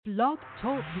Blog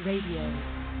Talk Radio.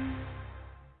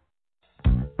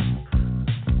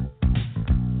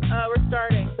 We're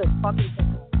starting. So fucking.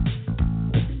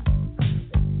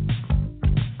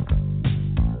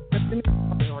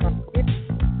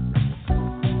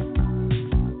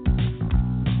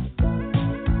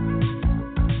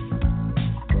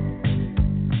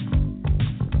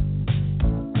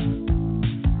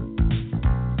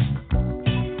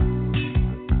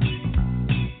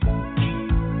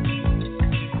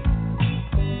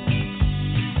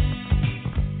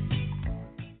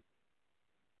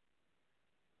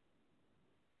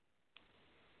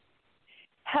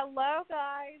 Hello,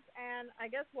 guys, and I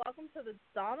guess welcome to the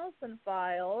Donelson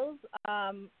Files.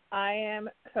 I am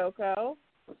Coco,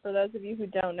 for those of you who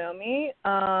don't know me.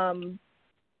 I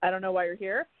don't know why you're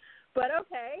here, but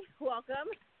okay, welcome.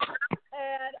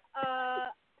 And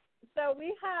so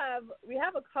we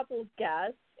have a couple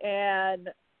guests, and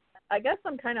I guess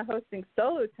I'm kind of hosting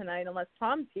solo tonight unless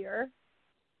Tom's here,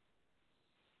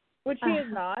 which he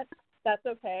is not. That's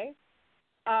okay.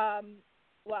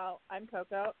 Well, I'm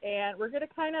Coco, and we're going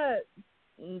to kind of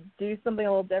do something a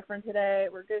little different today.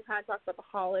 We're going to kind of talk about the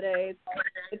holidays.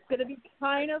 It's going to be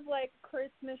kind of like a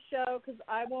Christmas show because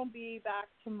I won't be back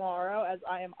tomorrow as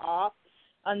I am off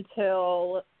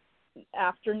until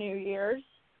after New Year's.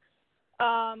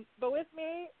 But with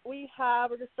me, we're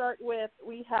going to start with,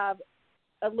 we have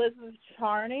Elizabeth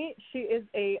Charney. She is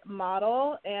a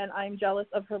model, and I'm jealous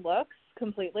of her looks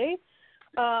completely.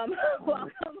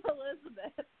 Welcome,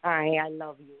 Elizabeth. Hi, I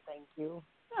love you. Thank you.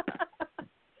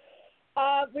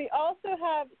 We also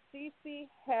have Cece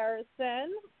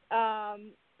Harrison,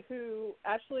 who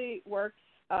actually works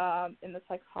in the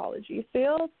psychology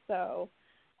field. So,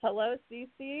 hello,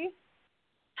 Cece.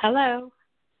 Hello.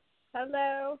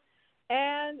 Hello.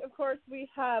 And, of course, we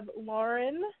have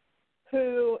Lauren,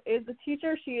 who is a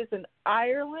teacher. She is in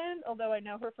Ireland, although I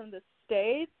know her from the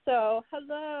States. So,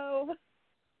 hello.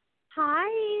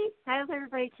 Hi. How's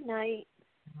everybody tonight?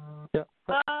 Yeah.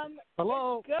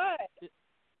 Hello. Good.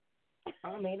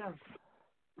 Amina.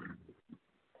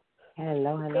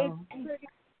 Hello.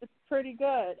 It's pretty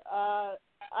good.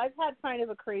 I've had kind of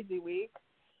a crazy week.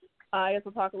 I guess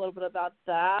we'll talk a little bit about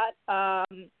that. I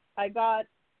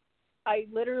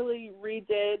literally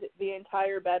redid the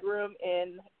entire bedroom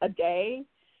in a day.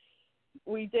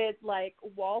 We did like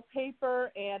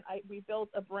wallpaper, and we built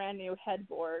a brand new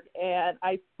headboard, and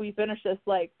we finished this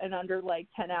like in under like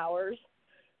 10 hours.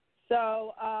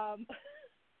 So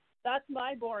that's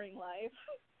my boring life.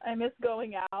 I miss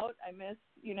going out. I miss,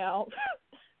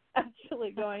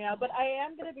 actually going out. But I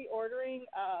am going to be ordering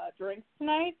drinks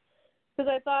tonight because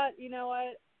I thought, you know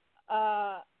what,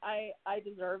 I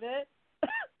deserve it.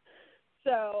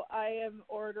 So I am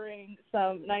ordering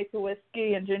some nice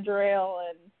whiskey and ginger ale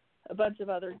and a bunch of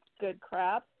other good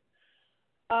crap.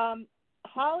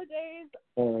 Holidays,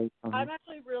 I'm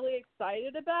actually really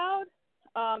excited about.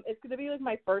 It's going to be like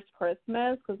my first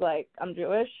Christmas because, like, I'm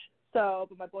Jewish,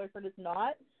 but my boyfriend is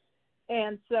not.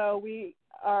 And so we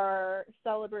are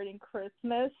celebrating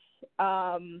Christmas,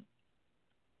 and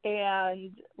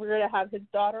we're going to have his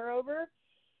daughter over.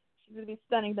 She's going to be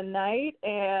spending the night,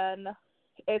 and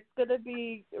it's going to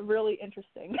be really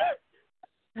interesting.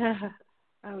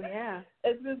 Oh, yeah.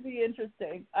 It's going to be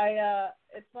interesting.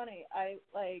 It's funny. I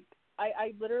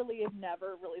literally have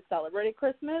never really celebrated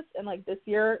Christmas, and, like, this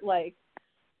year, like,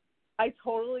 I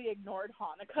totally ignored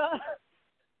Hanukkah.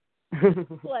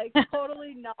 Like,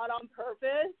 totally not on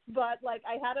purpose, but, like,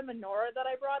 I had a menorah that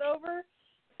I brought over,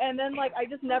 and then, like, I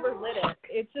just never lit it.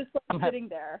 It's just, like, sitting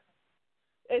there.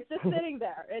 It's just sitting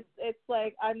there. It's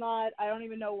like, I don't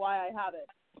even know why I have it.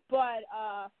 But,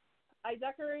 I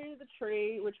decorated the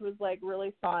tree, which was, like,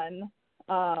 really fun.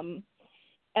 And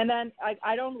then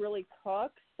I don't really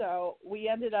cook, so we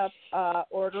ended up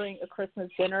ordering a Christmas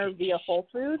dinner via Whole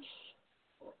Foods.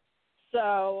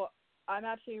 So I'm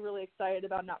actually really excited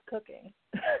about not cooking.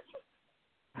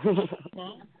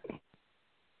 Well,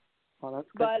 that's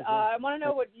good. But I want to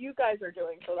know what you guys are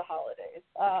doing for the holidays.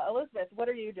 Elizabeth, what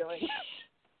are you doing?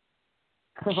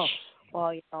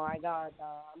 Well,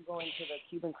 I'm going to the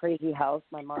Cuban Crazy House,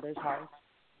 my mother's house,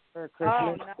 for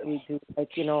Christmas. Oh, nice. We do,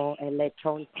 like, el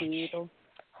lechoncito.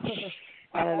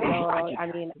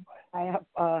 And I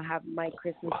have my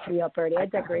Christmas tree up already. I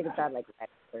decorated that, like,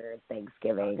 after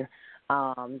Thanksgiving,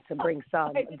 to bring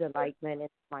some delightment into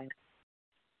my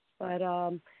home. But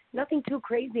nothing too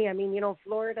crazy.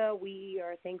 Florida, we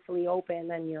are thankfully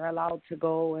open, and you're allowed to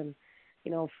go and,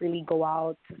 freely go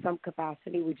out to some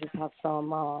capacity. We just have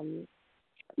some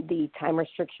the time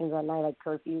restrictions at night, like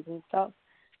curfews and stuff.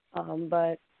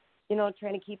 But,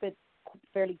 trying to keep it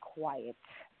fairly quiet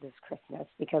this Christmas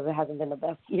because it hasn't been the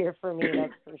best year for me,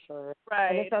 that's for sure. Right.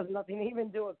 And this has nothing to even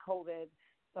do with COVID.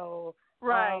 So,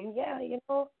 right. Yeah,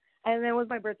 and it was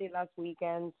my birthday last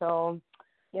weekend, so,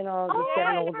 just Oh,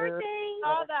 getting happy over. birthday!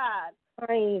 All that.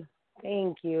 Hi.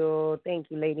 Thank you,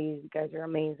 ladies. You guys are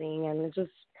amazing, and it's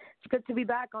good to be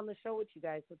back on the show with you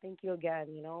guys. So thank you again.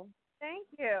 Thank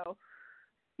you.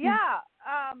 Yeah.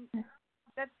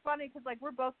 That's funny because like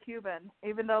we're both Cuban,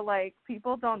 even though like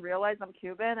people don't realize I'm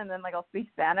Cuban, and then like I'll speak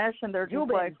Spanish, and they're just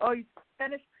Cuban. like, "Oh, you speak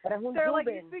Spanish?" They're like,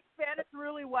 "You speak Spanish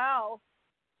really well."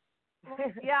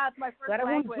 Like, yeah, it's my first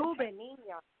language. Cuban,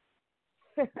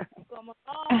 niña. Como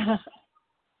no.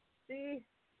 See.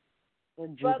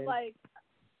 But like.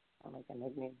 I like that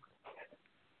nickname.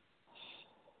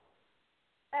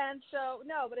 And so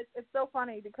no, but it's so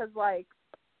funny because like,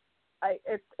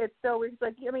 it's so weird.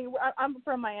 Like I mean, I'm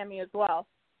from Miami as well.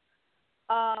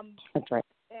 That's right.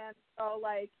 And so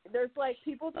like, there's like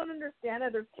people don't understand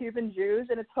that there's Cuban Jews,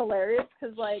 and it's hilarious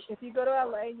because like if you go to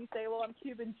LA and you say, well, I'm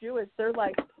Cuban Jewish, they're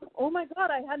like, oh my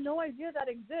God, I had no idea that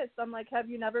exists. I'm like, have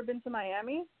you never been to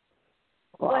Miami?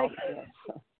 Wow. Like,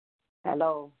 yes.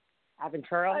 Hello,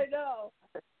 Aventura. I know.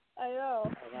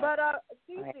 But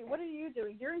Cece, what are you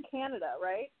doing? You're in Canada,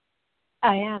 right?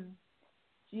 I am.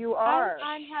 You are.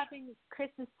 I'm having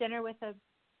Christmas dinner with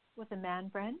a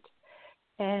man friend,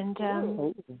 and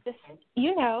just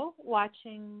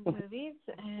watching movies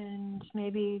and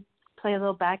maybe play a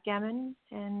little backgammon.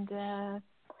 And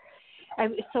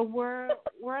so we're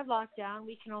locked down.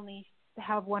 We can only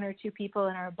have one or two people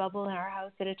in our bubble in our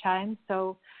house at a time.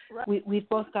 So we've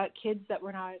both got kids that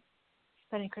we're not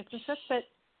spending Christmas with, but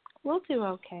we'll do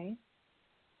okay.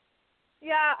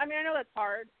 Yeah, I mean, I know that's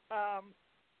hard.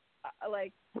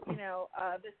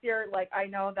 This year, like, I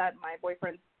know that my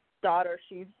boyfriend's daughter,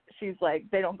 she's like,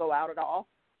 they don't go out at all.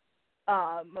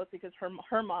 Mostly because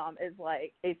her mom is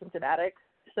like asymptomatic,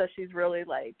 so she's really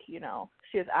like, she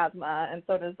has asthma, and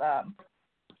so does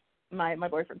my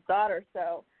boyfriend's daughter.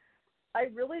 So I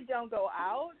really don't go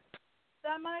out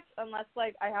that much unless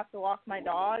like I have to walk my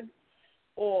dog,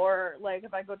 or like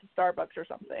if I go to Starbucks or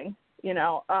something.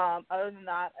 Other than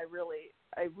that, I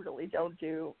really don't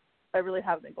do. I really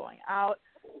haven't been going out.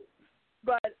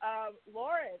 But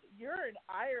Lauren, you're in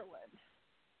Ireland,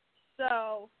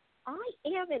 so I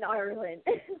am in Ireland.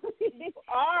 You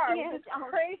are. Yes, It's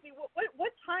crazy.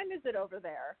 What time is it over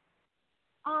there?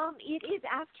 It is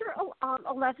after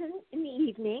 11 in the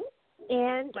evening,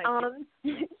 and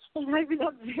and I've been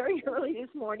up very early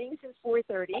this morning since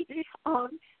 4:30.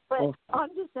 But I'm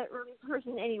just an early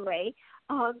person anyway.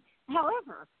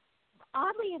 However,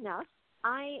 oddly enough,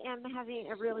 I am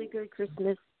having a really good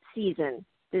Christmas season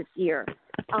this year.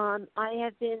 I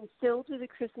have been filled with the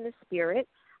Christmas spirit,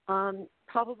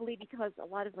 probably because a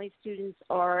lot of my students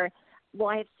I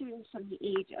have students from the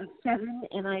age of 7,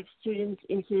 and I have students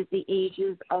into the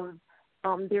ages of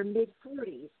their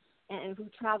mid-40s and who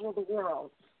travel the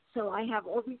world. So I have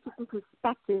all these different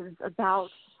perspectives about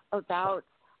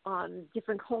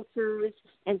different cultures,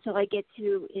 and so I get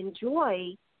to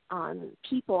enjoy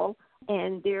people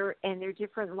and their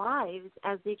different lives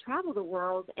as they travel the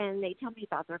world, and they tell me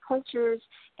about their cultures,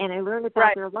 and I learn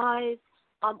about their lives,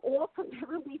 all from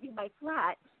never leaving my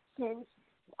flat, since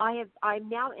I'm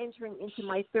now entering into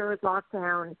my third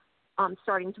lockdown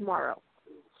starting tomorrow.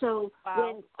 So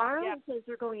when Ireland says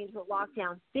they're going into a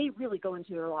lockdown, they really go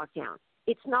into a lockdown.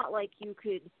 It's not like you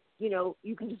can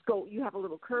just go, you have a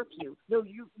little curfew. No,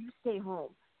 you stay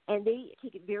home. And they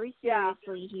take it very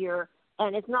seriously here.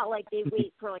 And it's not like they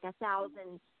wait for like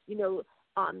 1,000,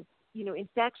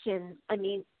 infections. I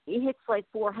mean, it hits like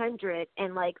 400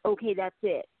 and like, okay, that's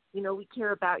it. We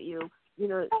care about you.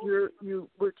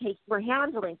 We're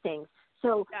handling things.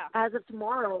 So as of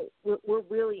tomorrow, we're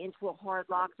really into a hard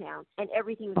lockdown, and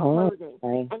everything is closing,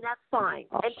 and that's fine.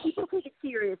 And people take it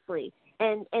seriously,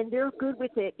 and they're good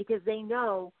with it because they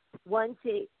know once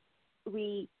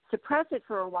we suppress it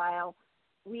for a while,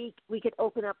 we could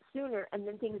open up sooner, and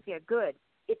then things get good.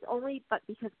 It's only but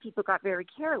because people got very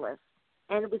careless,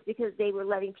 and it was because they were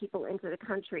letting people into the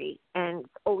country, and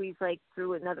always like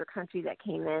through another country that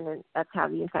came in, and that's how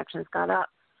the infections got up.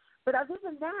 But other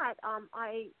than that,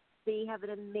 they have an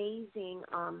amazing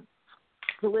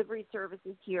delivery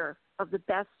services here of the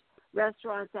best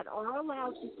restaurants that are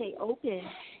allowed to stay open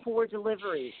for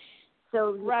delivery.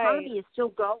 So the economy is still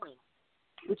going,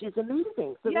 which is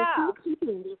amazing. So they're still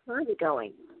keeping the economy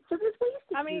going. So there's ways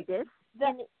to do this.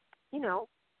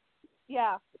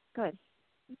 Good.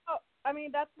 No, I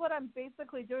mean, that's what I'm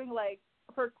basically doing. Like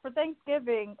for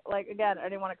Thanksgiving, like again, I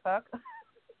didn't want to cook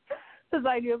because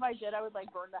I knew if I did, I would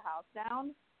like burn the house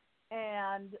down.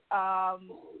 and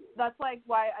that's like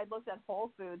why I looked at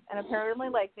Whole Foods, and apparently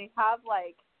like they have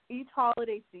like each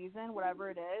holiday season, whatever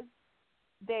it is,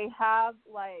 they have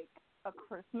like a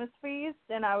Christmas feast,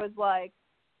 and I was like,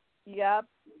 yep,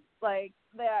 like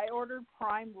I ordered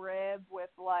prime rib with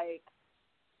like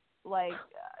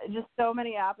just so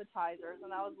many appetizers,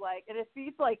 and I was like, and it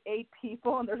feeds like 8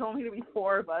 people, and there's only gonna be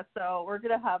 4 of us, so we're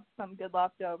gonna have some good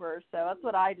leftovers. So that's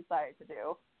what I decided to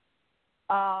do.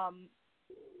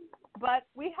 But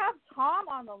we have Tom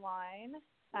on the line,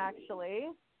 actually.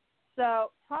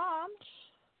 So Tom.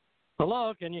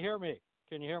 Hello, can you hear me?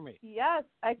 Yes,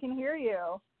 I can hear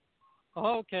you.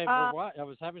 Oh, okay. I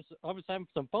was having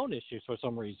some phone issues for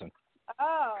some reason.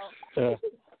 Oh.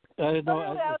 I didn't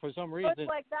know for some reason. It's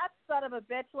like that son of a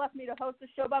bitch left me to host a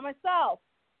show by myself.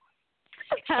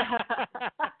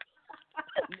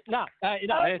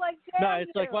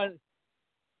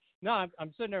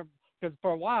 I'm sitting there because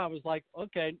for a while I was like,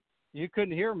 okay, you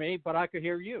couldn't hear me, but I could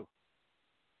hear you.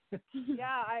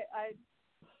 Yeah,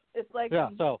 it's like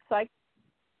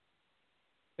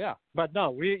Yeah, but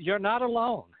no, you're not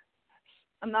alone.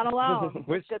 I'm not alone.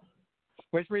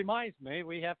 Which reminds me,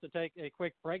 we have to take a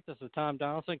quick break. This is Tom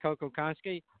Donelson, Coco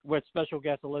Konski, with special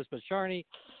guest Elizabeth Charney,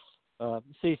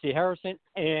 Cece Harrison,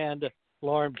 and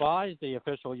Lauren Buys, the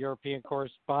official European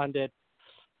correspondent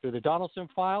to the Donelson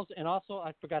Files. And also,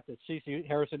 I forgot that Cece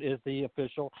Harrison is the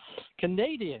official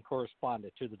Canadian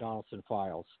correspondent to the Donelson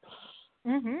Files.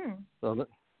 Mm-hmm.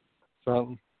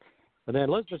 So, and then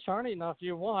Elizabeth Charney, now if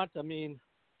you want, I mean,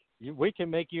 we can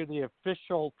make you the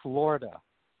official Florida.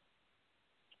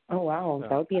 Oh, wow.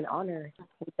 That would be an honor.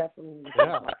 We definitely need to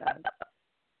talk about that.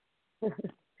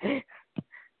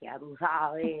 Yeah,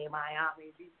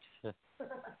 Miami Beach.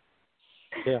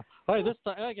 Yeah. All right,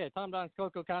 Tom Donelson,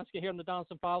 Coco Konski here in the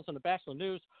Donelson Files on the Bachelor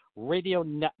News Radio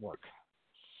Network.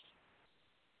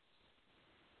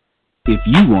 If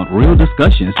you want real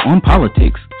discussions on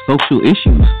politics, social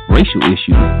issues, racial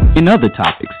issues, and other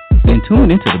topics, then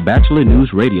tune into the Bachelor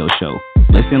News Radio Show.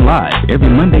 Listen live every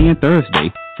Monday and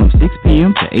Thursday from 6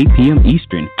 p.m. to 8 p.m.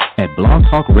 Eastern at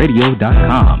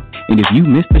blogtalkradio.com. And if you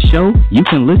missed the show, you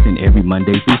can listen every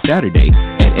Monday through Saturday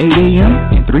at 8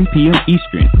 a.m. and 3 p.m.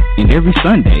 Eastern, and every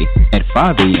Sunday at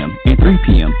 5 a.m. and 3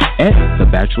 p.m. at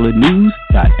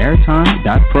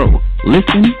thebachelornews.airtime.pro.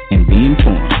 Listen and be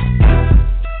informed.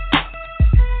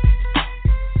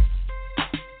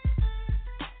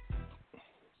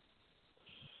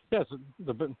 Yes,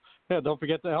 don't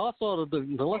forget to also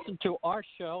to listen to our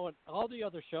show and all the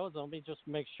other shows. Let me just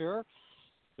make sure,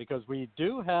 because we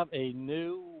do have a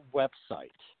new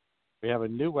website. We have a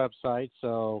new website,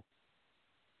 so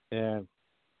and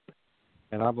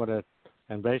I'm gonna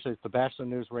basically it's the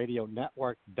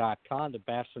BachelorNewsRadioNetwork.com, the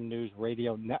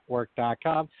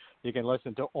BachelorNewsRadioNetwork.com. You can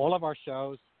listen to all of our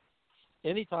shows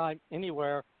anytime,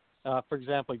 anywhere. For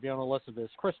example, if you want to listen to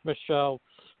this Christmas show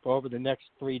for over the next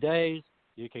 3 days,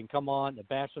 you can come on the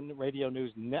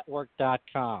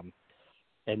BachelorRadioNewsNetwork.com,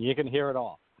 and you can hear it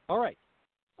all. All right.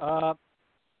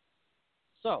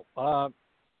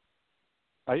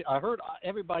 I heard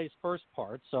everybody's first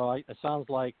part, so it sounds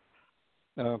like.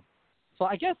 So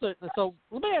I guess so.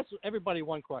 Let me ask everybody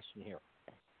one question here.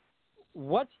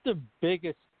 What's the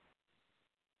biggest?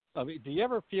 I mean, do you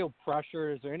ever feel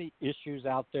pressure? Is there any issues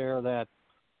out there that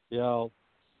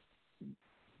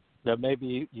that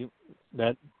maybe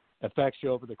that affects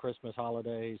you over the Christmas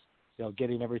holidays,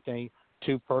 getting everything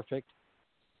too perfect?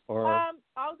 Or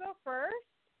I'll go first.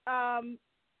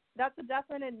 That's a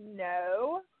definite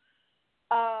no.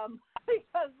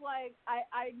 Because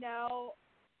I know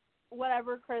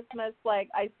whatever Christmas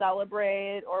I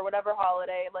celebrate or whatever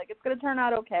holiday, it's gonna turn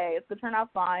out okay. It's gonna turn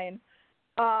out fine.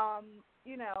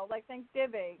 Like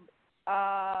Thanksgiving.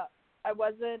 It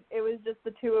was just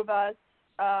the 2 of us.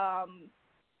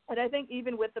 And I think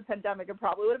even with the pandemic, it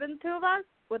probably would have been 2 of us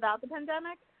without the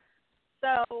pandemic.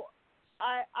 So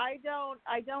I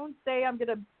don't say I'm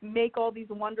gonna make all these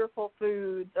wonderful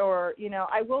foods, or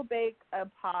I will bake a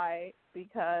pie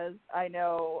because I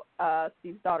know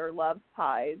Steve's daughter loves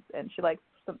pies and she likes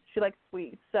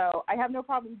sweets. So I have no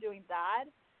problem doing that.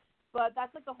 But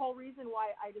that's the whole reason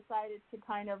why I decided to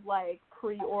kind of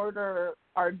pre-order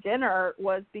our dinner,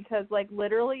 was because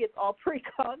literally it's all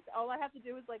pre-cooked. All I have to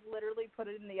do is literally put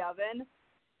it in the oven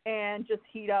and just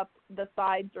heat up the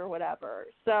sides or whatever.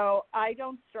 So I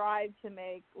don't strive to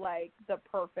make the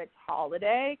perfect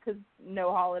holiday, because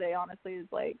no holiday honestly is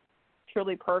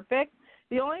truly perfect.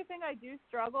 The only thing I do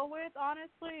struggle with,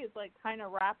 honestly, is kind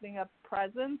of wrapping up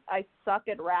presents. I suck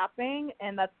at wrapping,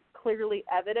 and that's clearly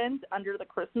evident under the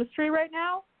Christmas tree right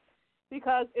now,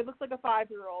 because it looks like a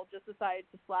 5-year-old just decided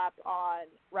to slap on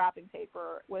wrapping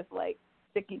paper with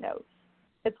sticky notes.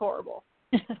 It's horrible.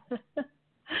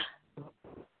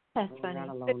 That's funny.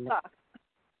 It sucks.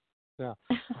 Yeah.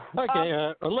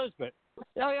 Okay, Elizabeth.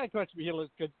 Yeah, I got a question for you,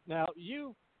 Elizabeth. Now,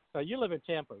 you live in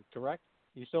Tampa, correct?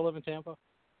 You still live in Tampa?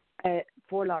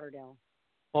 Fort Lauderdale.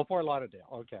 Oh, Fort Lauderdale.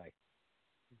 Okay.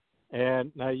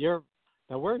 And now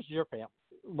where's your family?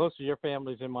 Most of your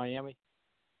family's in Miami.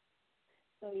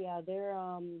 So yeah, they're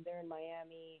in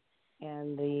Miami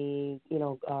and the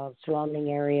surrounding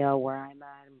area where I'm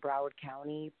at in Broward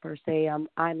County per se.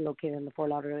 I'm located in the Fort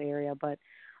Lauderdale area, but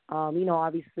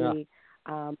obviously,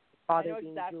 father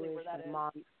being exactly Jewish, where that my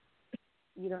mom.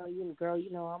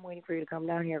 I'm waiting for you to come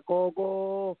down here.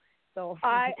 Go. So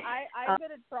I'm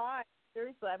gonna try.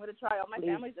 Seriously, I'm gonna try. All my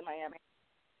family's in Miami.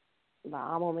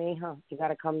 Vamos, mija. You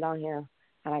gotta come down here,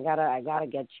 and I gotta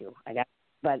get you.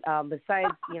 But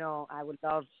besides, I would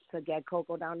love to get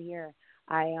Coco down here.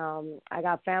 I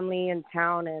got family in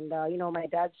town, and my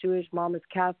dad's Jewish, mom is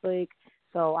Catholic,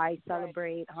 so I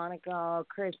celebrate Hanukkah,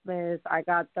 Christmas. I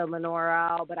got the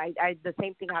menorah out, but I the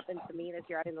same thing happened to me this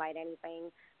year. I didn't light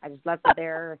anything. I just left it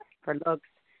there for looks,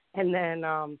 and then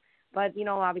but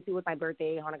obviously with my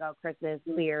birthday, Hanukkah, Christmas,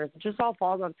 New Year's, it just all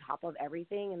falls on top of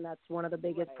everything, and that's one of the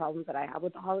biggest problems that I have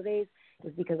with the holidays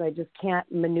is because I just can't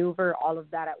maneuver all of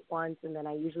that at once, and then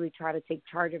I usually try to take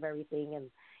charge of everything,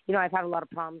 and I've had a lot of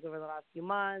problems over the last few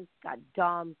months, got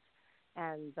dumped,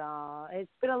 and it's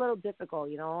been a little difficult,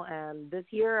 and this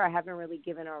year I haven't really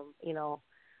given about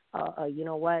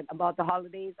the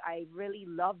holidays. I really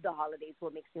love the holidays.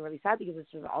 What makes me really sad because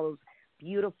it's just all those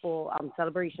beautiful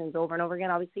celebrations over and over again.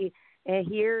 Obviously,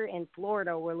 here in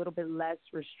Florida, we're a little bit less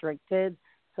restricted,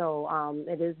 so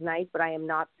it is nice, but I am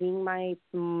not seeing my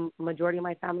majority of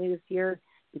my family this year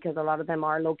because a lot of them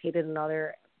are located in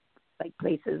other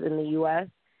places in the U.S.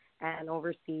 and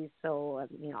overseas, so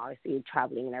obviously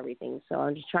traveling and everything. So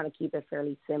I'm just trying to keep it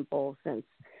fairly simple since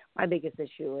my biggest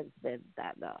issue has been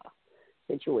that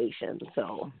situation.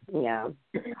 So yeah,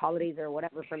 holidays or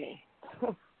whatever for me.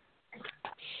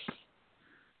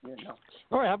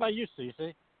 All right, how about you,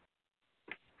 Cece?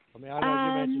 I mean, I know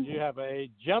you mentioned you have a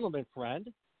gentleman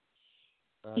friend.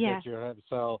 Yes. That you have,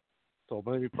 so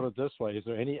maybe put it this way: is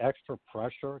there any extra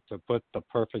pressure to put the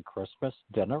perfect Christmas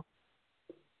dinner?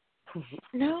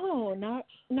 No, not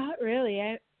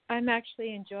really. I'm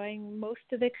actually enjoying most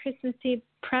of the Christmas Eve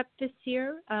prep this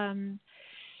year.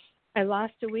 I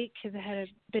lost a week because I had a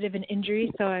bit of an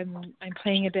injury, so I'm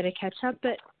playing a bit of catch up.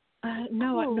 But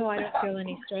no, I don't feel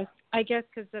any stress. I guess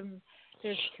because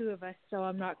there's two of us, so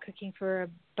I'm not cooking for a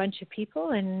bunch of people,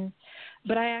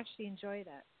 but I actually enjoy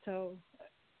that. So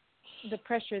the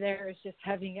pressure there is just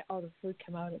having all the food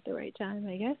come out at the right time,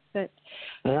 I guess. But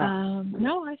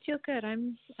no, I feel good.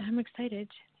 I'm excited.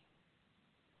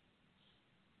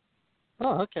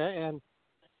 Oh, okay. And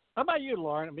how about you,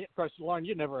 Lauren? I mean, of course, Lauren,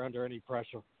 you're never under any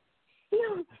pressure.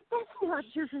 No, that's not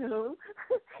true.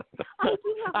 I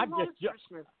do have a lot of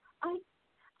pressure.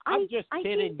 I'm just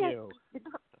kidding you.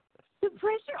 The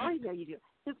pressure, I know you do.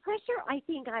 The pressure I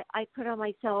think I put on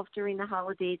myself during the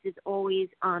holidays is always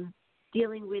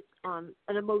dealing with an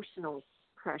emotional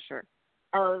pressure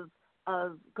of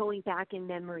going back in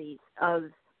memories of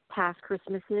past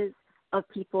Christmases, of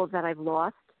people that I've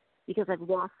lost, because I've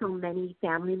lost so many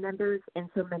family members and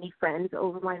so many friends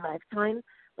over my lifetime.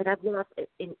 Like I've lost,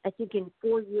 I think in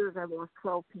 4 years I lost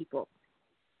 12 people.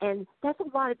 And that's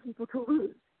a lot of people to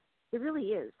lose. It really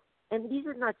is. And these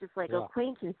are not just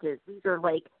acquaintances. These are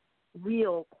like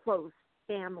real close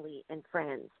family and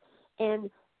friends. And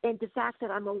the fact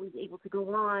that I'm always able to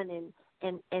go on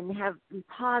and have be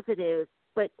positive,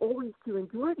 but always to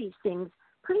endure these things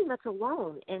pretty much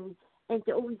alone and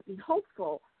to always be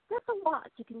hopeful, that's a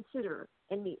lot to consider.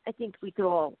 And I think we could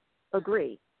all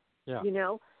agree. Yeah.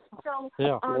 So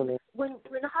yeah. When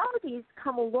the holidays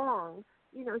come along,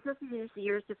 especially this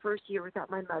year is the first year without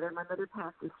my mother. My mother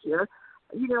passed this year.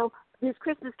 This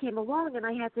Christmas came along, and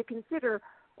I had to consider,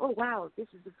 oh, wow, this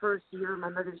is the first year my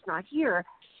mother's not here.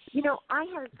 I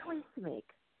had a choice to make.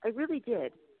 I really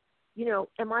did.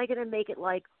 Am I going to make it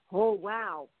like, oh,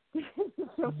 wow, this is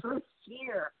the first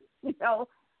year,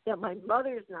 that my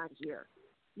mother's not here,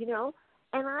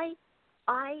 And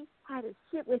I had to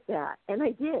sit with that, and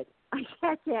I did. I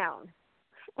sat down,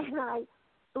 and I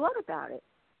thought about it.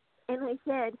 And I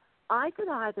said, I could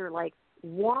either,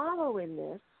 wallow in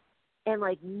this and,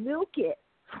 milk it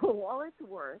for all it's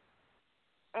worth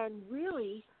and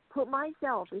really put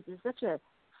myself into such a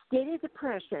state of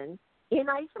depression, in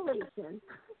isolation,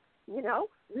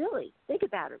 really, think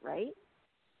about it, right?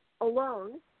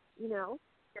 Alone,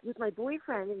 with my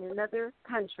boyfriend in another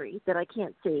country that I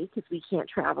can't see because we can't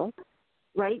travel,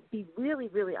 right? Be really,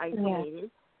 really isolated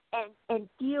and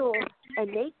feel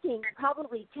and make things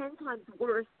probably 10 times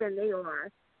worse than they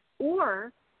are,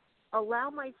 or allow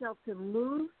myself to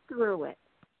move through it,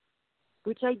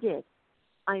 which I did.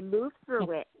 I moved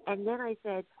through it, and then I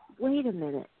said, wait a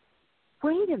minute.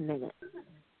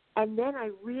 And then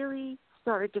I really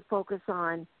started to focus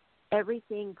on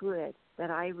everything good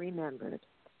that I remembered.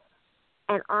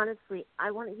 And honestly,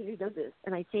 I want you to know this,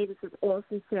 and I say this with all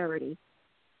sincerity.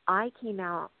 I came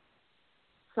out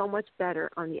so much better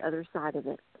on the other side of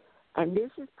it. And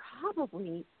this is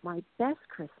probably my best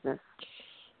Christmas.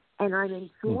 And I'm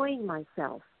enjoying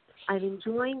myself. I'm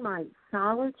enjoying my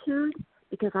solitude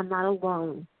because I'm not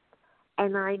alone.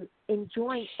 And I'm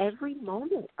enjoying every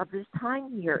moment of this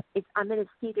time here. I'm in a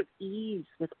state of ease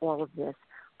with all of this.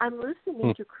 I'm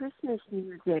listening to Christmas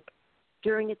music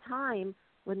during a time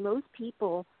when most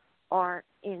people are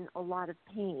in a lot of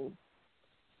pain.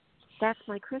 That's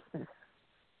my Christmas.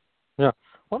 Yeah.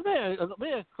 Well, let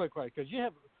me ask a quick question, because do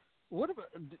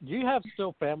you have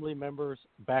still family members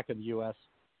back in the U.S.?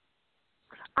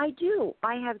 I do.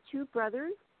 I have 2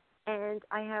 brothers, and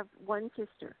I have 1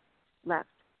 sister left.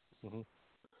 Mm-hmm.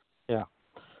 Yeah.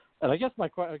 And I guess my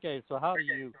question, okay, so how do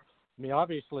you, I mean,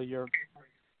 obviously you're,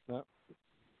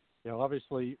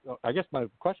 obviously, I guess my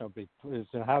question would be, is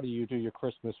how do you do your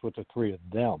Christmas with the 3 of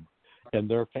them and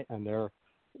their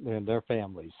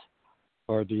families?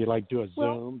 Or do you do a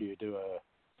Zoom? Do you do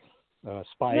a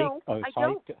Spike? No, I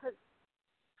don't.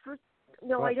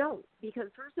 I don't, because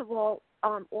first of all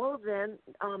of them,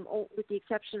 with the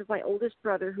exception of my oldest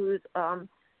brother, who's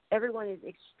everyone is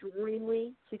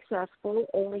extremely successful.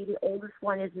 Only the oldest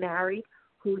one is married,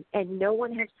 and no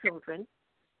one has children.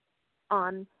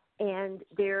 And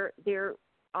we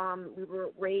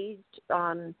were raised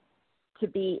to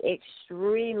be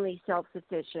extremely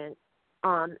self-sufficient.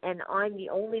 And I'm the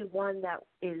only one that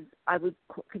I would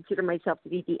consider myself to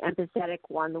be the empathetic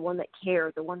one, the one that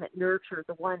cared, the one that nurtured,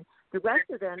 the rest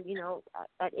of them,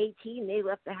 at 18, they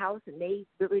left the house and they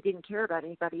really didn't care about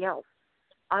anybody else.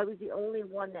 I was the only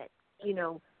one that,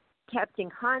 kept in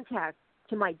contact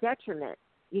to my detriment,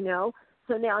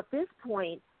 So now at this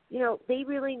point, they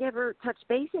really never touch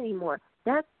base anymore.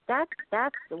 That's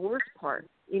the worst part,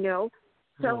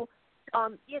 So,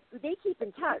 they keep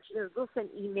in touch. They'll send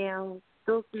emails.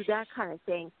 They'll do that kind of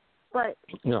thing. But,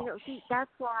 see,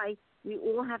 that's why we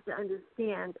all have to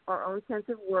understand our own sense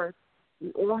of worth.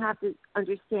 We all have to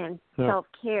understand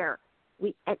self-care.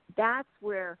 That's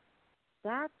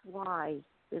why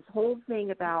this whole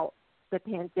thing about the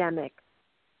pandemic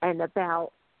and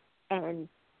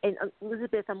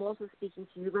Elizabeth, I'm also speaking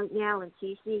to you right now, and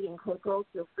Cece and Coco,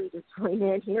 feel free to join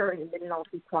in here. In a minute, I'll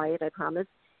be quiet, I promise.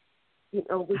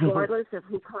 Regardless of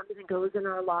who comes and goes in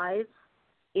our lives,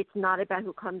 it's not about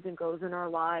who comes and goes in our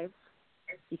lives,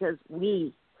 because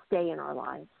we stay in our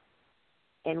lives,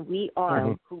 and we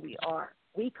are who we are.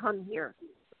 We come here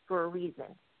for a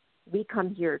reason. We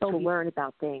come here to learn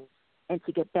about things and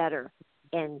to get better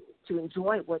and to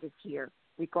enjoy what is here,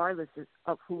 regardless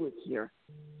of who is here.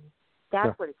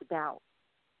 That's what it's about.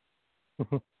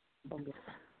 Thank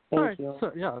you.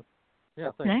 So,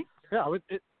 thanks.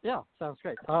 Yeah, sounds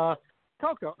great.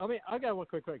 Coco, I mean, I got one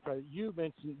quick. You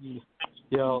mentioned,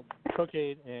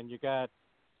 cooking, and you got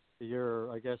your,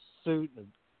 I guess, soon.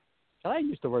 Can I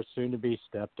use the word soon-to-be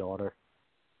stepdaughter?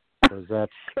 Or is that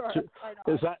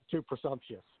too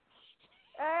presumptuous?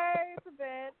 It's a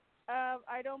bit.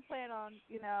 I don't plan on,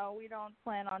 we don't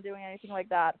plan on doing anything like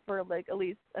that for at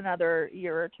least another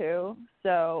year or 2.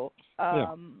 So,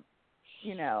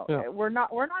 we're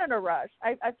not in a rush.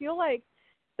 I feel like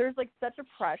there's such a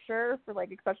pressure for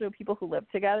especially with people who live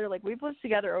together. We've lived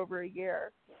together over a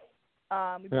year.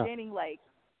 We've been dating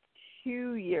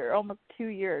 2 years, almost 2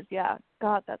 years. Yeah,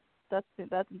 God, that's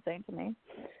insane to me.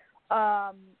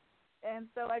 And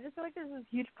so I just feel like there's this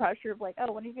huge pressure of when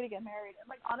are you gonna get married?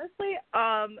 And honestly,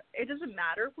 it doesn't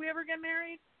matter if we ever get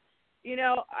married.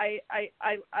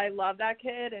 I love that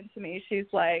kid, and to me, she's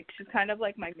kind of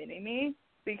like my mini me,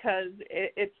 because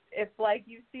if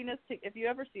you've seen us, if you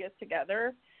ever see us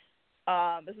together,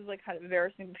 this is kind of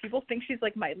embarrassing. People think she's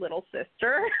my little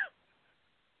sister,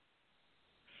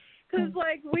 because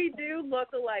we do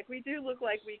look alike. We do look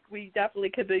like we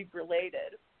definitely could be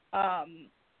related.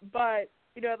 But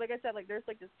like I said, there's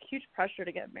this huge pressure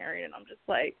to get married, and I'm just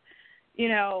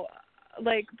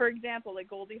for example,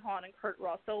 Goldie Hawn and Kurt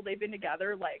Russell, they've been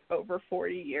together over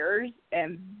 40 years,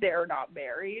 and they're not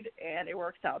married, and it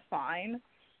works out fine.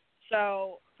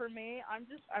 So for me,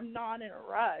 I'm not in a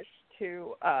rush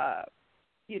to,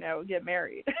 get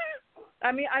married.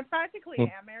 I mean, I practically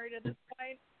am married at this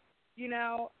point,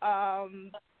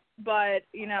 but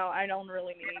I don't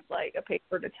really need a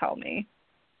paper to tell me.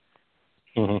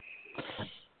 Mm-hmm.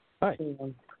 All right.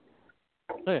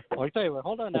 Hey, well, I tell you what,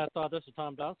 hold on that thought. This is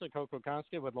Tom Donelson, Coco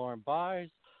Konski with Lauren Byes,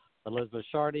 Elizabeth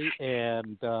Shardy,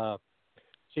 and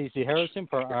Cece Harrison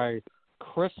for our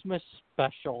Christmas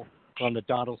special on the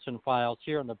Donelson Files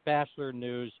here on the Bachelor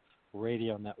News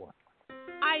Radio Network.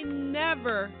 I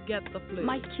never get the flu.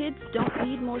 My kids don't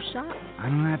need more shots. I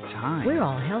don't have time. We're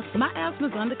all healthy. My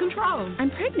asthma's under control.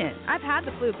 I'm pregnant. I've had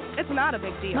the flu. It's not a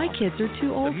big deal. My kids are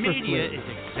too old The for media flu. is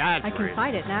exaggerating. I can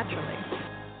fight it naturally.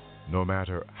 No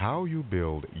matter how you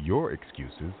build your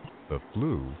excuses, the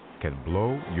flu can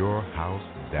blow your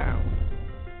house down.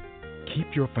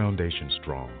 Keep your foundation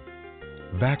strong.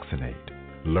 Vaccinate.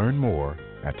 Learn more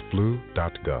at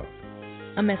flu.gov.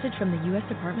 A message from the U.S.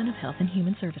 Department of Health and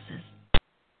Human Services.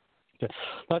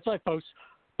 That's right, folks.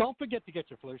 Don't forget to get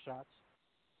your flu shots.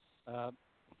 I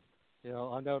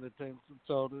know that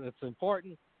so it's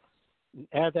important.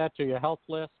 Add that to your health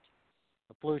list.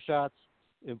 The flu shots,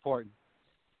 important.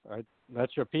 All right,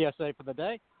 that's your PSA for the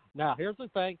day. Now, here's the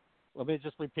thing. Let me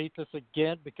just repeat this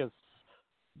again because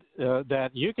that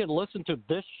you can listen to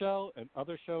this show and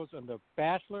other shows on the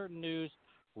Bachelor News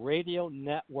Radio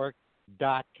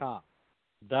Network.com.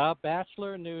 The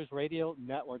Bachelor News Radio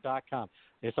Network.com.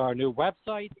 It's our new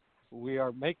website. We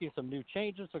are making some new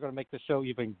changes. We're going to make the show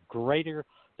even greater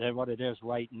than what it is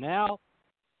right now.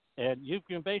 And you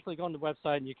can basically go on the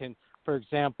website and you can, for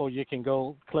example, you can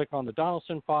go click on the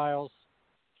Donelson Files,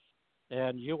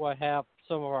 and you will have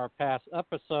some of our past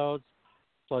episodes.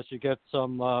 Plus, you get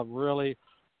some really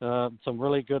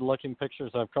good looking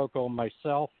pictures of Coco and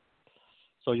myself,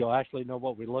 so you'll actually know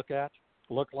what we look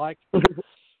like.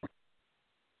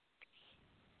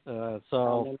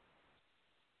 So,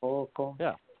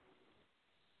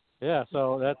 yeah.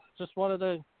 So that's just one of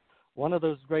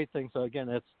those great things. So again,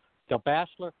 it's the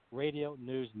Bachelor Radio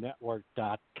News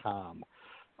Network.com.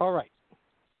 All right.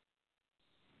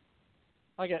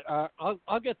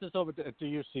 I'll get this over to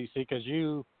you, Cece, because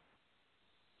you're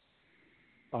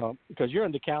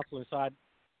in the counseling side.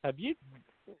 Have you?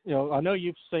 I know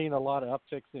you've seen a lot of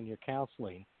upticks in your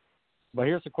counseling, but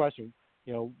here's the question.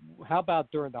 How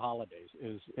about during the holidays?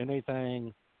 Is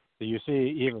anything that you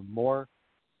see even more?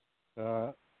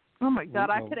 Oh my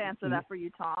God, I could answer that for you,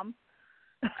 Tom.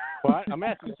 Well, I'm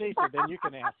asking Cece, then you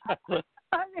can answer.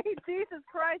 I mean, Jesus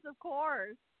Christ, of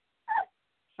course.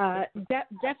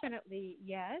 Definitely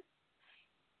yes.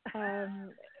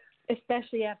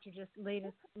 Especially after just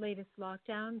latest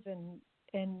lockdowns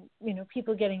and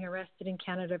people getting arrested in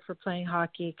Canada for playing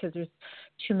hockey because there's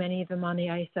too many of them on the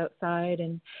ice outside,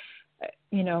 and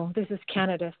this is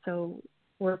Canada, so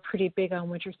we're pretty big on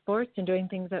winter sports and doing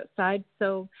things outside.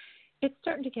 So it's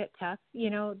starting to get tough.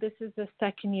 This is the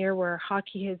second year where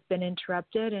hockey has been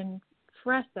interrupted, and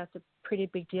for us, that's a pretty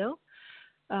big deal.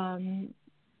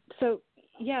 So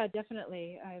yeah,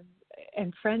 definitely.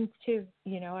 And friends too.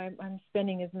 I'm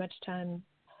spending as much time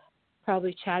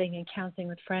probably chatting and counseling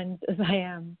with friends as I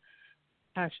am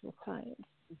actual clients.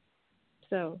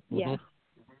 So yeah.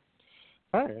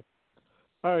 Mm-hmm.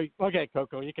 All right. Okay,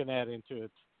 Coco, you can add into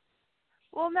it.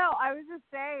 Well, no, I was just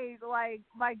saying,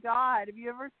 my God, have you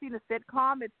ever seen a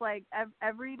sitcom? It's like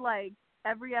every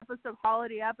episode,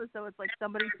 holiday episode, it's like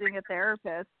somebody seeing a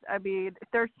therapist. I mean,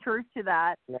 there's truth to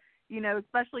that.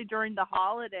 Especially during the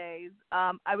holidays,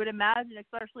 I would imagine,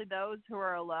 especially those who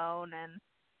are alone and,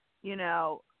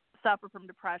 suffer from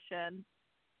depression.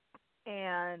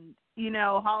 And,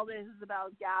 holidays is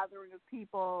about gathering of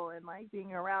people and,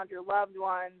 being around your loved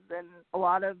ones. And a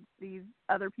lot of these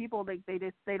other people, they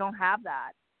don't have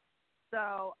that.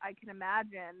 So I can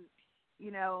imagine,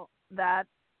 that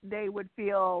they would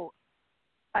feel,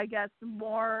 I guess,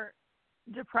 more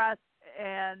depressed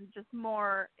and just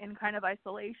more in kind of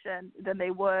isolation than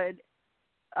they would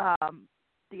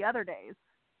the other days.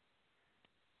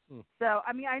 So,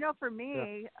 I mean, I know for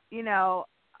me,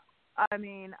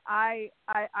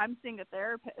 I'm seeing a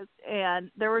therapist, and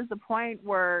there was a point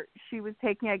where she was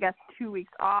taking, I guess, 2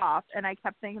 weeks off, and I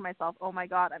kept thinking to myself, oh my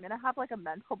God, I'm going to have a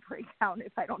mental breakdown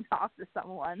if I don't talk to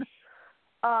someone.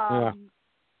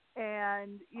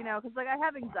 And, because I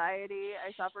have anxiety,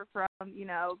 I suffer from,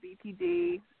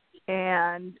 BPD,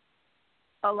 and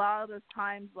a lot of those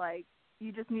times,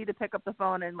 you just need to pick up the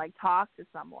phone and, talk to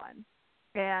someone.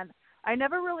 And I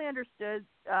never really understood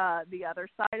the other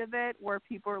side of it, where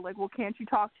people are like, well, can't you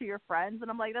talk to your friends? And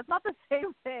I'm like, that's not the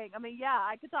same thing. I mean, yeah,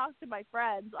 I could talk to my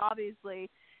friends, obviously,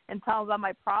 and tell them about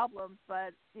my problems.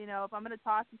 But, if I'm going to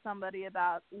talk to somebody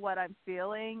about what I'm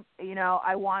feeling,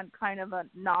 I want kind of a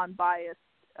non-biased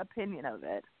opinion of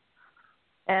it.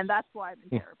 And that's why I'm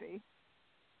in therapy.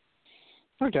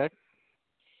 Okay.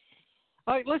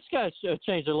 All right, let's guys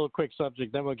change a little quick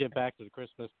subject, then we'll get back to the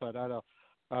Christmas. But I know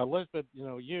Elizabeth,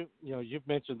 you've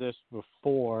mentioned this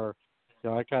before.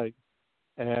 I kind of,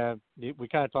 and we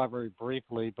kind of talked very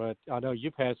briefly, but I know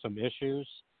you've had some issues,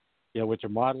 with your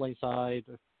modeling side,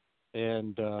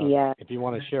 and if you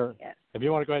want to share, if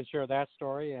you want to go ahead and share that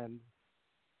story, and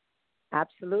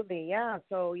absolutely, yeah.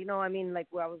 So like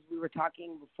we were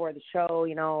talking before the show,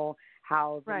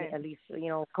 how at least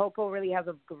Coco really has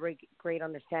a great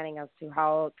understanding as to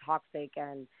how toxic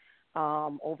and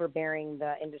overbearing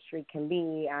the industry can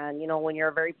be. And, when you're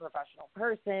a very professional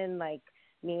person, like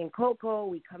me and Coco,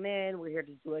 we come in, we're here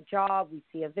to do a job, we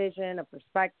see a vision, a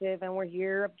perspective, and we're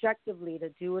here objectively to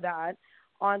do that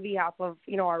on behalf of,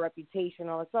 our reputation,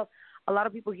 all that stuff. A lot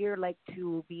of people here like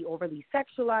to be overly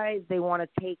sexualized. They want to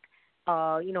take,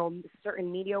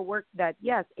 certain media work that,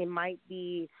 yes, it might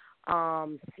be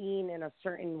seen in a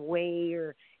certain way,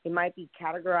 or it might be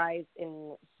categorized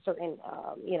in certain,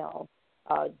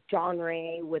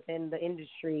 genre within the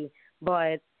industry,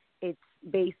 but it's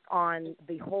based on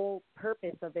the whole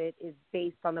purpose of it is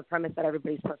based on the premise that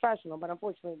everybody's professional. But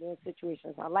unfortunately, the situation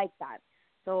is not like that.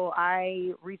 So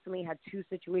I recently had two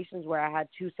situations where I had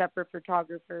two separate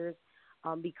photographers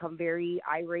become very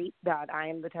irate that I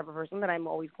am the type of person that I'm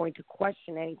always going to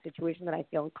question any situation that I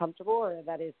feel uncomfortable or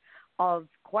that is of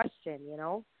question,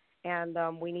 and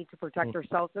we need to protect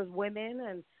ourselves as women,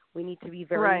 and we need to be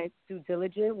very due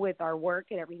diligent with our work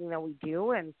and everything that we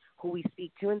do and who we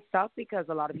speak to and stuff, because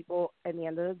a lot of people, at the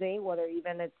end of the day, whether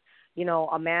even it's,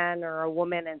 a man or a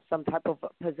woman in some type of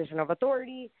position of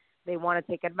authority, they want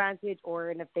to take advantage,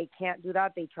 and if they can't do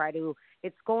that, they try to,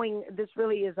 this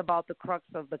really is about the crux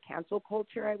of the cancel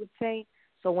culture, I would say.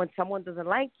 So when someone doesn't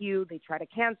like you, they try to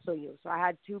cancel you. So I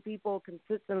had two people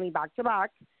consistently back to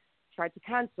back tried to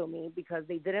cancel me because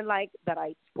they didn't like that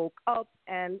I spoke up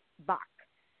and back.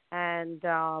 And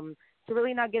to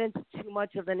really not get into too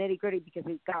much of the nitty-gritty, because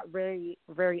it got very,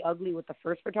 very ugly with the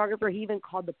first photographer. He even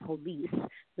called the police.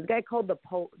 This guy called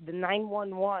the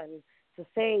 911 to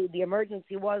say the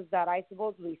emergency was that I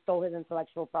supposedly stole his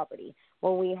intellectual property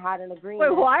when we had an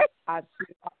agreement. Wait, what?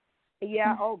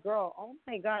 Yeah, oh, girl. Oh,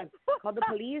 my God. Called the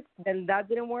police. Then that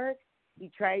didn't work.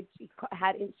 He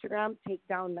had Instagram take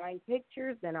down 9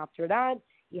 pictures. Then after that,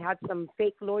 he had some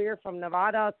fake lawyer from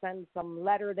Nevada send some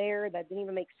letter there that didn't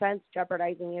even make sense,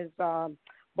 jeopardizing his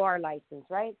bar license,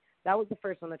 right? That was the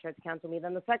first one that tried to cancel me.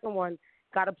 Then the second one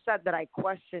got upset that I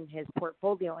questioned his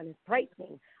portfolio and his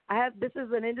pricing. This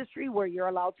is an industry where you're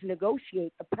allowed to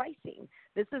negotiate the pricing.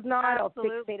 This is not a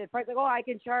fixated price. Like, I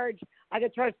could charge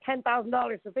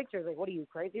 $10,000 for pictures. Like, what are you,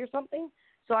 crazy or something?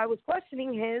 So I was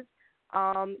questioning his,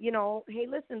 hey,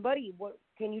 listen, buddy, what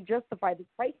can you justify this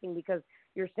pricing? Because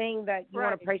you're saying that you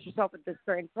want to price yourself at this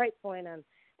certain price point,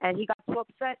 and he got so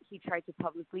upset, he tried to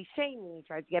publicly shame me. He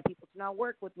tried to get people to not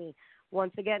work with me.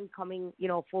 Once again, coming,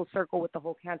 full circle with the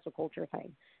whole cancel culture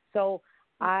thing. So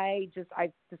I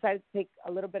decided to take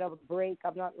a little bit of a break.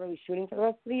 I'm not really shooting for the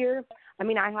rest of the year. I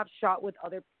mean, I have shot with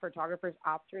other photographers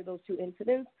after those 2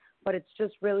 incidents, but it's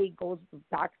just really goes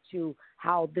back to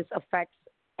how this affects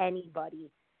anybody.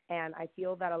 And I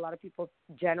feel that a lot of people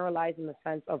generalize in the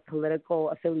sense of political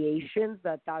affiliations,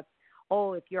 that's,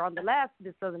 if you're on the left,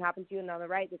 this doesn't happen to you, and on the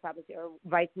right, this happens to you, or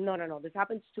vice. No. This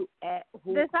happens to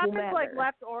This happens whomever. like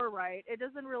left or right. It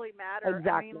doesn't really matter.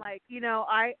 Exactly. I mean,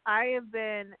 I have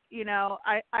been,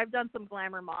 I've done some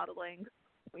glamour modeling,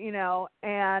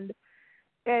 and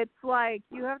it's like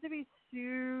you have to be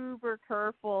super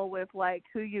careful with, like,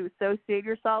 who you associate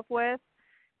yourself with.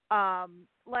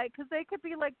 Because they could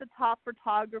be like the top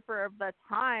photographer of the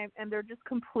time, and they're just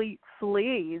complete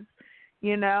sleaze,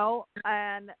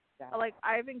 and like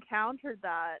I've encountered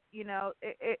that,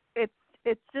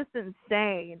 it's just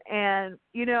insane, and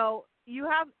you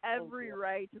have every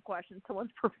right to question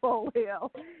someone's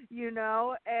portfolio,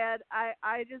 and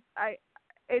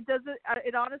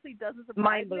it honestly doesn't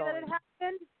surprise me that it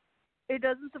happened. It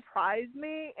doesn't surprise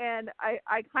me, and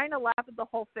I kind of laugh at the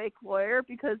whole fake lawyer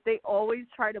because they always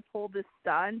try to pull this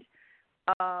stunt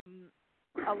a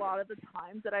lot of the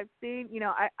times that I've seen.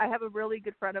 I have a really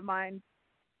good friend of mine.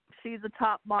 She's a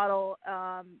top model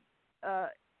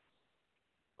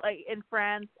like in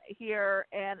France here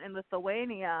and in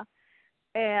Lithuania,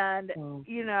 and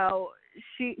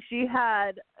she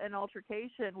had an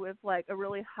altercation with like a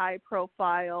really high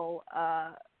profile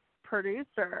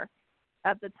producer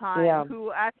at the time,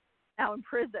 who actually is now in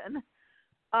prison.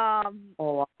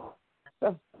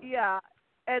 Yeah,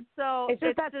 and so it's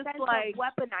just that sense like of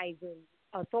weaponizing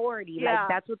authority. Yeah. Like,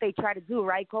 that's what they try to do,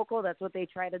 right, Coco? That's what they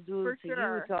try to do to you,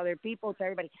 to other people, to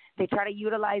everybody. They try to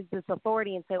utilize this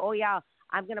authority and say, oh, yeah,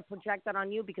 I'm going to project that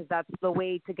on you because that's the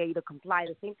way to get you to comply.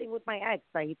 The same thing with my ex.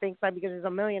 That he thinks that because he's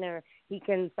a millionaire, he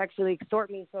can sexually extort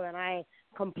me so that I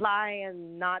comply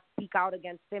and not speak out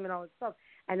against him and all this stuff.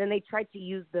 And then they tried to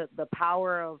use the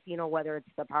power of, whether it's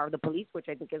the power of the police, which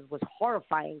I think was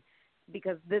horrifying,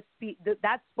 because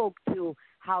that spoke to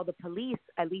how the police,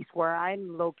 at least where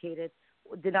I'm located,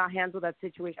 did not handle that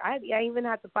situation. I even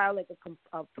had to file like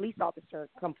a police officer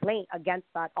complaint against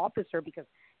that officer because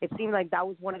it seemed like that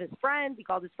was one of his friends. He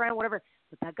called his friend, whatever,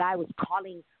 but that guy was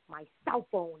calling my cell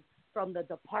phone from the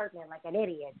department like an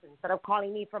idiot instead of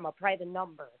calling me from a private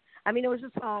number. I mean, it was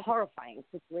just a horrifying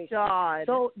situation. God.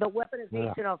 So the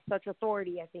weaponization of such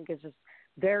authority, I think, is just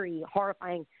very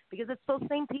horrifying because it's those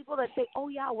same people that say, oh,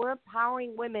 yeah, we're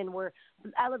empowering women, we're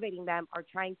elevating them, are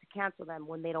trying to cancel them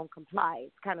when they don't comply.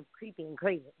 It's kind of creepy and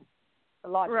crazy. A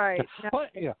lot. Right. Well,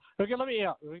 yeah. Okay, let me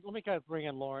kind of bring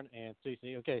in Lauren and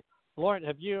Cece. Okay, Lauren,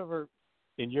 have you ever,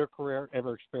 in your career,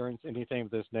 ever experienced anything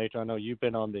of this nature? I know you've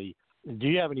been on do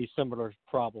you have any similar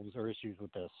problems or issues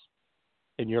with this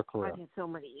in your career? I've had so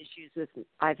many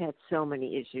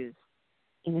issues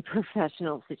in the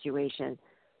professional situation.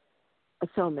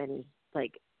 So many.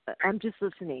 Like, I'm just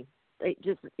listening. It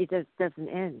doesn't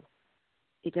end.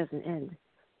 It doesn't end.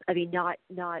 I mean, not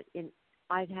in.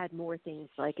 I've had more things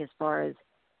like as far as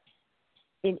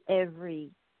in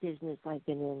every business I've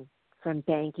been in, from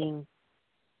banking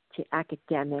to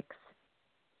academics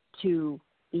to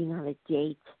being on a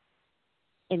date.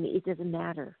 And it doesn't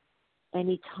matter.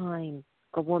 Anytime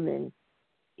a woman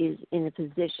is in a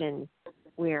position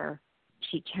where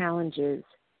she challenges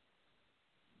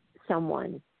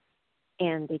someone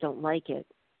and they don't like it,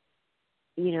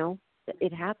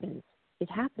 it happens. It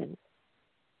happens.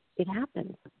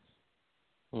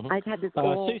 Mm-hmm. I've had this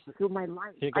all through my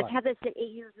life. I've had this at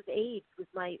 8 years of age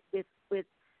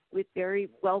with very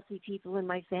wealthy people in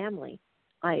my family.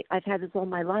 I've had this all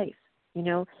my life.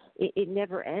 It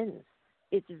never ends.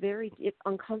 It's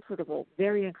uncomfortable,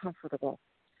 very uncomfortable.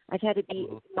 I've had to be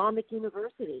mom at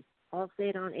university. I'll say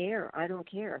it on air. I don't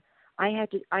care. I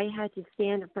had to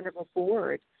stand in front of a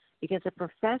board because a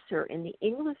professor in the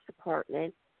English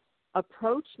department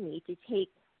approached me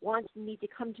wanted me to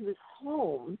come to his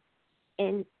home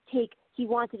and he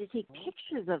wanted to take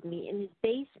pictures of me in his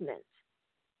basement.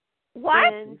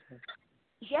 What? And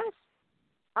yes,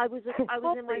 I was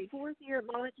in my fourth year at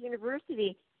Monmouth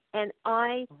University, and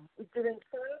I was during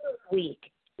finals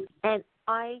week, and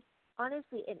I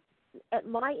honestly, at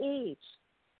my age,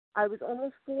 I was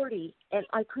almost 40, and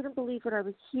I couldn't believe what I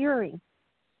was hearing,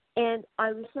 and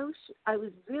I was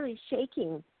really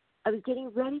shaking. I was getting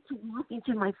ready to walk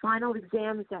into my final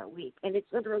exams that week, and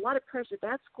it's under a lot of pressure.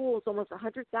 That school is almost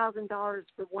 $100,000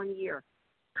 for 1 year,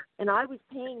 and I was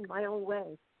paying my own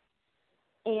way.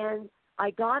 And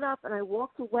I got up and I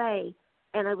walked away,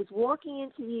 and I was walking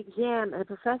into the exam, and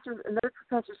another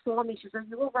professor saw me. She said, "Are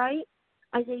you all right?"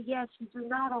 I said, "Yes." She said, "You're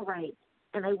not all right."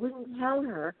 And I wouldn't tell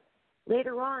her.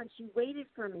 Later on, she waited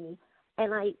for me,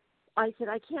 and I said,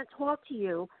 "I can't talk to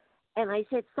you." And I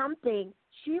said something.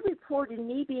 She reported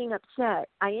me being upset.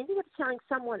 I ended up telling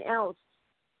someone else.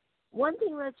 One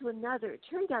thing led to another. It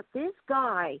turned out this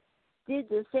guy did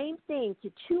the same thing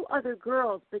to two other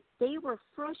girls, but they were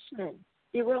freshmen.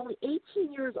 They were only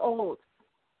 18 years old.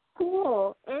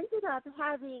 Who ended up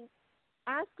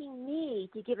asking me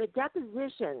to give a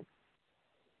deposition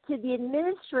to the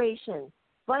administration,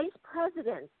 vice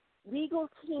president, legal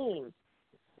team.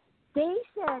 They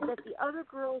said that the other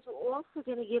girls were also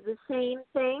going to give the same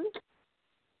thing,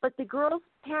 but the girls'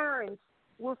 parents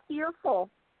were fearful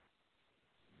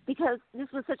because this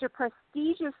was such a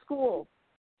prestigious school.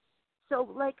 So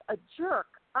like a jerk,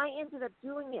 I ended up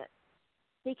doing it.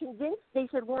 They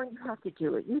said, "Lauren, you have to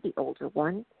do it. You're the older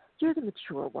one. You're the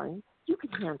mature one. You can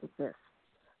handle this.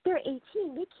 They're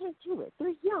 18. They can't do it.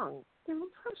 They're young. They're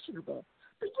impressionable.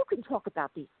 But you can talk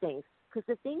about these things," because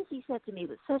the things he said to me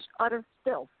was such utter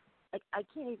filth. Like, I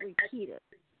can't even repeat it.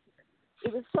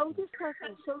 It was so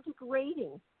disgusting, so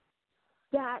degrading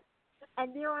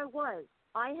and there I was.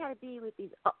 I had to be with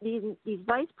these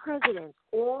vice presidents,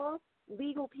 all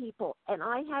legal people, and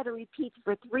I had to repeat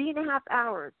for 3.5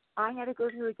 hours. I had to go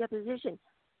through a deposition,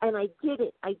 and I did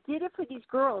it. I did it for these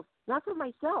girls, not for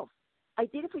myself. I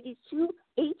did it for these two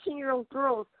 18-year-old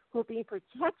girls who were being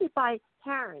protected by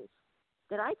parents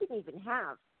that I didn't even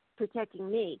have protecting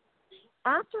me.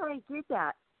 After I did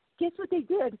that, guess what they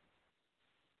did?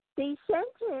 They sent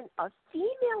in a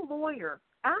female lawyer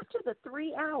after the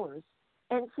 3 hours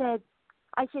and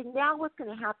I said, "Now what's going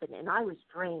to happen?" And I was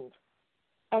drained.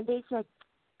 And they said,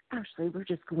 "Actually, we're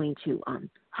just going to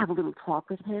have a little talk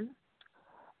with him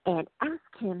and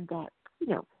ask him that,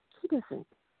 he doesn't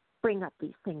bring up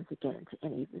these things again to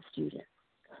any of the students.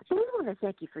 So we want to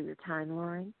thank you for your time,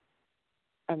 Lauren.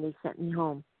 And they sent me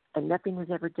home, and nothing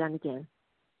was ever done again.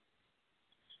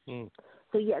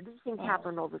 So, yeah, these things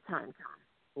happen all the time, Tom.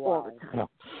 Wow. All the time.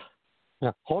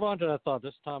 Yeah. Hold on to that thought.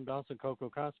 This is Tom Donelson, Coco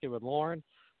Konski with Lauren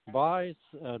Buys,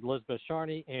 Elizabeth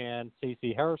Charney, and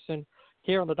Cece Harrison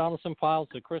here on the Donelson Files,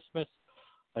 the Christmas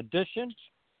edition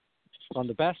on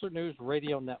the Bachelor News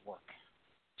Radio Network.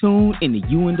 Tune in to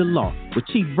You and the Law with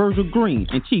Chief Virgil Green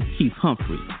and Chief Keith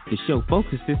Humphrey. The show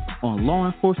focuses on law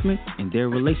enforcement and their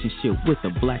relationship with the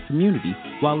black community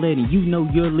while letting you know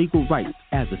your legal rights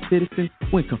as a citizen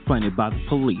when confronted by the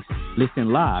police.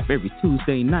 Listen live every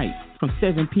Tuesday night from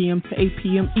 7 p.m. to 8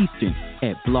 p.m. Eastern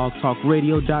at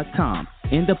blogtalkradio.com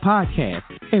and the podcast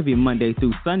every Monday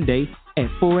through Sunday at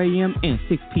 4 a.m. and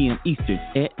 6 p.m. Eastern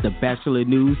at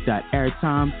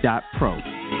thebachelornews.airtime.pro.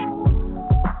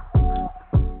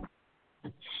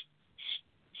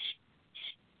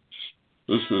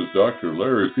 This is Dr.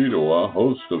 Larry Pedowa,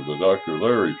 host of the Dr.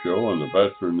 Larry Show on the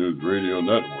Bachelor News Radio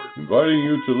Network, inviting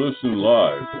you to listen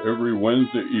live every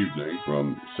Wednesday evening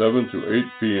from 7 to 8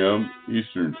 p.m.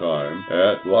 Eastern Time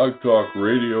at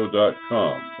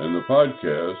blogtalkradio.com and the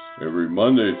podcast every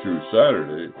Monday through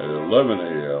Saturday at 11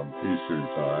 a.m. Eastern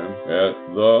Time at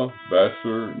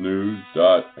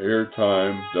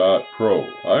thebachelornews.airtime.pro.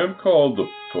 I am called the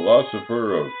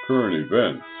philosopher of current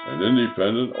events, an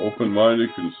independent, open-minded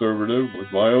conservative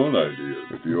with my own ideas.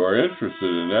 If you are interested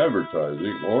in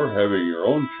advertising or having your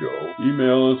own show,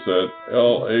 email us at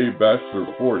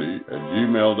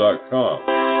labachelor40@gmail.com.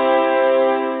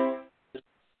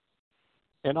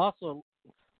 And also,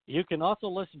 you can also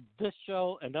listen to this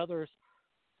show and other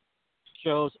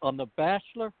shows on the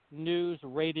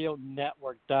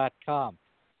BachelorNewsRadioNetwork.com.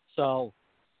 So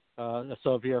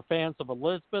if you're fans of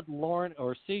Elizabeth, Lauren,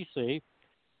 or Cece,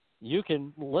 you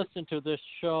can listen to this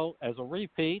show as a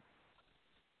repeat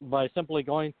by simply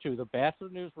going to the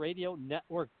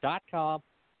BachelorNewsRadioNetwork.com,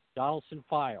 Donelson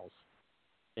Files.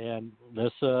 And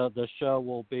this show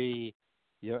will be,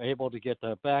 you're able to get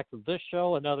back to this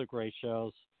show and other great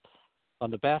shows on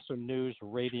the Bachelor News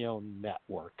Radio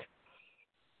Network.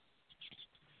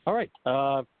 All right.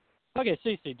 Okay,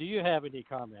 Cece, do you have any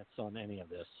comments on any of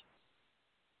this?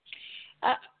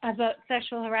 About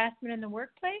sexual harassment in the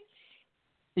workplace?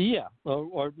 Yeah,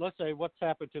 or let's say what's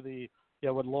happened to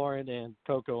what Lauren and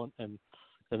Coco and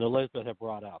Elizabeth have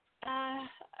brought up. I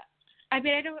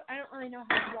mean, I don't really know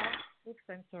how long. Oops,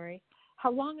 I'm sorry.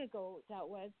 How long ago that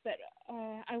was, but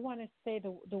I want to say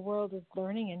the world is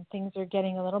learning and things are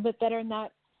getting a little bit better in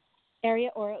that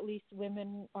area, or at least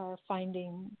women are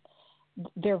finding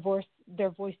their voice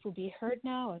will be heard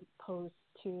now as opposed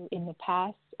to in the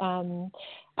past.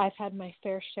 I've had my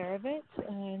fair share of it,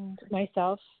 and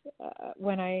myself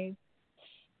when I,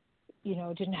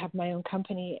 didn't have my own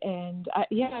company, and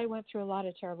I went through a lot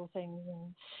of terrible things,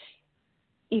 and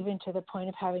even to the point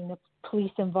of having the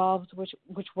police involved, which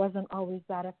wasn't always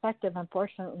that effective,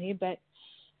 unfortunately. But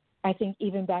I think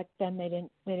even back then they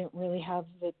didn't really have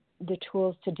the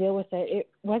tools to deal with it. It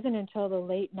wasn't until the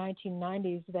late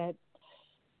 1990s that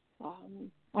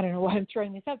I don't know why I'm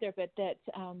throwing this out there, but that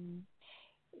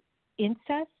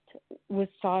incest was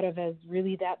thought of as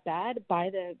really that bad by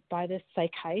the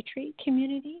psychiatry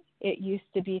community. It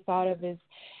used to be thought of as,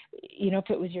 if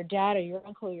it was your dad or your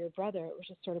uncle or your brother, it was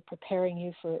just sort of preparing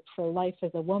you for life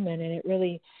as a woman. And it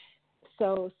really,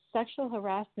 so sexual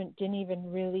harassment didn't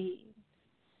even really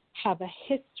have a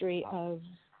history of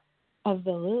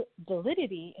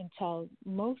validity until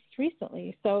most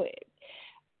recently. So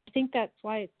I think that's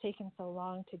why it's taken so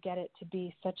long to get it to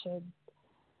be such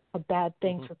a bad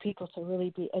thing for people to really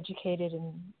be educated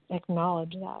and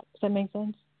acknowledge that. Does that make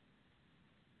sense?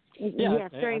 Yeah,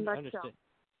 yes, very much so.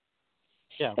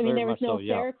 Yeah, I mean, there was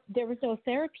no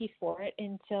therapy for it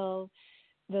until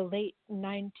the late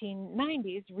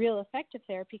 1990s, real effective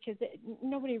therapy, because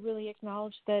nobody really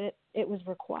acknowledged that it was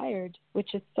required,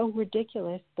 which is so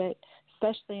ridiculous. But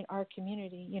especially in our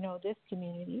community, this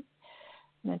community,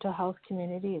 mental health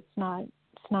community, it's not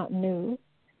new.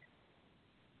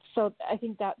 So I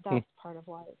think that's part of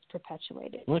why it's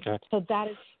perpetuated. Okay. So that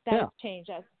has changed.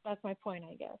 That's my point,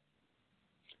 I guess.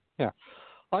 Yeah.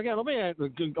 Okay, I'm going to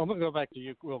go back to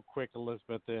you real quick,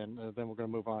 Elizabeth, and then we're going to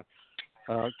move on.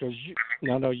 Because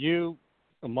you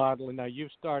modeling, now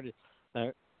you've started,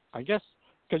 I guess,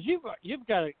 because you've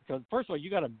got, because first of all, you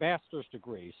got a master's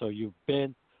degree, so you're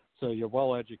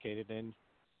well educated, and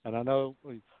I know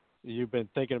you've been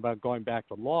thinking about going back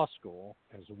to law school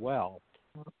as well.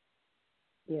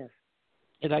 Yes.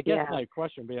 And I guess my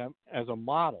question would be, as a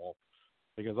model,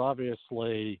 because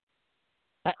obviously,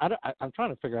 I'm trying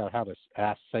to figure out how to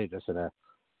say this in a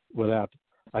without,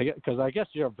 because I guess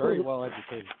you're a very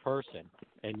well-educated person,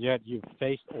 and yet you've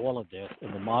faced all of this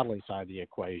in the modeling side of the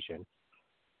equation.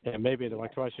 And maybe my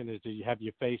question is, have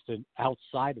you faced it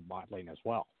outside of modeling as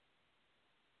well?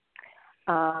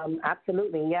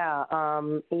 Absolutely, yeah.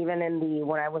 Even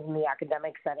when I was in the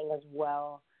academic setting as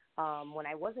well, when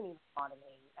I wasn't even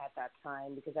modeling at that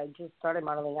time, because I just started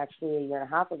modeling actually a year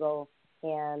and a half ago,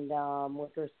 and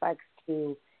with respects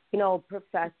to,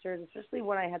 professors, especially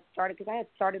when I had started, because I had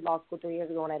started law school 3 years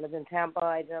ago when I lived in Tampa.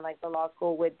 I didn't like the law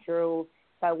school, withdrew.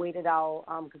 So I waited out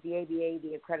because the ABA,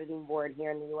 the accrediting board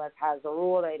here in the U.S., has a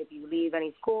rule that if you leave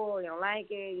any school, you don't like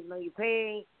it, even though you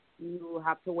pay, you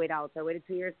have to wait out. So I waited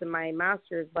 2 years to my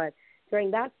master's. But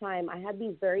during that time, I had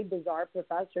these very bizarre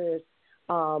professors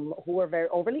who were very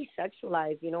overly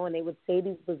sexualized, and they would say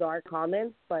these bizarre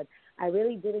comments, but I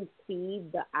really didn't see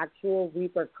the actual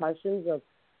repercussions of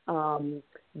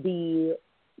the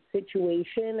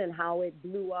situation and how it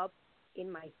blew up in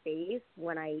my face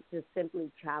when I just simply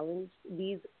challenged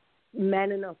these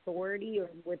men in authority or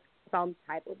with some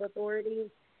type of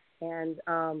authority. And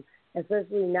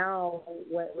especially now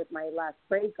with my last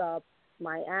breakup,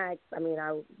 my ex,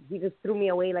 he just threw me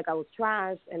away like I was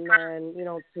trash. And then,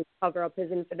 to cover up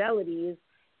his infidelities,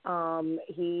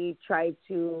 he tried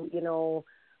to,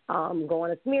 go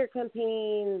on a smear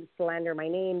campaign, slander my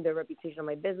name, the reputation of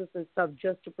my business and stuff,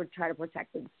 just to try to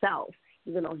protect himself,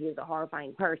 even though he is a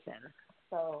horrifying person.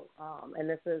 So, and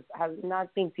this has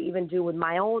nothing to even do with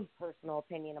my own personal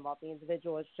opinion about the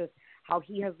individual. It's just how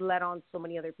he has led on so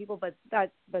many other people. But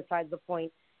that's besides the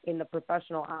point in the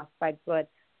professional aspect. But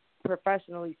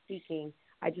professionally speaking,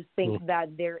 I just think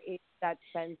that there is that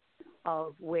sense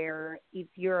of where if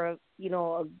you're a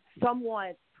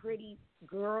somewhat pretty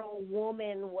girl,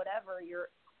 woman, whatever, you're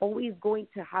always going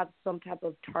to have some type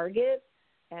of target.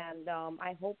 And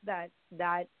I hope that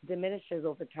diminishes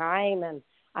over time. And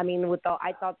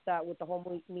I thought that with the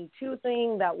whole Me Too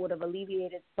thing, that would have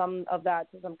alleviated some of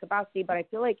that to some capacity. But I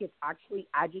feel like it's actually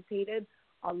agitated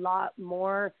a lot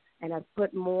more and has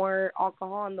put more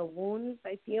alcohol on the wounds,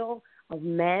 I feel, of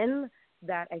men,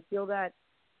 that I feel that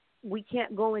we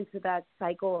can't go into that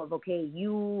cycle of, okay,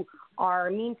 you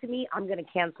are mean to me, I'm going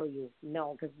to cancel you.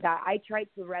 No, because I tried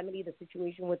to remedy the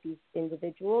situation with these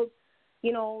individuals,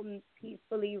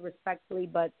 peacefully, respectfully,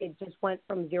 but it just went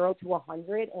from 0 to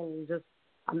 100 in just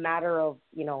a matter of,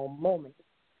 moments.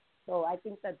 So I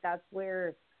think that that's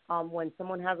where when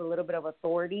someone has a little bit of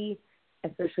authority,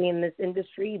 especially in this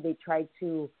industry, they try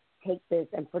to take this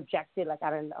and project it like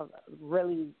at a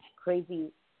really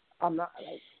crazy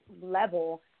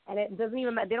level. And it doesn't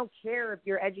even matter. They don't care if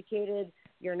you're educated,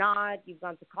 you're not, you've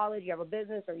gone to college, you have a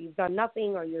business, or you've done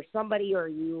nothing, or you're somebody,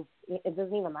 it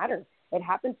doesn't even matter. It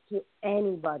happens to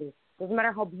anybody. It doesn't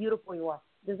matter how beautiful you are.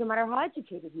 It doesn't matter how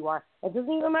educated you are. It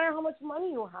doesn't even matter how much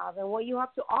money you have and what you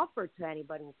have to offer to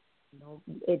anybody.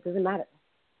 It doesn't matter.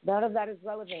 None of that is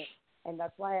relevant. And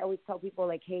that's why I always tell people,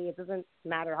 like, hey, it doesn't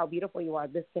matter how beautiful you are.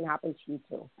 This can happen to you,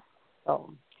 too.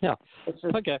 So, yeah.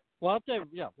 Okay. Well, I'll tell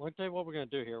you what we're going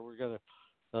to do here. We're going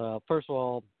to, first of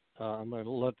all, I'm going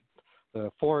to let the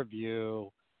four of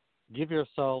you give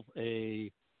yourself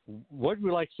what would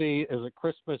you like to see as a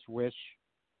Christmas wish,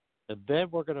 and then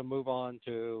we're going to move on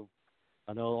to,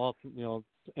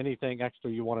 anything extra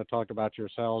you want to talk about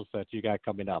yourselves that you got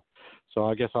coming up. So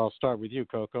I guess I'll start with you,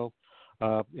 Coco.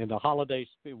 In the holidays,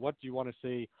 what do you want to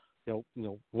see?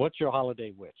 What's your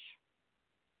holiday wish?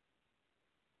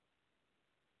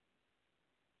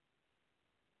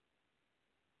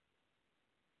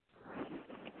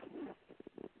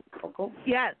 Coco?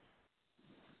 Yes.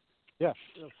 Yeah.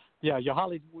 Yeah.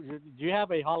 Do you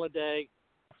have a holiday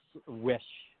wish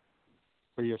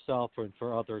for yourself and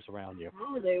for others around you?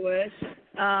 Holiday wish.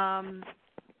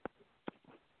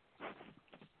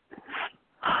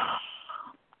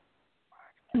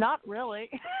 Not really.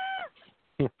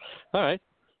 All right.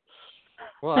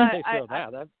 Well, I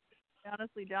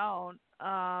honestly don't.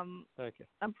 Okay.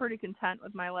 I'm pretty content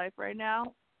with my life right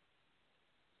now.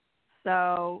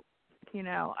 So,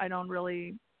 I don't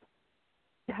really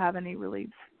have any really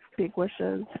big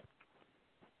wishes.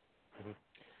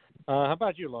 How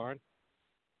about you, Lauren?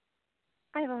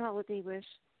 I have a holiday wish.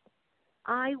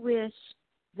 I wish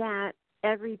that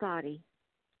everybody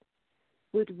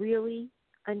would really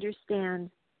understand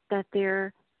that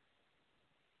they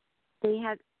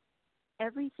have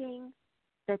everything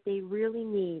that they really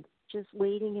need just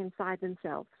waiting inside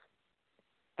themselves,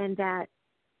 and that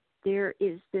there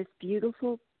is this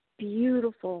beautiful,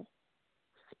 beautiful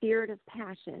spirit of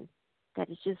passion that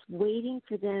is just waiting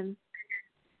for them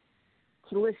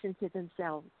to listen to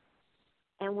themselves.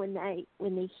 And when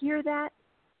they hear that,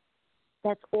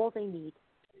 that's all they need.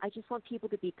 I just want people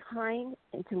to be kind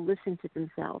and to listen to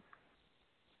themselves.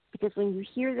 Because when you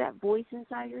hear that voice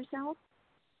inside yourself,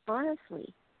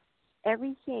 honestly,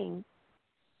 everything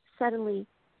suddenly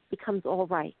becomes all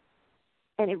right.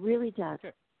 And it really does.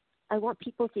 Okay. I want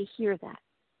people to hear that.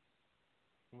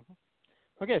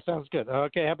 Mm-hmm. Okay, sounds good.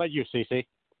 Okay, how about you, Cece?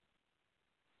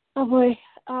 Oh boy,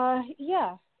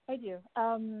 yeah, I do.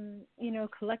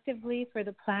 Collectively for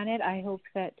the planet, I hope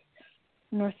that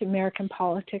North American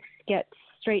politics gets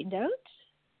straightened out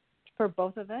for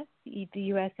both of us, the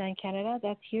U.S. and Canada.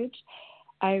 That's huge.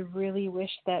 I really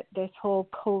wish that this whole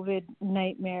COVID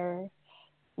nightmare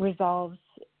resolves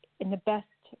in the best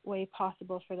way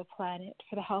possible for the planet,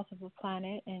 for the health of the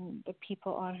planet and the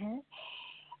people on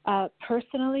her.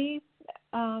 Personally,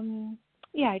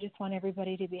 I just want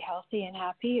everybody to be healthy and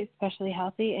happy, especially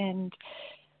healthy. And,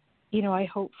 I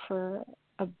hope for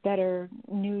a better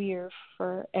new year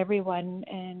for everyone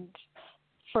and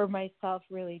for myself,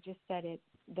 really, just that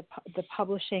the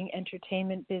publishing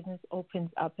entertainment business opens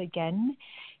up again.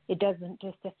 It doesn't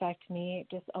just affect me,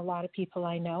 just a lot of people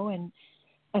I know and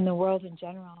the world in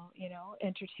general,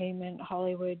 entertainment,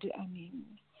 Hollywood,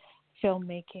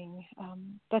 filmmaking.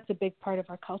 That's a big part of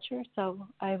our culture. So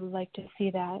I would like to see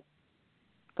that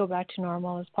go back to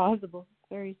normal as possible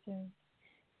very soon.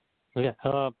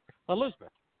 Yeah. Elizabeth.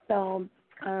 So,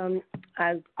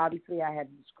 as obviously I had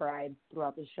described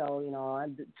throughout the show,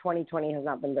 2020 has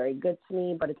not been very good to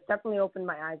me, but it's definitely opened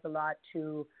my eyes a lot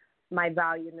to my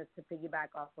value, and to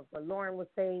piggyback off of what Lauren was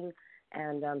saying,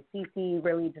 and Cece,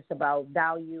 really just about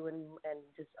value and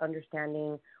just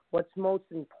understanding what's most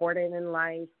important in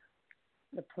life,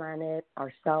 the planet,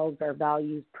 ourselves, our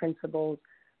values, principles,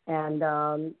 and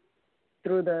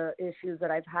through the issues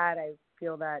that I've had, I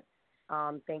feel that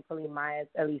thankfully,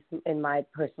 at least in my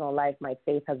personal life, my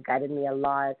faith has guided me a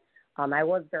lot. I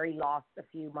was very lost a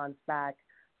few months back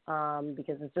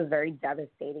because it's just very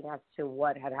devastating as to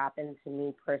what had happened to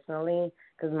me personally,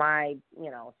 because my,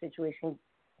 situation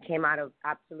came out of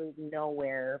absolute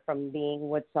nowhere, from being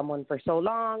with someone for so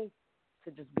long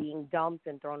to just being dumped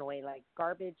and thrown away like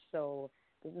garbage. So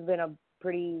this has been a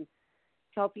pretty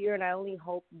tough year, and I only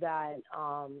hope that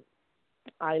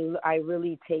I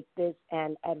really take this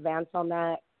and advance on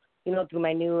that, through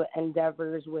my new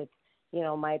endeavors with,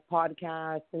 my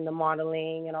podcast and the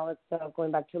modeling and all that stuff,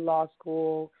 going back to law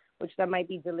school, which that might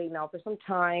be delayed now for some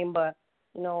time, but,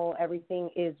 everything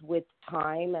is with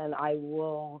time, and I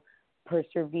will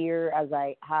persevere as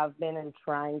I have been and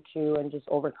trying to, and just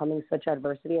overcoming such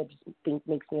adversity. I just think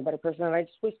makes me a better person, and I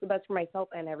just wish the best for myself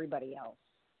and everybody else,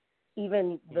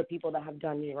 even the people that have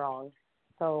done me wrong.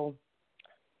 So,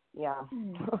 yeah.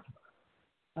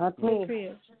 That's me. Good for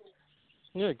you.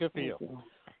 Yeah, good for you.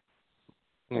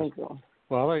 Thank you.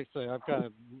 Well, like I say,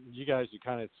 you guys have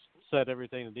kind of said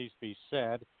everything that needs to be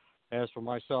said. As for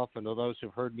myself, and to those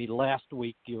who've heard me last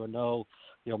week,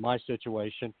 my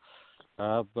situation.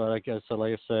 But I guess,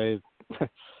 like I say,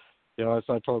 as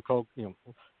I told Coco,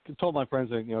 told my friends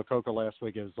that, Coco last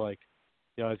week, it was like,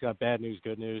 it's got bad news,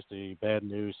 good news. The bad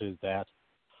news is that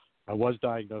I was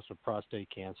diagnosed with prostate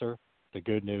cancer. The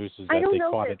good news is that they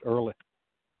caught it early.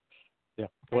 Yeah.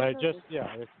 Well, I did. Yeah.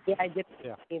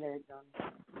 Either,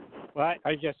 John. Well,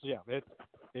 I guess, yeah. It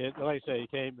like I say,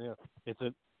 it came.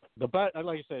 Like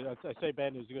I say, I say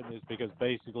bad news, good news because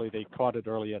basically they caught it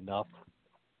early enough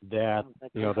that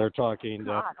they're talking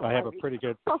that I have a pretty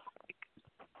good.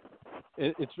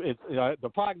 It's the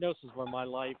prognosis for my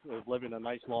life of living a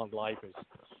nice long life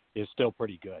is still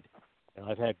pretty good, and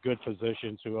I've had good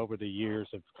physicians who over the years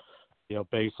have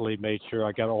basically made sure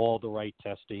I got all the right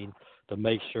testing to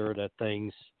make sure that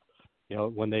things,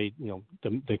 when they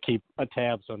they keep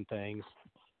tabs on things,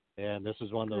 and this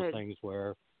is one of those things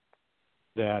where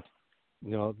that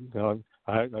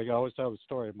I always tell the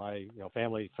story. My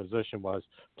family physician was,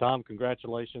 Tom,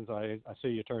 congratulations. I see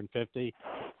you turned 50.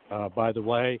 By the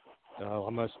way,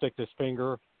 I'm going to stick this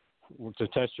finger to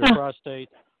test your prostate.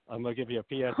 I'm going to give you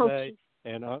a PSA,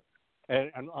 and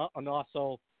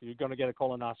also you're going to get a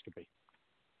colonoscopy.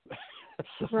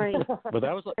 Right. But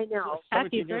that was I know.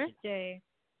 Happy birthday.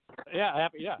 Yeah,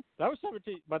 yeah. That was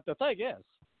 17. But the thing is,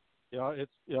 he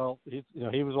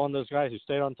was one of those guys who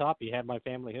stayed on top. He had my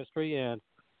family history, and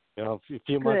a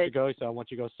few months ago, he said, I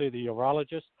want you to go see the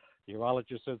urologist. The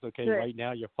urologist says, okay, right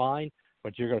now you're fine,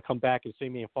 but you're going to come back and see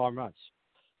me in 4 months.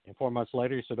 And 4 months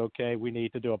later, he said, okay, we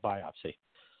need to do a biopsy.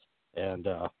 And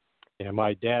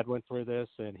my dad went through this,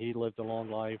 and he lived a long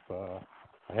life. I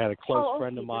had a close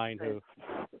friend of mine who's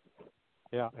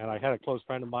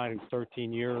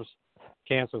 13 years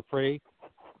cancer-free.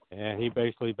 And he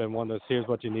basically been one of those, here's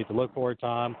what you need to look for,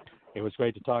 Tom. it was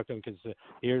great to talk to him because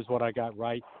here's what I got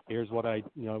right. Here's what I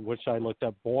wish I looked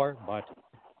up more. But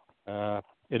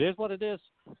it is what it is.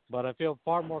 But I feel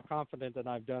far more confident than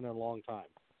I've done in a long time.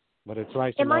 But it's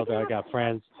nice to know that I got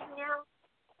friends.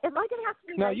 Am I going to have to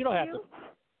be No, nice you don't to have you? to.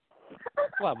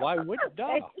 Well, why would you?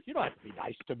 No, you don't have to be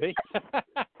nice to me.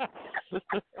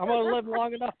 I'm going to live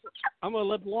long enough. I'm going to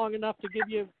live long enough to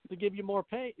give you more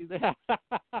pain.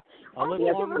 I'll live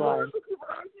long enough.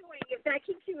 If that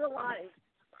keeps you alive.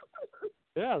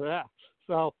 Yeah.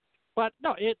 So, but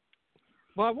no,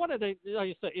 Well, I wanted to, like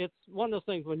you say, it's one of those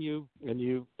things when you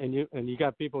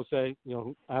got people say,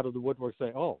 out of the woodwork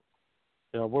say, oh,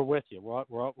 we're with you.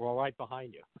 We're right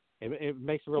behind you. It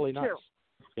makes it really nice.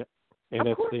 Yeah. And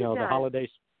it's the holidays,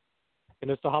 and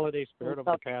it's the holiday spirit of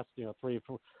the past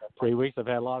 3 weeks. I've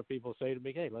had a lot of people say to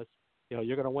me, "Hey, let's you're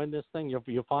going to win this thing.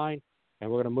 You're fine,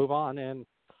 and we're going to move on." And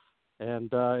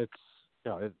it's I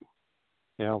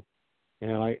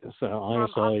so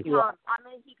honestly, Tom, I'm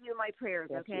going to keep you in my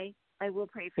prayers. Okay, I will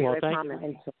pray for you. I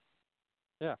promise.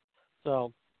 Yeah.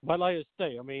 So, but like I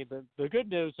say, I mean, the good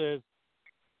news is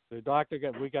the doctor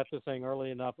we got this thing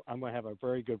early enough. I'm going to have a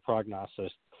very good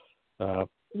prognosis.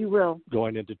 You will.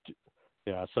 Going into,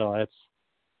 so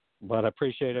but I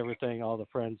appreciate everything, all the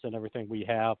friends and everything we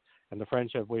have, and the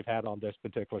friendship we've had on this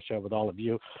particular show with all of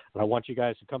you. And I want you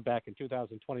guys to come back in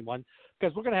 2021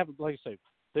 because we're going to have, like I say,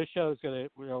 this show is going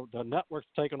to, the network's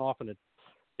taken off, and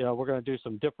we're going to do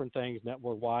some different things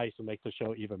network-wise to make the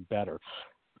show even better.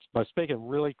 But speaking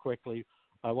really quickly,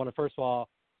 I want to first of all,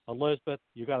 Elizabeth,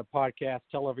 you got a podcast.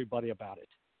 Tell everybody about it.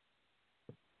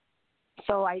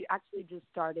 So I actually just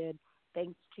started.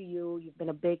 Thanks to you. You've been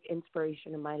a big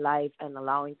inspiration in my life and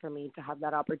allowing for me to have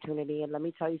that opportunity. And let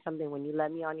me tell you something. When you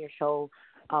let me on your show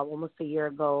almost a year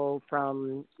ago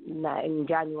in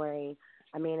January,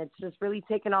 I mean, it's just really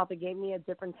taken off. It gave me a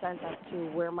different sense as to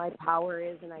where my power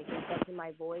is, and I think that's in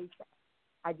my voice.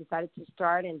 I decided to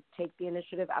start and take the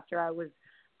initiative after I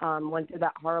went through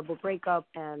that horrible breakup.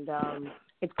 And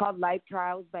it's called Life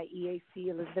Trials by EAC,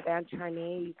 Elizabeth Ann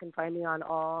Charnay. You can find me on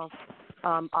all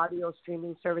audio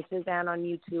streaming services and on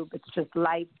YouTube. It's just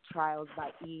Life Trials by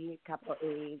E, capital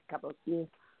A, capital C.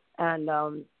 And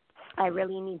I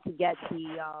really need to get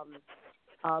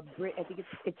I think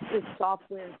it's this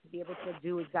software to be able to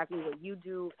do exactly what you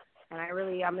do. And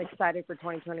I'm excited for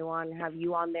 2021 have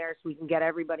you on there so we can get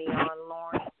everybody on,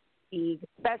 Lauren, Steve,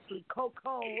 especially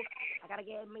Coco. I got to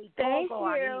get me Coco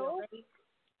on here.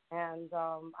 And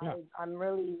I'm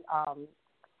really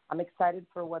I'm excited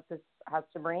for what this has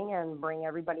to bring and bring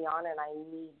everybody on, and I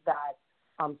need that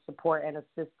support and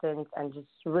assistance and just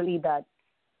really that,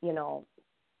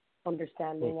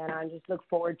 understanding. And I just look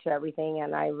forward to everything,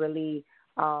 and I really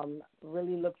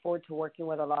look forward to working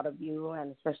with a lot of you,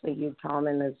 and especially you, Tom.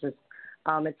 And it's just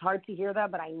it's hard to hear that,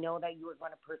 but I know that you are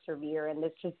going to persevere, and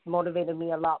this just motivated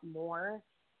me a lot more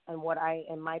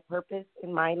and my purpose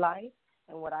in my life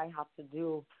and what I have to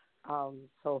do.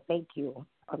 So thank you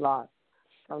a lot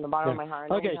from the bottom of my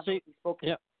heart. Okay,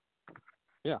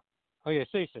 Okay,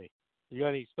 Cece, you got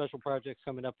any special projects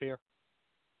coming up here?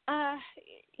 I'm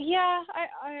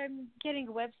getting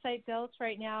a website built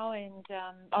right now, and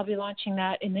I'll be launching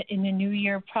that in the new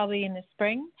year, probably in the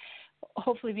spring.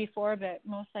 Hopefully before, but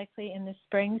most likely in the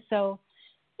spring. So,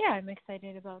 I'm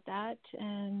excited about that,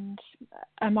 and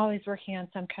I'm always working on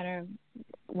some kind of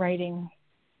writing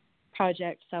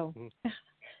project, so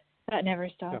that never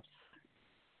stops.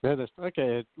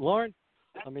 Okay, Lauren,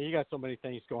 I mean, you got so many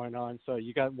things going on, so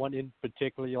you got one in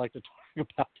particular you like to talk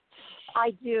about?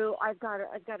 I do. I've got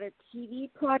a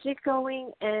TV project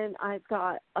going, and I've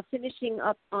got a finishing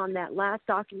up on that last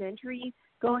documentary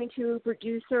going to a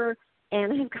producer,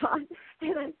 and I've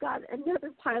got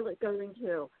another pilot going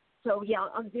too. So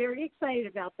I'm very excited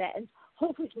about that, and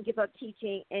hopefully we can give up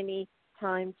teaching any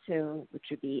time soon, which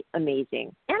would be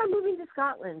amazing. And I'm moving to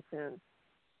Scotland soon.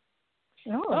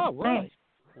 Oh, really? Nice.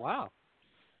 Wow.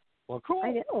 Well, cool.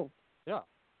 I know. Yeah.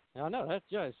 I know. That's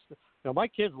just, my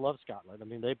kids love Scotland. I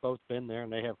mean, they've both been there,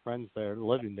 and they have friends there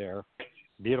living there.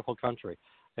 Beautiful country.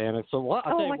 And it's I'll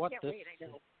tell you what. I can't wait. I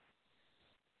know.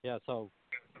 Yeah, so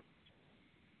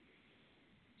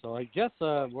I guess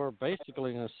we're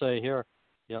basically going to say here,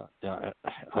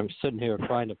 I'm sitting here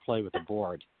trying to play with the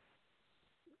board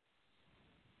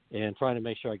and trying to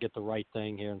make sure I get the right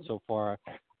thing here. And so far,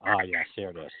 yes, here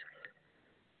it is.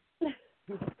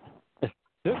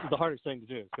 This is the hardest thing to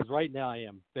do because right now I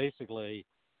am basically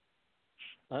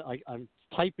I'm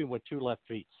typing with two left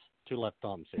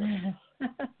thumbs here.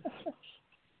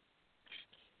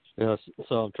 Yes,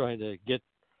 so I'm trying to get,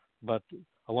 but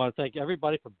I want to thank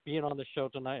everybody for being on the show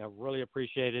tonight. I really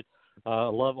appreciate it. I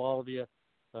love all of you.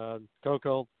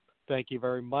 Coco, thank you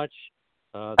very much.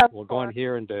 We're course. going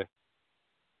here into,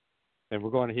 and we're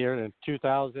going here in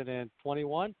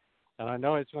 2021, and I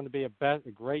know it's going to be a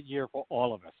great year for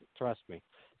all of us. Trust me,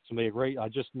 it's going to be a great. I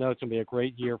just know it's going to be a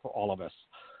great year for all of us.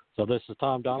 So this is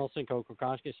Tom Donelson, Coco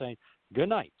Konski saying good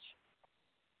night.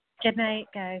 Good night,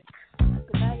 guys.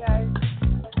 Good night, guys.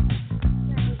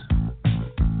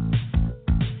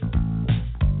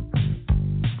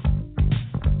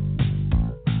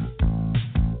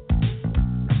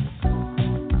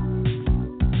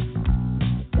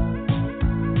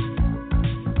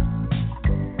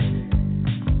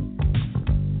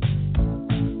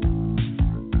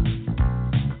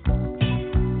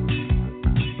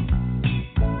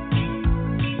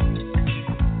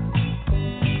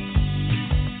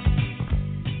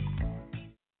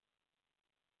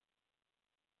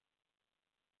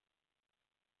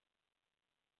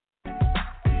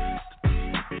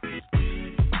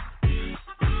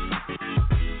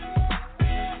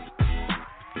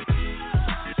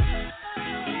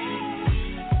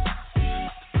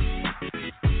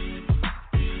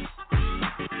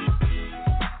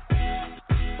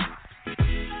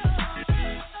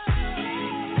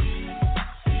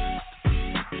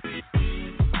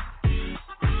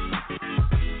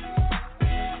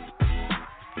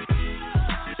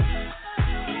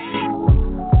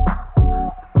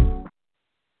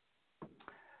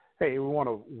 Hey, we want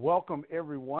to welcome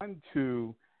everyone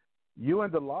to You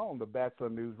and the Law on the Bachelor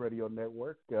News Radio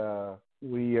Network.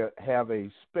 We have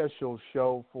a special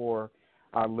show for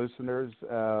our listeners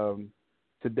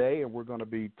today, and we're going to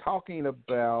be talking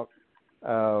about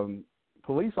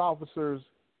police officers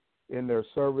in their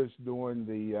service during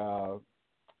the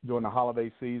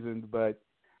holiday season. But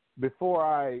before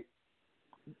I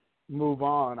move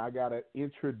on, I got to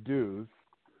introduce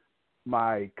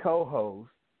my co-host,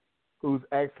 who's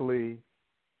actually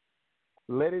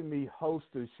letting me host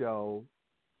the show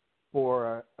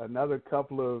for another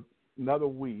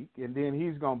week, and then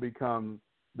he's going to become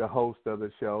the host of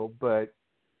the show. But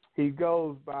he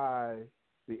goes by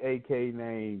the AK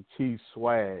name Chief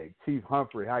Swag. Chief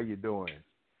Humphrey, how you doing?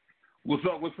 What's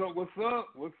up,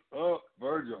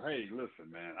 Virgil? Hey,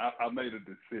 listen, man, I made a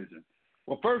decision.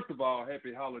 Well, first of all,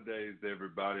 happy holidays to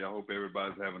everybody. I hope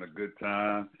everybody's having a good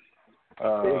time.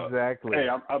 Exactly. Hey,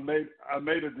 I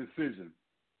made a decision.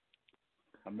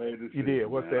 You did.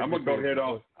 What's that? I'm gonna go ahead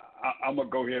on. I'm gonna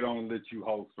go ahead on and let you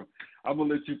host. I'm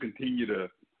gonna let you continue to.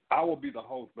 I will be the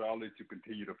host, but I'll let you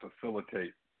continue to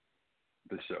facilitate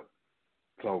the show.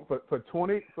 So for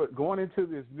going into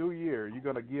this new year, you're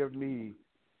gonna give me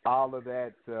all of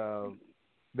that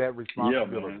responsibility. Yeah,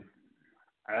 man.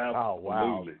 Absolutely, oh,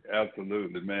 wow.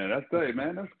 Absolutely, man. That's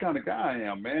the kind of guy I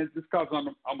am, man. Just because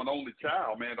I'm an only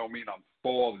child, man, don't mean I'm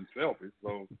spoiled and selfish.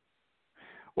 So,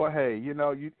 well, hey, you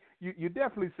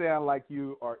definitely sound like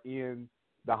you are in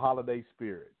the holiday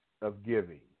spirit of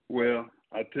giving. Well,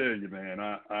 I tell you, man,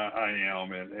 I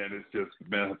am, and it's just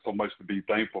been so much to be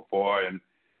thankful for, and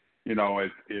it's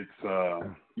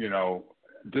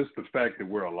just the fact that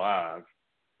we're alive.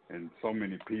 And so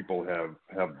many people have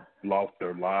lost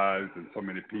their lives, and so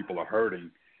many people are hurting.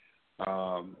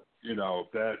 That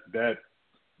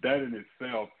in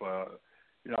itself, I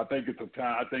think it's a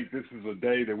time. I think this is a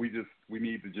day that we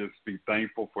need to just be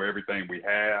thankful for everything we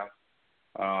have.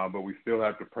 But we still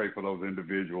have to pray for those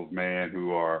individuals, man,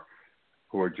 who are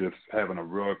just having a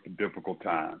real difficult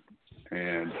time.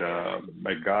 And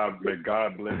may God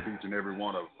bless each and every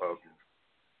one of you.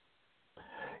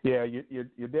 Yeah,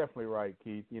 you're definitely right,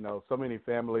 Keith. So many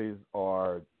families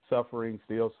are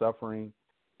still suffering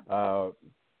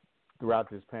throughout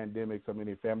this pandemic. So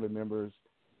many family members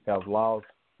have lost,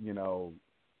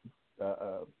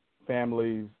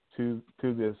 families to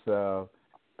this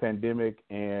pandemic.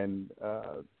 And,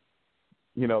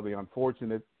 the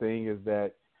unfortunate thing is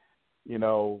that,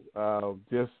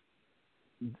 just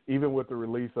even with the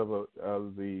release of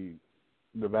the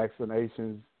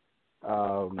vaccinations,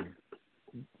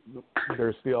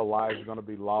 there's still lives going to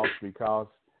be lost because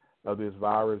of this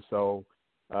virus. So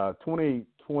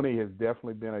 2020 has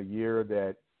definitely been a year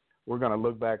that we're going to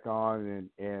look back on,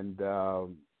 and we're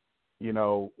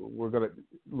going to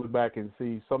look back and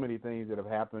see so many things that have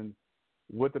happened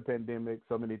with the pandemic,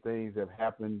 so many things that have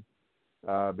happened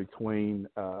between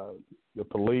the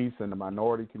police and the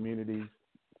minority communities.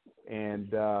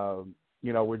 And,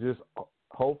 we're just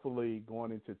hopefully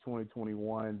going into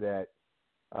 2021 that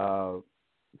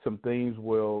some things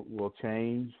will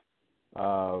change.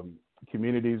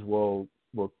 Communities will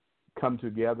come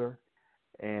together,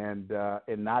 and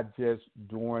not just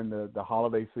during the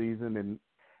holiday season.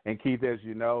 And Keith, as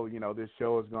you know, this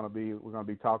show is we're going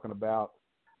to be talking about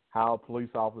how police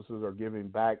officers are giving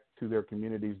back to their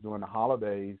communities during the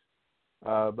holidays,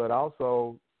 but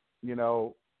also,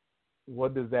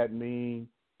 what does that mean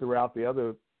throughout the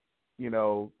other,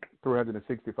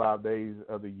 365 days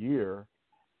of the year?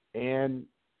 And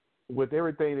with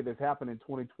everything that has happened in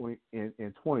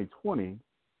 2020,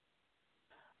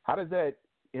 how does that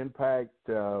impact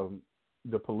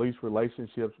the police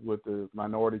relationships with the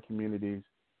minority communities?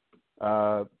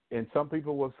 And some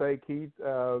people will say, Keith,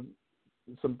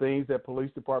 some things that police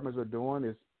departments are doing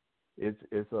is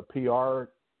it's a PR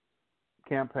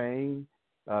campaign.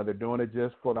 They're doing it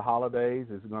just for the holidays.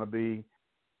 It's going to be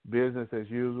business as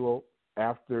usual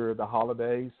after the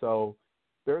holidays. So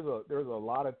there's a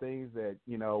lot of things that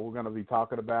we're going to be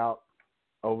talking about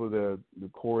over the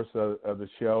course of the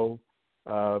show.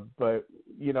 But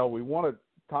we want to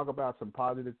talk about some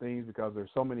positive things because there's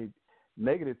so many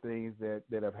negative things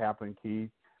that have happened,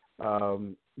 Keith.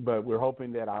 But we're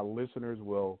hoping that our listeners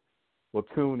will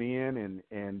tune in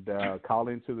and call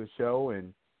into the show.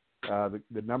 And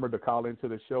the number to call into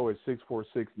the show is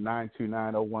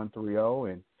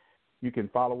 646-929-0130. And you can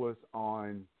follow us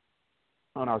on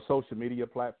our social media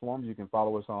platforms. You can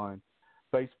follow us on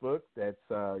Facebook. That's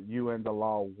You and the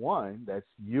Law 1. That's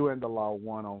You and the Law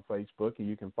 1 on Facebook. And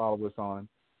you can follow us on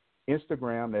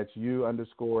Instagram. That's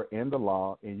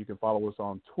You_and_the_law. And you can follow us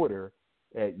on Twitter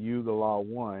at You the Law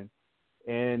 1.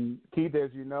 And Keith,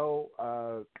 as you know,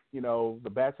 the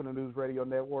Bachelor News Radio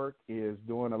Network is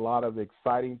doing a lot of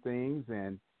exciting things,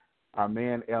 and our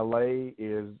man LA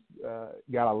is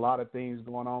got a lot of things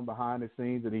going on behind the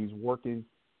scenes, and he's working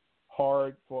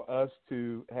hard for us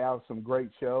to have some great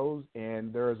shows.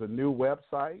 And there is a new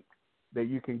website that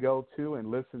you can go to and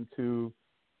listen to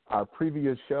our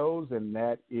previous shows, and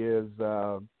that is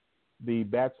the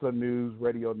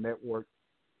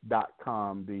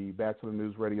BachelorNewsRadioNetwork.com, the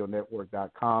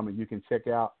BachelorNewsRadioNetwork.com, and you can check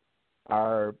out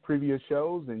our previous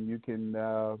shows, and you can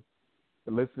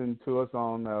listen to us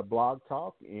on Blog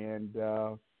Talk. And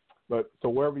so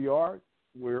wherever you are,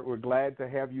 we're glad to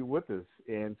have you with us.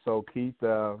 And so Keith,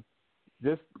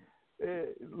 just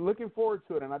looking forward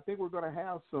to it, and I think we're going to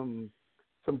have some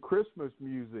Christmas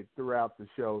music throughout the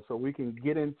show, so we can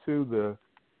get into the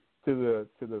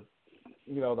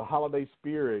the holiday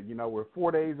spirit. We're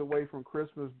 4 days away from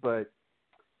Christmas, but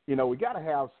we got to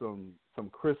have some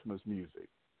Christmas music.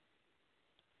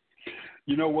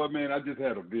 You know what, man? I just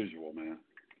had a visual, man.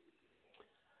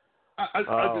 I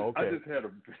just had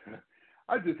a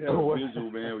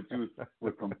visual, man,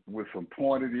 with some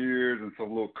pointed ears and some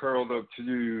little curled up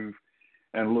shoes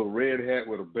and a little red hat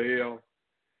with a bell.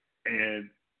 And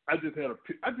I just had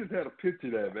a picture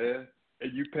of that, man.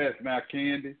 And you passing out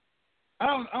candy.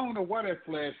 I don't know why that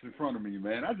flashed in front of me,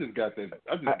 man. I just got to have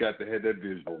that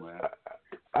visual, man.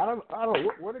 I don't know.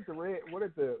 Where did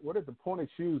the pointed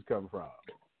shoes come from?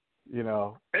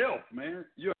 Elf, man.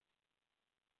 You're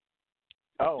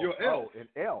Elf. An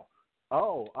elf.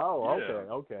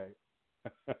 Yeah. Okay.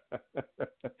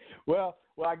 Well,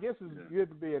 I guess it's good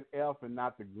to be an elf and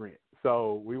not the Grinch.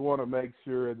 So we want to make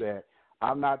sure that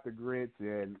I'm not the Grinch,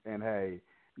 and hey,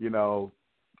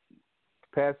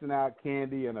 passing out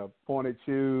candy and a pointed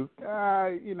shoe,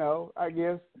 I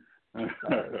guess.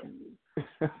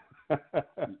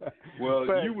 Well,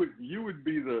 but you would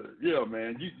be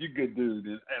man. You good dude,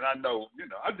 and I know,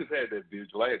 I just had that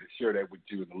visual. I had to share that with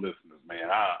you and the listeners, man.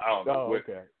 I don't know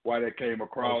why that came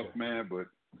across, man, but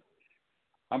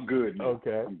I'm good now.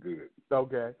 Okay, I'm good.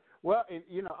 Okay. Well, and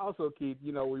also Keith,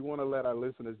 we want to let our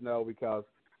listeners know because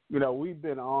we've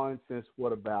been on since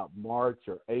about March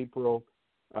or April.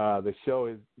 The show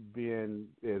is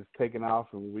taken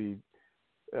off, and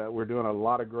we're doing a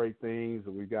lot of great things,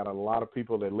 and we've got a lot of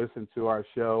people that listen to our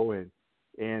show, and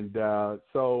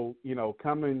so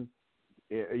coming,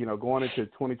 going into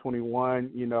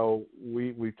 2021,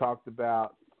 we talked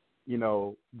about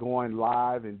going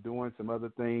live and doing some other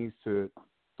things so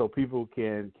people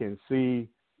can see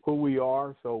who we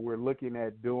are. So we're looking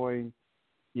at doing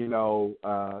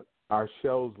our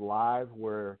shows live,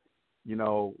 where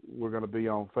we're going to be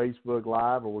on Facebook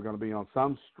Live, or we're going to be on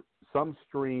some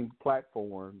stream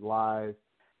platform live,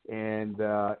 and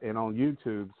on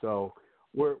YouTube. So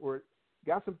we're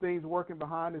got some things working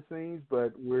behind the scenes,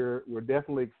 but we're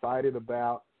definitely excited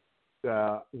about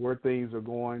where things are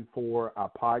going for our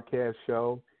podcast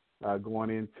show going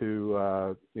into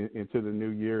the new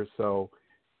year. So,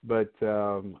 but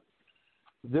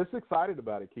just excited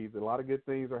about it, Keith. A lot of good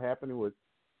things are happening with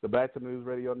the Bachelor News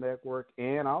Radio Network,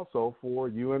 and also for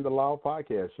You and the Law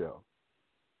podcast show.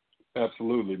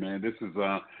 Absolutely, man. This is,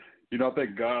 I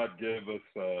think God gave us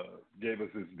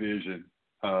this vision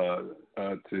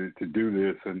to do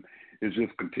this, and it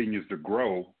just continues to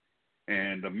grow.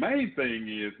 And the main thing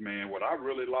is, man, what I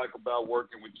really like about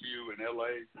working with you in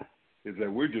LA is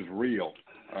that we're just real.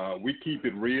 We keep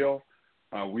it real.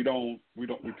 We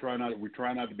try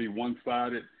not to be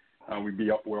one-sided.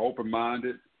 We're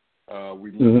open-minded.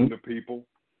 We listen to people.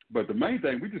 But the main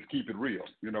thing, we just keep it real.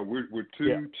 You know, we're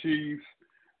two chiefs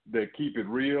that keep it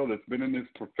real, that's been in this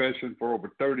profession for over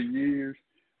 30 years.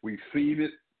 We've seen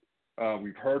it.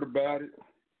 We've heard about it.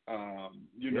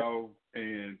 You know,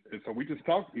 and so we just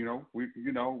talk, we want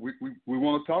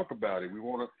to talk about it. We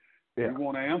want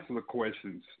to answer the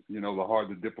questions, the hard,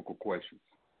 the difficult questions.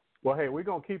 Well, hey, we're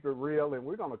going to keep it real, and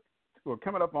we're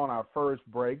coming up on our first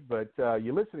break, but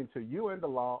you're listening to You and the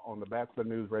Law on the Bachelor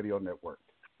News Radio Network.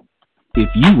 If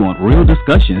you want real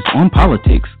discussions on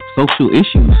politics, social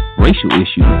issues, racial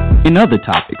issues, and other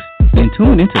topics, then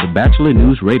tune into the Bachelor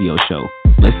News Radio Show.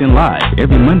 Listen live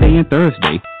every Monday and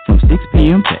Thursday from 6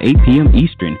 p.m. to 8 p.m.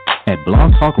 Eastern at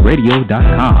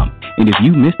blogtalkradio.com. And if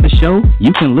you missed the show,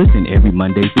 you can listen every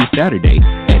Monday through Saturday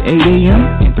at 8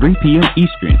 a.m. and 3 p.m.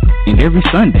 Eastern, and every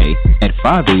Sunday at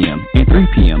 5 a.m. and 3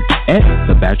 p.m. at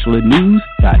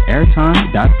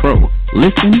thebachelornews.airtime.pro.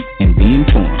 Listen and be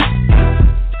informed.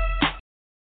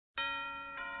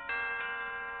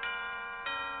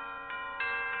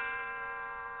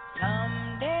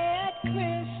 Someday at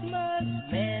Christmas,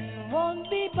 men won't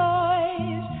be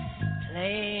boys,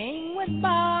 playing with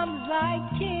bombs like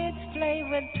kids play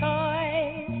with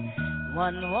toys.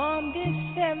 One warm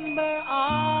December,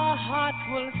 our hearts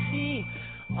will see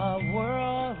a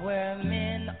world where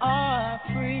men are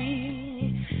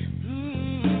free.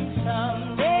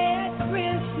 Someday at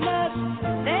Christmas,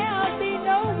 there'll be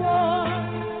no war,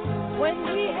 when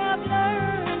we have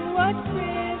learned what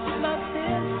Christmas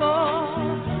is for.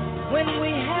 When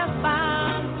we have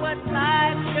found what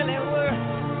life's really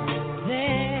worth,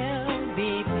 there'll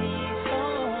be peace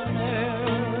on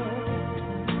earth.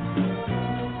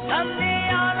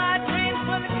 Someday all our dreams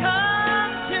will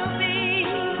come to be.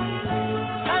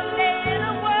 Someday in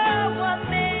a world where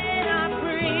men are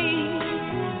free.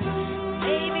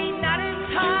 Maybe not in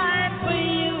time for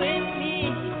you and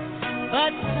me,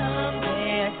 but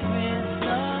someday at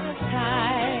Christmas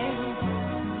time.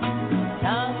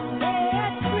 Someday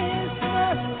at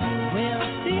Christmas we'll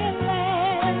see a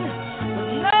land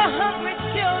with no hungry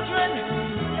children,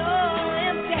 no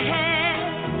empty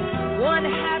hands. One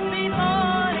happy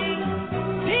morning,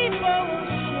 people will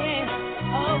share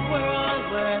a world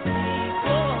where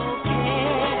people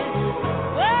care.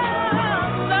 Oh,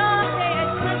 someday at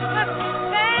Christmas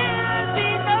there'll be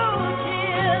no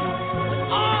tears, but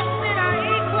all men are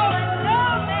equal and no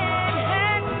man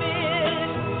has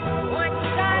fears. One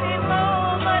shiny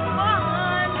moment,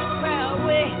 one prayer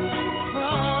away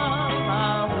from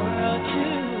our world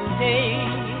today.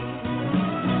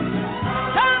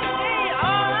 Someday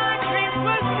all our dreams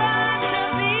will come to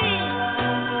be.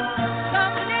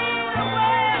 Someday in a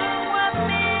world where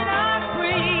men are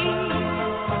free.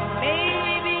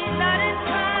 Maybe not in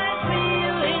time for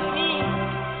you and me,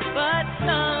 but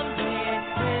someday at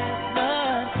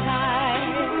Christmas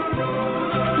time.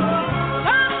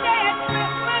 Someday at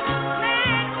Christmas,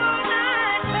 man will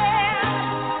not bear.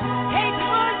 Hate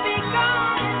will be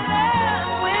gone and love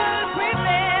will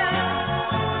prevail.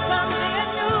 Someday a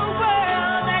new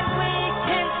world that we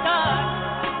can start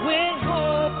with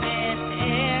hope in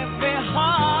every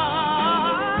heart.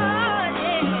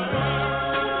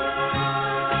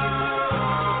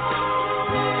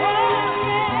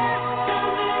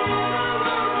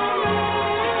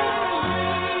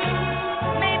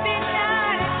 Maybe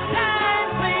not in time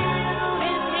for you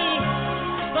and me,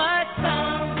 but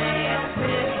someday at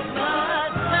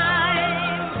Christmas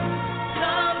time.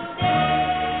 Someday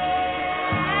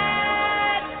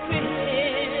at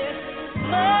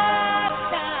Christmas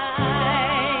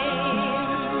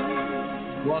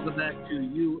time. Welcome back to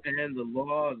You and the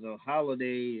Law. The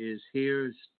holiday is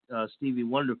here. Stevie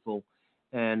Wonderful,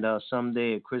 and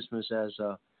someday at Christmas, as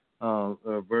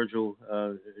Virgil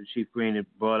Chief Green had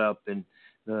brought up, and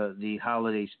the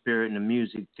holiday spirit and the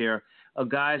music there.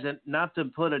 Guys, and not to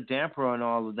put a damper on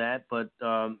all of that, but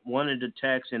wanted to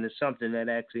text, and it's something that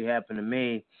actually happened to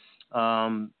me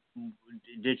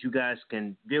that you guys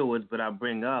can deal with, but I'll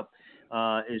bring up,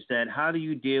 is that how do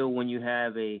you deal when you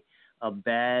have a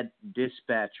bad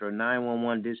dispatcher, a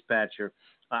 911 dispatcher?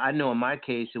 I know in my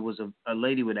case, it was a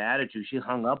lady with attitude. She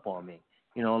hung up on me.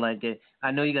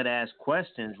 I know you got to ask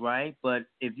questions, right? But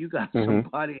if you got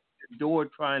somebody at the door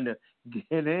trying to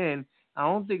get in, I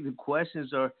don't think the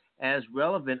questions are as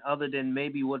relevant, other than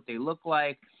maybe what they look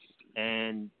like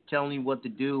and telling you what to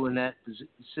do in that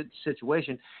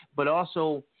situation. But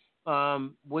also,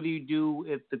 what do you do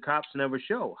if the cops never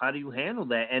show? How do you handle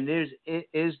that? And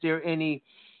is there any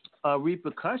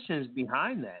repercussions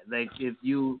behind that? Like if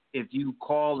you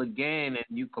call again and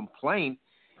you complain,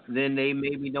 then they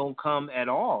maybe don't come at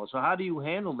all. So how do you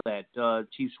handle that,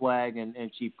 Chief Swag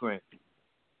and Chief Grant?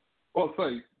 Well,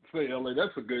 say LA,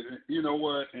 that's a good. You know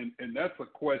what? And that's a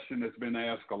question that's been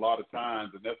asked a lot of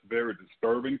times, and that's very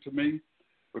disturbing to me,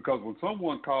 because when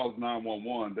someone calls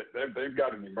 911, they've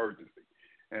got an emergency.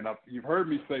 And you've heard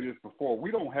me say this before. We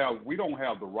don't have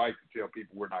the right to tell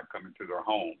people we're not coming to their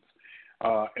homes.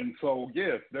 And so,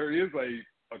 yes, there is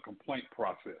a complaint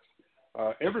process.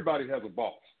 Everybody has a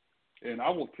boss. And I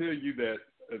will tell you that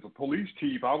as a police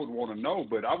chief, I would want to know,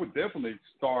 but I would definitely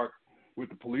start with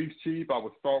the police chief. I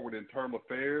would start with internal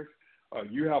affairs.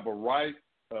 You have a right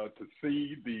to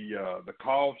see the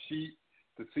call sheet,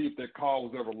 to see if that call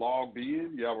was ever logged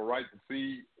in. You have a right to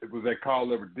see if was that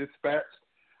call ever dispatched.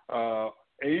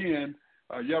 And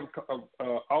you have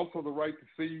also the right to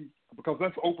see, because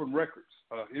that's open records.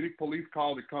 Any police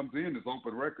call that comes in is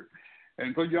open record.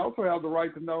 And so you also have the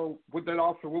right to know what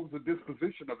was the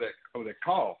disposition of that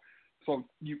call. So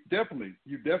you definitely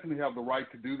have the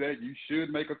right to do that. You should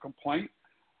make a complaint.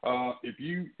 If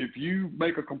you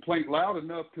make a complaint loud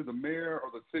enough to the mayor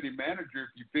or the city manager,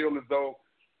 if you feel as though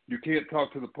you can't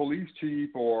talk to the police chief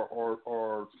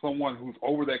or someone who's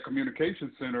over that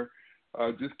communication center,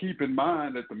 just keep in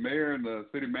mind that the mayor and the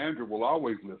city manager will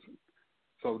always listen.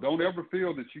 So don't ever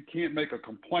feel that you can't make a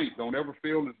complaint. Don't ever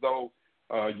feel as though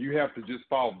you have to just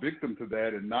fall victim to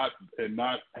that and not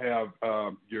have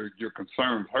your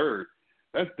concerns heard.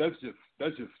 That's just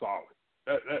solid.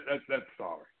 That's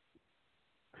solid.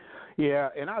 Yeah,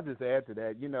 and I'll just add to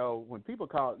that. You know, when people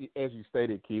call, as you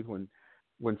stated, Keith,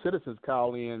 when citizens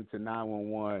call in to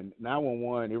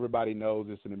 911, everybody knows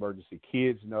it's an emergency.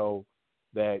 Kids know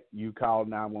that you call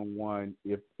 911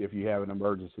 if you have an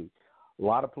emergency. A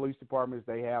lot of police departments,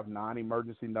 they have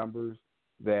non-emergency numbers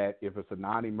that if it's a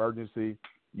non-emergency,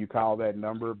 you call that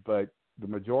number. But the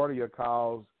majority of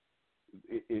calls,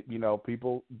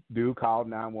 people do call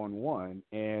 911.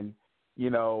 And,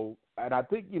 and I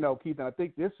think, Keith, and I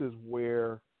think this is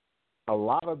where a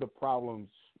lot of the problems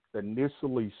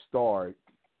initially start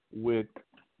with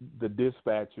the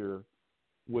dispatcher,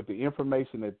 with the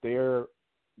information that they're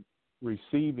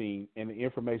receiving and the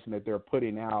information that they're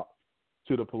putting out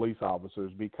to the police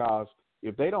officers. Because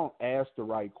if they don't ask the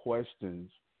right questions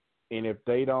and if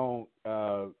they don't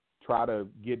try to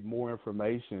get more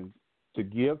information to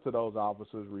give to those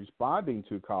officers responding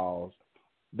to calls,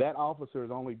 that officer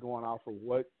is only going off of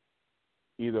what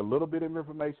either a little bit of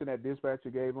information that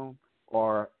dispatcher gave them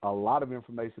or a lot of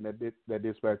information that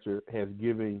dispatcher has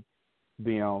given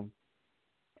them.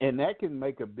 And that can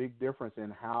make a big difference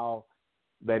in how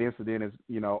that incident is,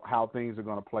 how things are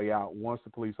going to play out once the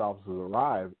police officers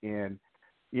arrive. And,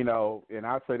 and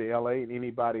I'd say to LA and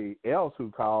anybody else who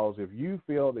calls, if you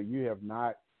feel that you have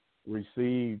not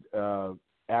received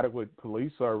adequate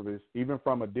police service, even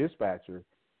from a dispatcher,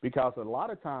 because a lot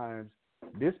of times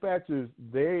dispatchers,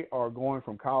 they are going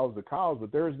from calls to calls,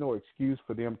 but there is no excuse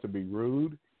for them to be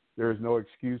rude. There is no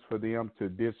excuse for them to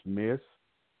dismiss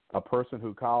a person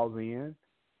who calls in.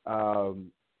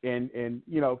 And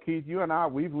Keith, you and I,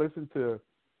 we've listened to,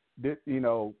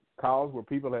 calls where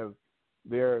people have,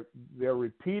 they're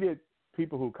repeated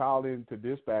people who call in to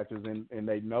dispatchers and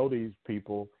they know these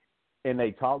people and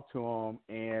they talk to them,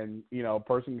 and, a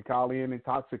person can call in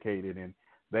intoxicated and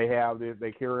they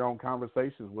carry on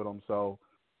conversations with them. So,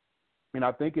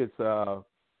 I think it's,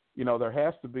 there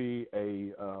has to be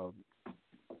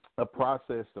a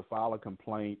process to file a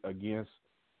complaint against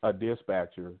a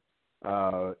dispatcher.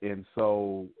 And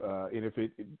if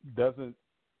it doesn't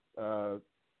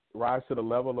rise to the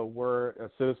level of where a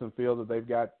citizen feels that they've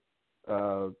got,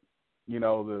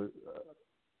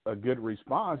 a good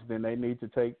response, then they need to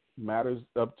take matters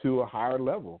up to a higher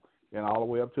level and all the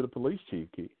way up to the police chief,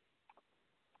 Keith.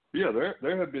 Yeah,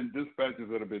 there have been dispatchers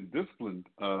that have been disciplined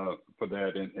for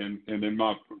that, and in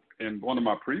one of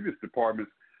my previous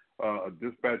departments, a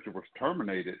dispatcher was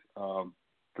terminated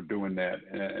for doing that,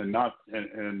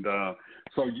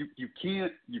 so you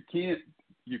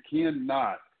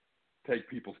cannot take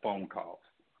people's phone calls.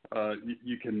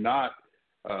 You cannot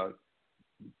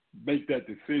make that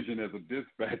decision as a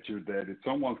dispatcher that if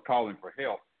someone's calling for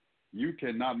help, you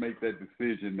cannot make that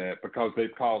decision that because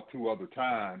they've called 2 other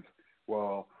times,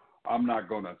 well, I'm not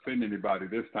going to send anybody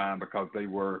this time because they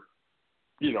were,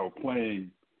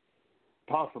 playing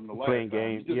possum the last playing time.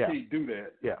 Games. You just Yeah. can't do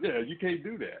that. Yeah, you can't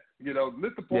do that.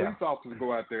 Let the police officers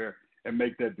go out there and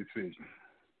make that decision.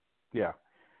 Yeah.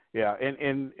 Yeah,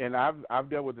 and I've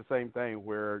dealt with the same thing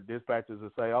where dispatchers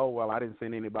will say, "Oh, well, I didn't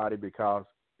send anybody because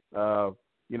I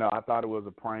thought it was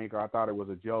a prank or I thought it was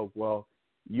a joke." Well,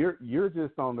 you're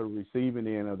just on the receiving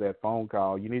end of that phone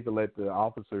call. You need to let the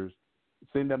officers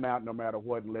send them out no matter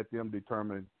what and let them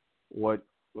determine what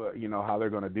how they're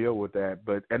going to deal with that.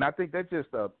 And I think that's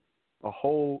just a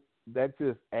whole that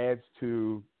just adds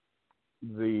to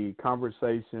the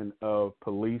conversation of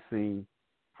policing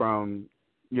from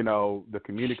the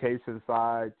communication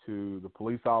side to the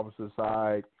police officer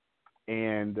side,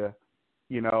 and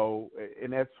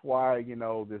and that's why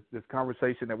this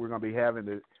conversation that we're going to be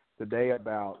having today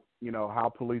about how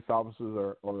police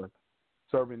officers are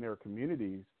serving their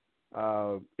communities.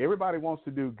 Everybody wants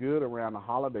to do good around the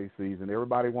holiday season.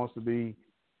 Everybody wants to be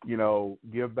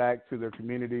give back to their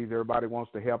communities. Everybody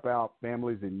wants to help out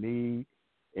families in need,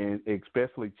 and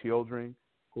especially children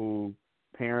who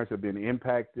parents have been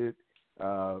impacted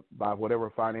by whatever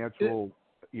financial,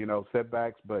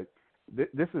 setbacks. But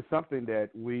this is something that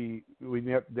we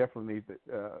definitely need to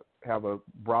have a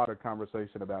broader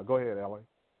conversation about. Go ahead, Ellie.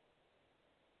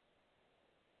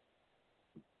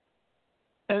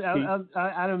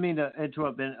 I don't mean to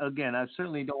interrupt. And again, I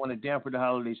certainly don't want to dampen the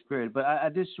holiday spirit, but I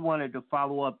just wanted to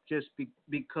follow up just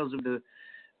because of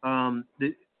I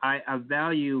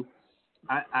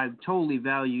totally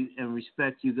value and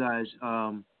respect you guys'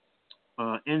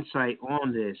 insight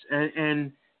on this,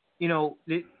 and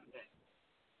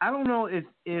I don't know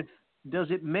if does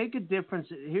it make a difference?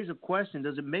 Here's a question: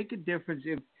 does it make a difference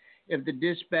if the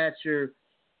dispatcher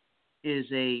is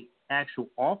a actual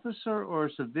officer or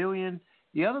a civilian?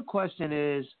 The other question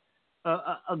is,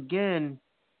 again,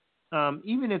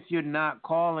 even if you're not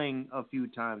calling a few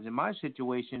times, in my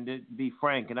situation, to be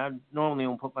frank, and I normally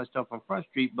don't put my stuff on Front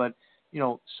Street, but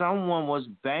someone was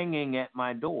banging at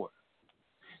my door.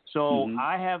 So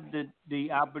I have the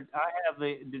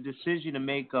decision to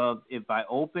make of if I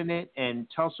open it and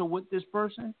tussle with this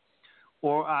person,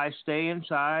 or I stay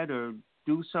inside or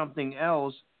do something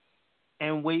else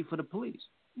and wait for the police.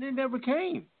 They never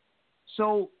came.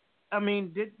 So I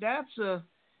mean that's a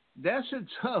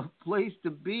tough place to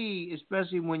be,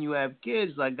 especially when you have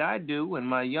kids like I do. And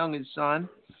my youngest son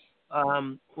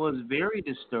was very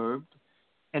disturbed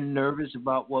and nervous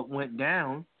about what went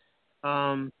down.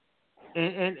 And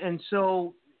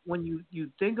so when you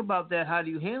think about that, how do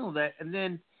you handle that? And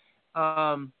then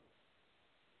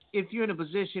if you're in a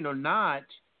position or not,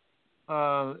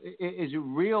 is it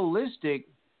realistic,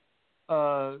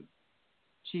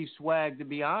 Chief Swag, to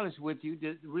be honest with you,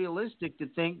 realistic to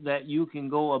think that you can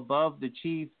go above the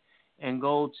chief and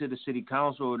go to the city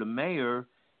council or the mayor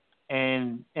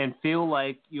and feel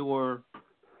like your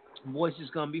voice is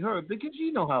going to be heard? Because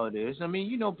you know how it is. I mean,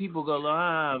 people go,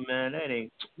 man,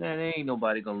 that ain't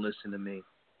nobody going to listen to me.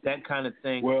 That kind of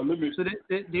thing. Well, there's some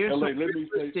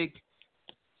realistic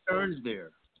concerns there.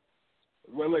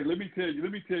 Well, let me tell you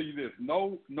this.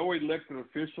 No elected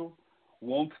official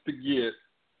wants to get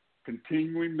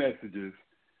continuing messages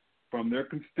from their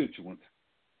constituents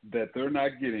that they're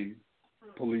not getting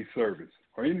police service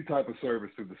or any type of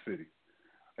service to the city.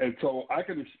 And so I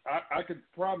can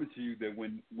promise you that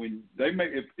when they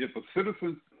make, if a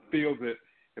citizen feels that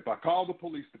if I call the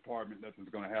police department, nothing's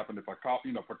going to happen. If I call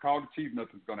the chief,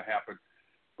 nothing's going to happen.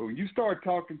 But when you start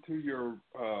talking to your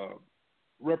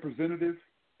representatives,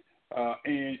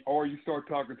 or you start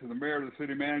talking to the mayor or the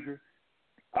city manager,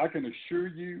 I can assure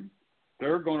you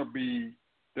wheels are going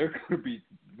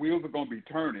to be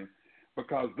turning,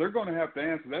 because they're going to have to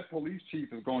answer. That police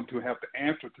chief is going to have to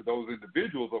answer to those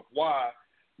individuals of why.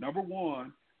 Number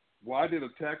one, why did a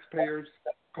taxpayer's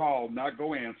call not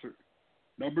go answered?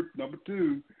 Number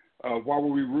two, why were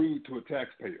we rude to a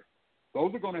taxpayer?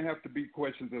 Those are going to have to be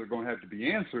questions that are going to have to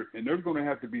be answered, and there's going to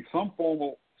have to be some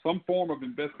form of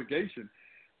investigation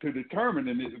to determine.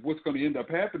 And what's going to end up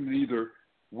happening, either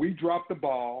we drop the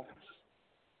ball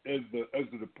as the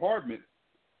department,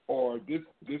 or this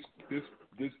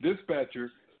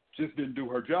dispatcher just didn't do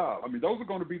her job. I mean, those are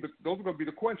going to be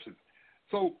the questions.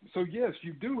 So yes,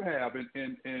 you do have,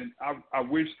 and I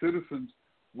wish citizens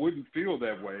wouldn't feel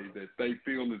that way, that they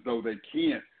feel as though they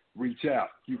can't reach out.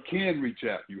 You can reach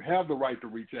out. You have the right to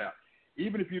reach out.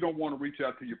 Even if you don't want to reach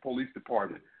out to your police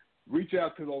department, reach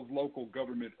out to those local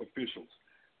government officials.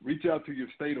 Reach out to your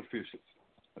state officials.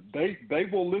 They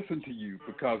will listen to you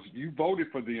because you voted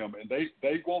for them, and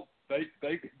they're going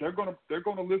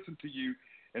to listen to you,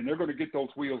 and they're going to get those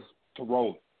wheels to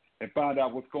rolling and find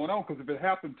out what's going on. Because if it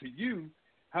happened to you,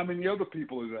 how many other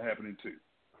people is it happening to?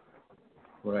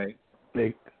 Right.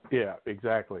 Yeah,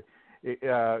 exactly.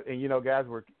 And guys,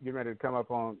 we're getting ready to come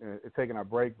up on taking our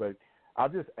break, but I'll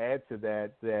just add to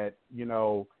that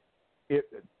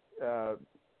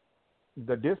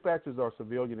the dispatchers are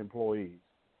civilian employees,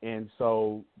 and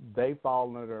so they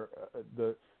fall under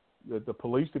the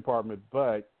police department,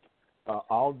 but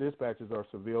all dispatchers are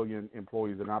civilian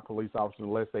employees. They're not police officers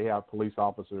unless they have police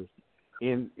officers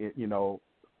in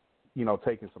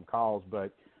taking some calls.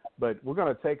 But we're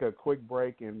going to take a quick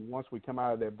break, and once we come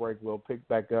out of that break, we'll pick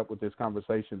back up with this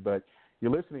conversation. But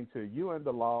you're listening to You and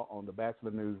the Law on the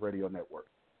Bachelor News Radio Network.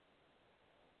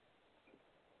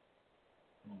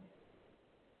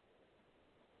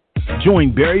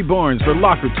 Join Barry Barnes for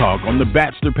Locker Talk on the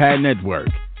Bachelor Pad Network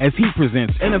as he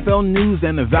presents NFL news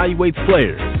and evaluates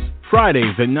players.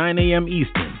 Fridays at 9 a.m.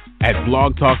 Eastern at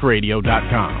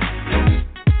blogtalkradio.com.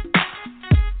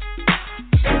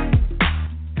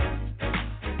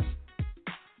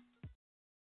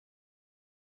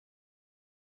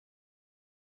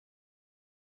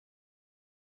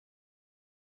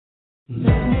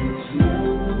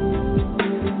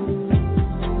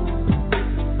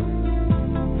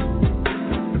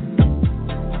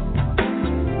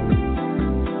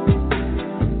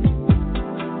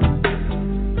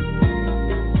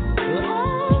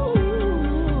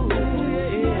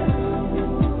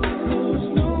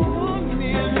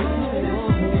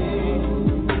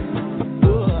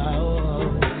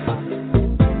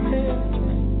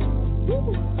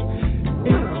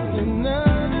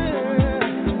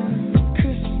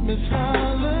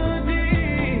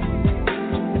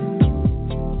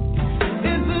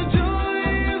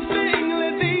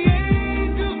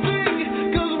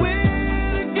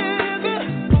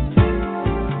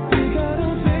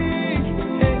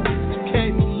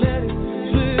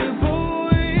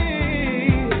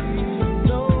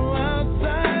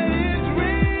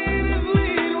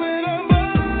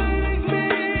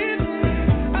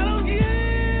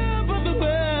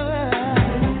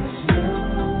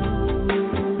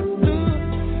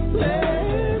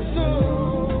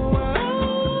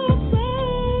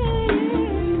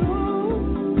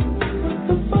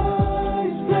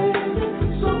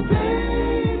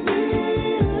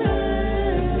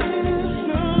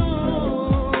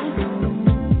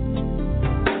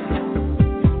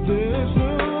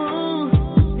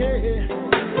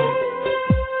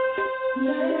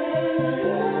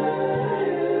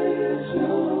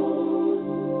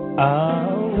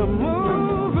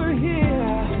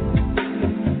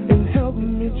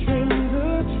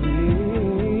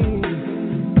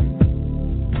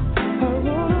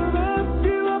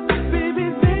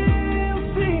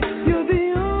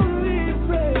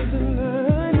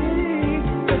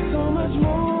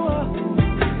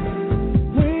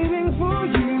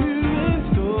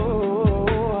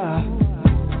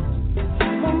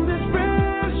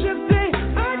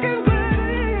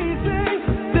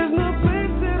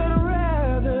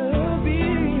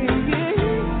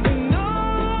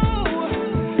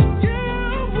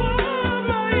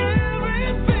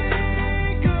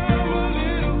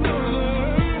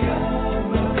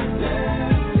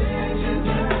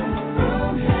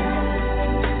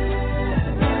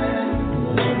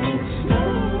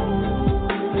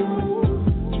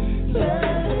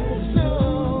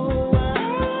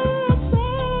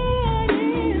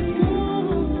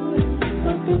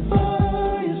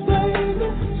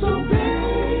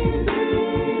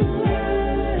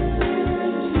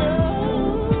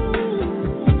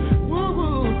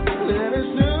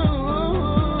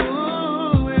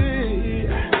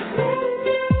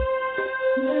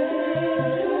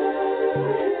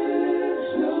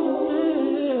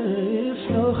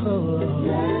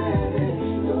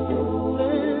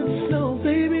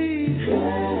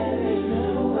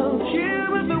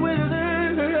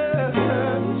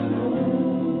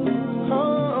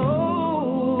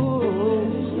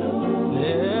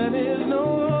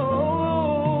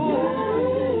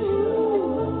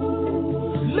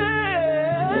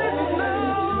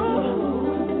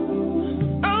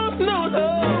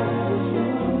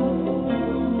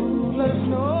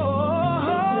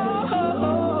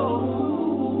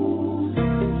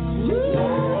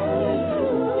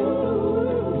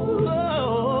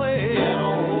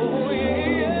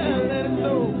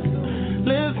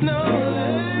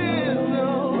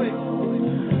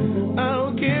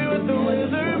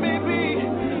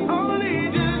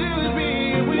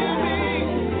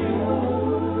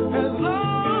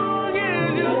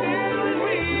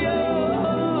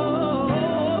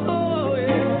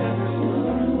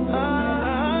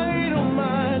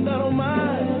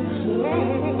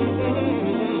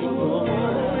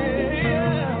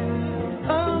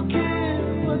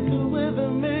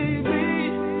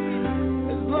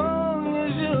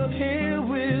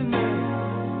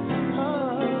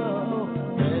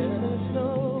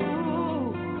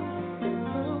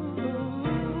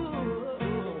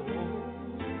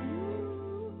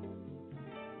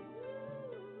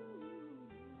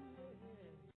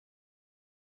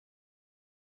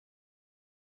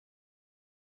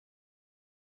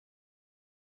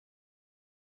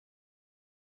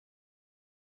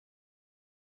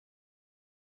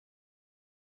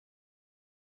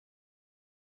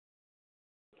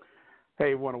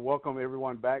 Hey, I want to welcome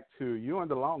everyone back to You and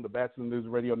the Law on the Bachelor News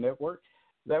Radio Network.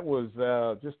 That was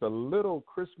just a little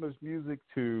Christmas music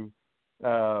to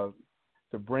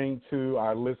bring to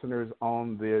our listeners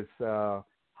on this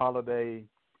holiday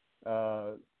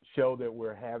show that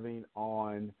we're having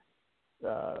on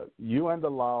You and the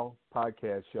Law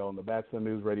podcast show on the Bachelor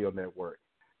News Radio Network.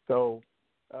 So,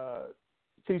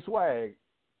 T-Swag.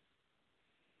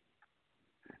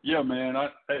 Yeah, man.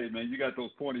 Hey, man, you got those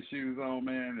pointy shoes on,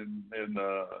 man, and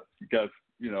you got,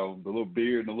 the little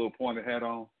beard and the little pointed hat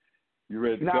on. You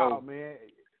ready to go? No, man.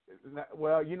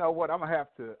 Well, you know what? I'm gonna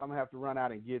have to run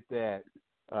out and get that.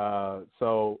 But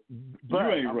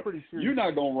I'm pretty sure you're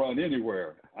not gonna run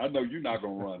anywhere. I know you're not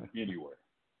gonna run anywhere.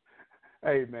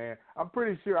 Hey, man, I'm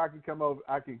pretty sure I can come over.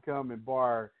 I can come and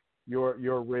borrow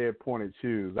your red pointed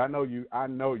shoes. I know you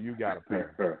got a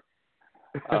pair.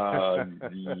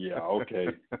 Yeah, okay.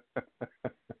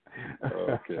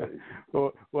 Okay.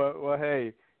 Well,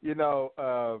 hey, we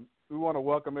want to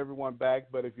welcome everyone back,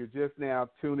 but if you're just now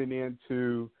tuning in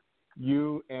to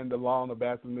You and the Law on the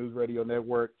Bachelor News Radio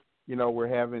Network, we're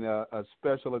having a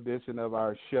special edition of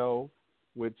our show,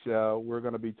 which we're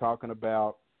going to be talking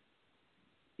about,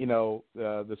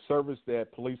 the service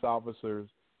that police officers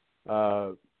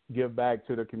give back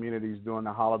to the communities during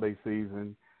the holiday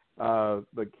season.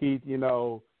 But Keith,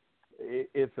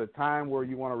 it's a time where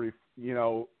you want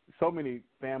to, so many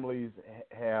families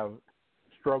have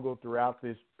struggled throughout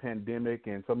this pandemic,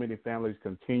 and so many families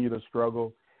continue to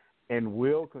struggle and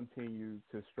will continue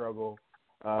to struggle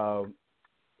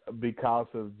because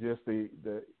of just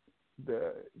the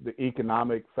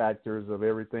economic factors of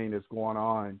everything that's going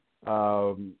on.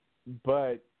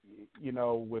 But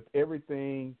with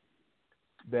everything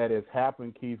that has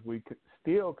happened, Keith, we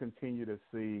still continue to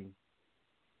see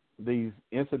these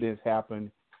incidents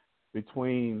happen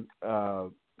between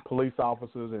police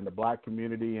officers and the black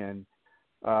community. And,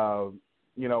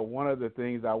 one of the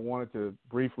things I wanted to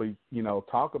briefly,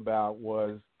 talk about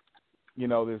was,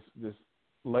 this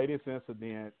latest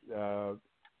incident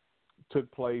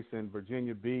took place in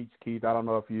Virginia Beach. Keith, I don't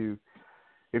know if you've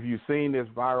seen this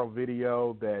viral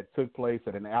video that took place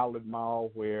at an outlet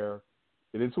mall where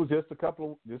this was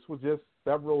just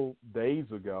several days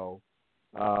ago.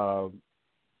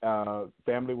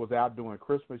 Family was out doing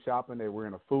Christmas shopping. They were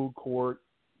in a food court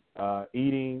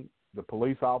eating. The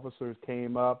police officers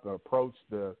came up, approached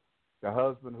the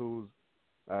husband who's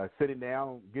sitting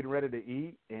down, getting ready to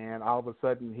eat, and all of a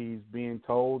sudden he's being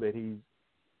told that he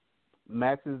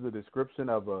matches the description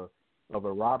of a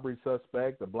robbery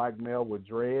suspect, a black male with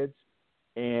dreads,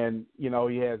 and he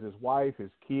has his wife,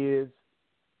 his kids.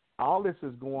 All this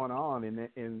is going on,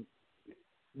 and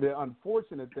the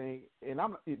unfortunate thing,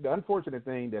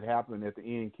 that happened at the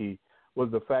end, Keith,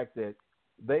 was the fact that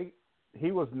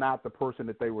he was not the person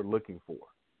that they were looking for.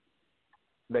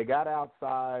 They got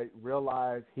outside,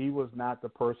 realized he was not the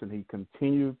person. He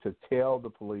continued to tell the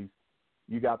police,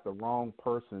 "You got the wrong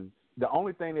person." The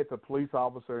only thing that the police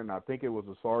officer, and I think it was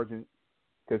a sergeant,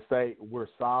 could say, we're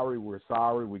sorry,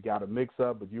 we got a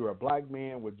mix-up, but you're a black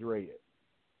man with dreads."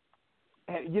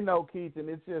 And, Keith, and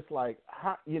it's just like,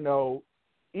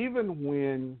 even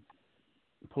when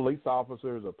police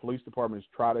officers or police departments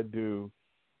try to do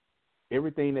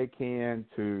everything they can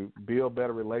to build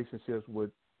better relationships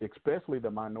with especially the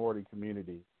minority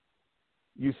community,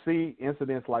 you see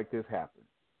incidents like this happen.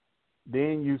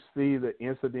 Then you see the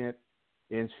incident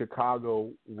in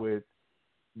Chicago with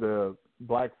the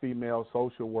black female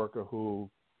social worker who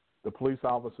the police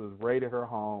officers raided her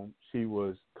home. She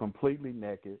was completely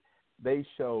naked. They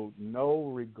showed no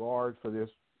regard for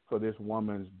this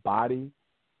woman's body.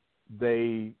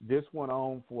 This went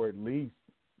on for at least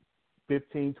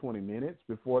 15, 20 minutes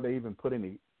before they even put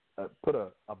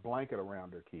a blanket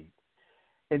around her, Keith.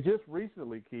 And just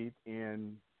recently, Keith,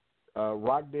 in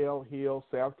Rockdale Hill,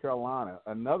 South Carolina,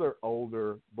 another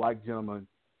older black gentleman,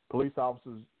 police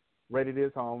officers raided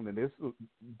his home, and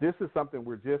this is something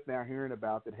we're just now hearing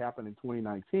about that happened in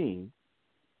 2019.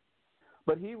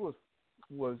 But he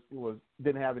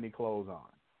didn't have any clothes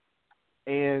on,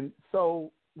 and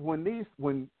so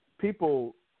when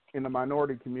people in the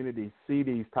minority community see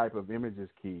these type of images,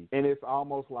 Keith, and it's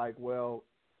almost like, well,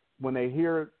 when they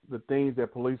hear the things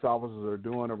that police officers are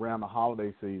doing around the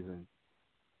holiday season,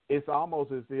 it's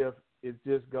almost as if it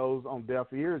just goes on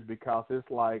deaf ears, because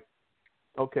it's like,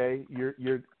 okay,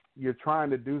 you're trying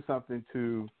to do something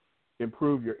to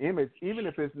improve your image, even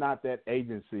if it's not that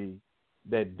agency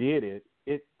that did it.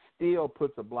 It still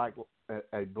puts a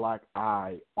black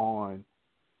eye on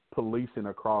policing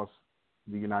across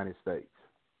the United States.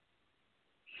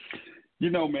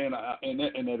 Man, and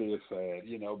that is sad,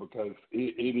 because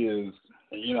it is,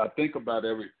 I think about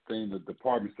everything, the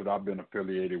departments that I've been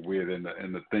affiliated with and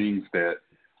the things that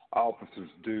officers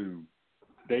do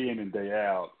day in and day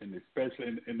out, and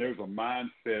especially, and there's a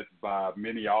mindset by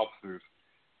many officers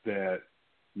that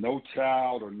no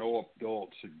child or no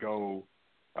adult should go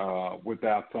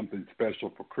without something special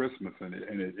for Christmas.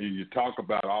 And you talk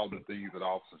about all the things that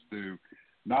officers do,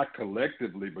 not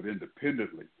collectively, but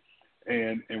independently.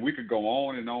 And we could go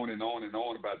on and on and on and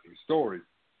on about these stories.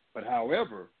 But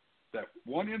however, that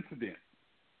one incident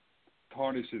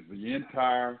tarnishes the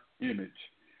entire image,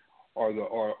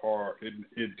 or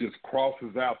it just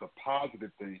crosses out the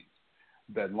positive things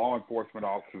that law enforcement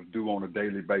officers do on a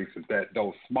daily basis. That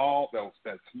small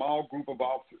group of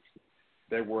officers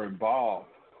that were involved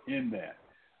in that.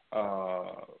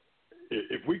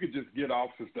 If we could just get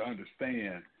officers to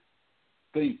understand,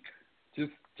 think,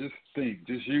 just think,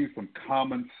 just use some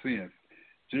common sense,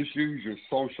 just use your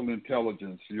social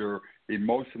intelligence, your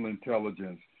emotional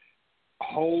intelligence.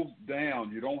 Hold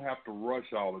down. You don't have to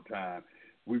rush all the time.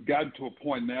 We've gotten to a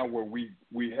point now where we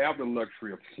have the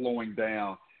luxury of slowing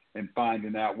down and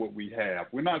finding out what we have.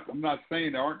 I'm not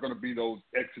saying there aren't going to be those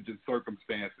exigent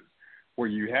circumstances where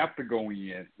you have to go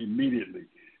in immediately.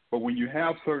 But when you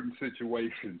have certain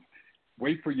situations,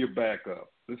 wait for your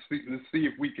backup. Let's see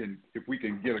if we can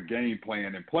get a game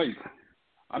plan in place.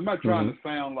 I'm not trying to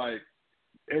sound like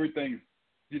everything's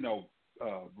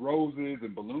roses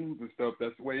and balloons and stuff.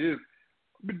 That's the way it is.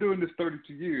 I've been doing this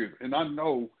 32 years, and I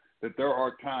know that there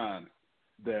are times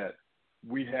that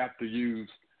we have to use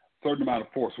a certain amount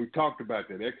of force. We talked about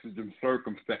that. Exigent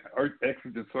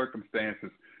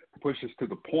circumstances push us to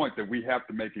the point that we have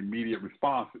to make immediate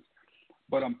responses.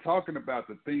 But I'm talking about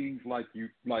the things like you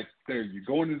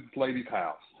go into this lady's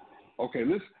house. Okay,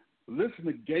 let's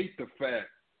negate the fact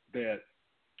that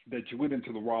you went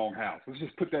into the wrong house. Let's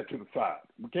just put that to the side.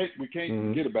 We can't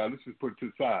forget about it. Let's just put it to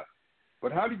the side.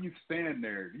 But how do you stand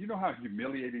there? Do you know how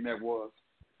humiliating that was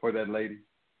for that lady?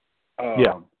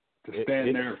 To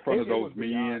stand there in front of those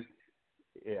men.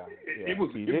 It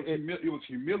was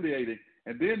humiliating,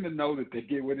 and then to know that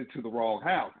they went into the wrong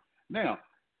house. Now,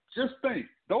 just think,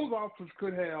 those officers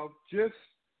could have just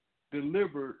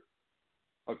delivered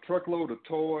a truckload of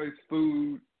toys,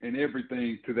 food, and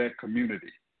everything to that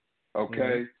community.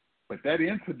 Okay, but that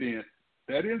incident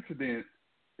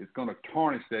is going to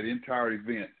tarnish that entire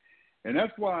event, and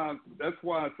that's why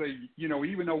I say,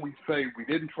 even though we say we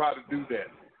didn't try to do that,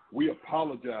 we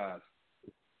apologize.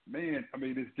 Man, I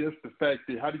mean, it's just the fact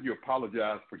that how do you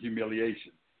apologize for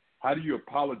humiliation? How do you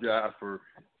apologize for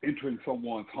entering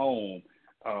someone's home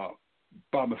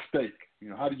by mistake?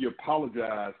 How do you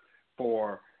apologize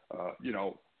for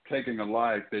taking a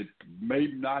life that may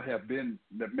not have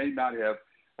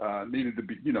needed to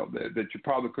be, that you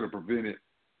probably could have prevented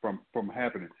from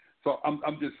happening. So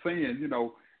I'm just saying,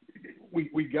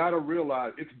 we got to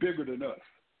realize it's bigger than us.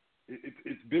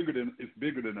 It's bigger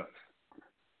than us.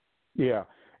 Yeah,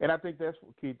 and I think that's,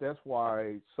 Keith. That's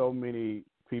why so many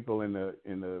people in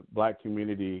the black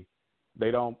community,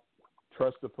 they don't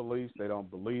trust the police. They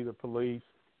don't believe the police.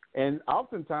 And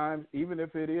oftentimes, even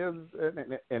if it is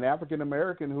an African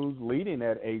American who's leading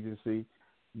that agency,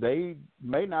 they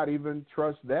may not even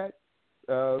trust that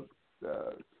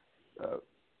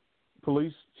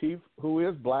police chief who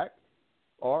is black,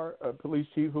 or a police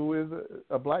chief who is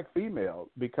a black female,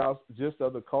 because just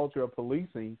of the culture of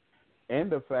policing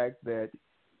and the fact that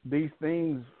these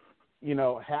things,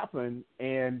 happen.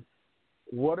 And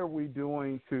what are we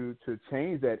doing to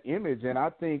change that image? And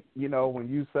I think, when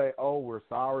you say, oh, we're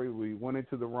sorry, we went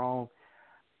into the wrong,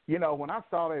 when I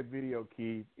saw that video,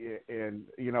 Keith, and,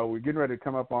 we're getting ready to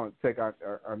come up on, take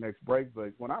our next break,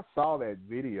 but when I saw that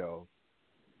video,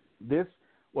 this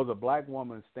was a black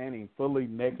woman standing fully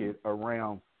naked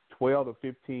around 12 to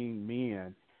 15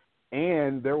 men,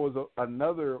 and there was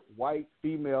another white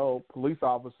female police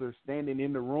officer standing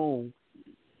in the room,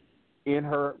 in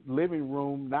her living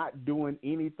room, not doing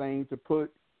anything to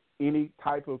put any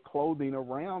type of clothing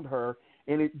around her.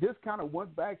 And it just kind of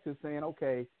went back to saying,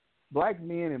 okay, black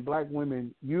men and black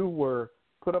women, you were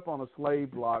put up on a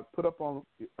slave block, put up on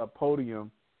a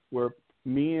podium where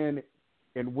men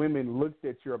and women looked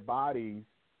at your bodies,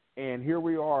 and here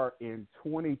we are in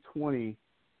 2020,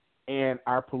 and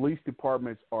our police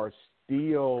departments are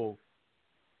still,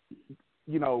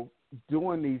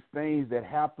 doing these things that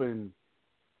happened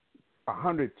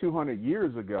 100, 200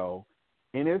 years ago.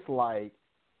 And it's like,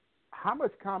 how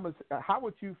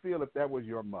would you feel if that was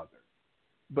your mother?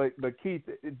 But Keith,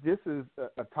 this is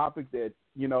a topic that,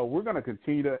 we're going to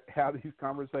continue to have these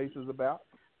conversations about,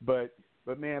 But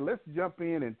man, let's jump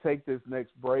in and take this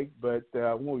next break. But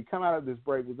when we come out of this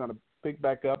break, we're going to pick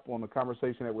back up on the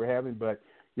conversation that we're having. But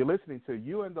you're listening to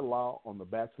You and the Law on the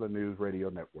Bachelor News Radio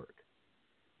Network.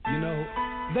 You know,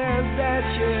 there's that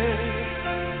chick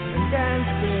and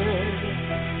dancers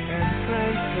and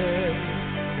prancers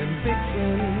and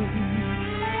vixens,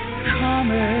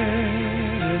 Comet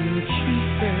and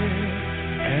Cupid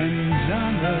and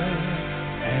Donna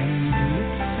and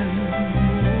Blitzen.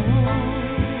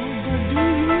 But do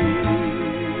you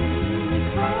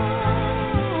recall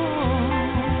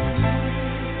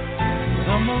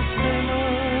some of them?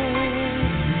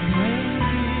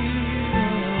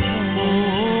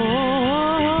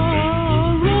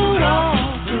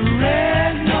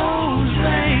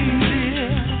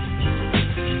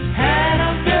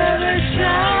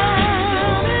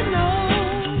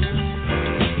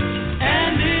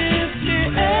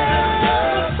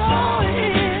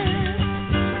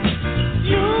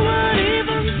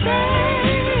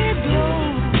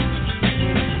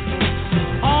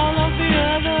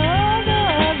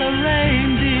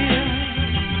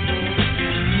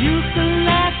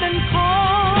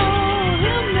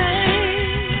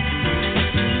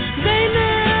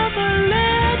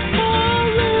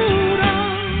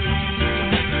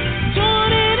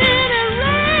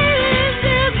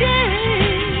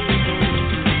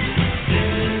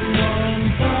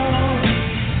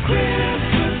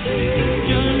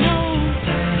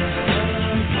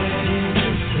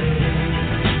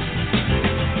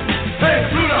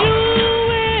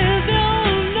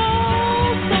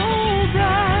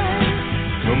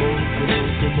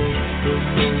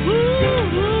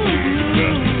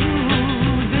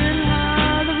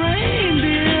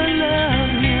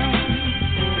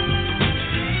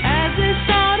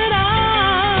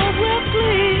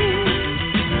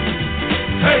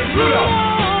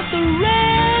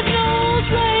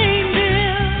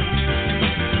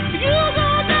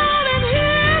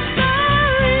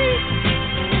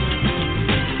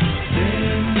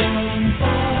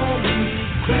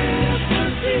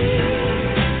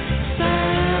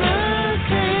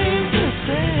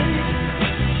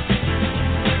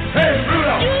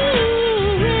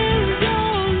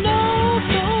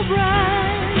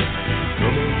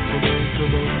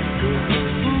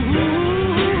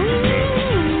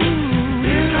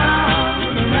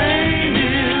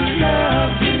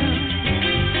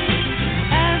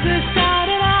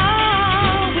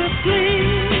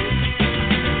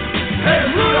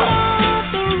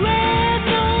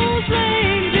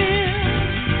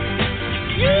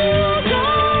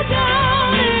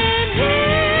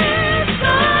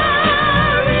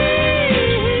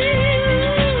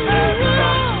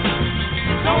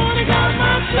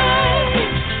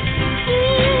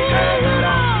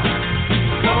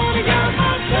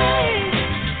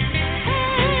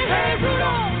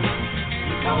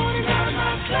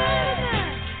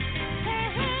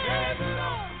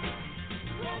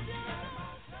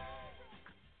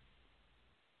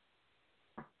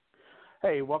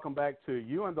 Hey, welcome back to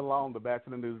You and the Law on the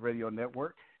Bachelor News Radio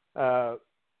Network.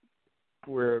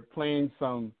 We're playing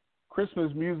some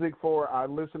Christmas music for our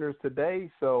listeners today,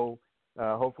 so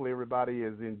hopefully everybody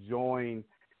is enjoying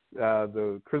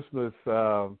the Christmas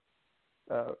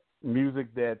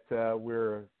music that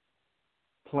we're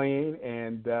playing,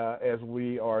 and as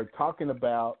we are talking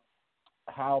about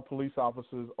how police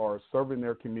officers are serving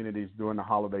their communities during the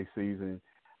holiday season.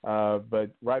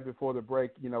 But right before the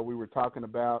break, we were talking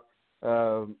about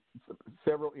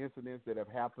several incidents that have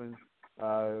happened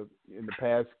in the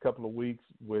past couple of weeks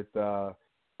with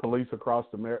police across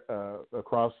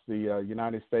the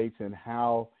United States, and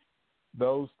how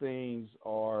those things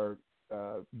are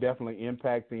definitely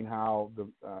impacting how the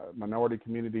minority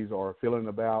communities are feeling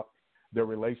about their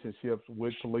relationships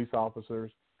with police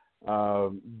officers.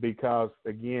 Because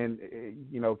again,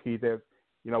 Keith,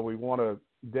 we want to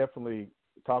definitely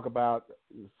talk about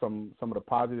some of the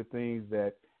positive things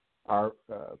that our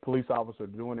police officers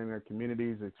are doing in their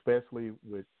communities, especially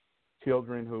with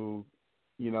children who,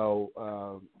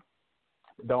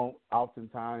 don't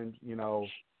oftentimes,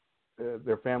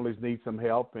 their families need some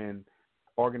help, and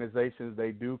organizations,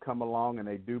 they do come along and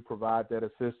they do provide that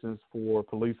assistance for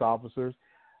police officers.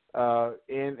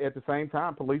 And at the same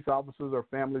time, police officers or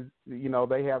families,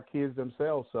 they have kids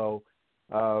themselves. So,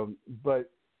 but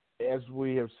as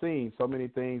we have seen, so many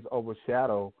things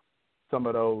overshadow some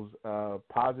of those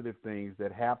positive things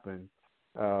that happen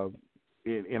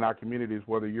in our communities,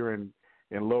 whether you're in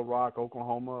Little Rock,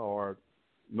 Oklahoma, or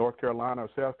North Carolina or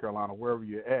South Carolina, wherever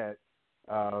you're at.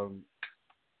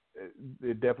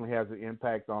 it definitely has an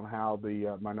impact on how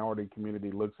the minority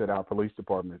community looks at our police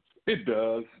departments. It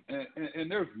does, and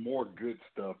there's more good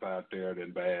stuff out there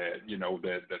than bad,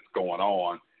 that's going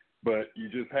on. But you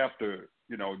just have to,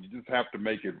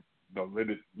 make it,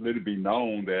 let it be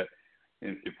known that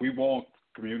if we want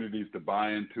communities to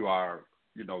buy into our,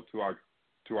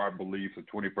 to our beliefs of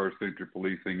 21st century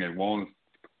policing, and want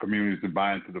communities to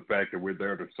buy into the fact that we're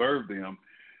there to serve them,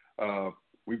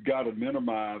 we've got to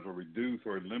minimize or reduce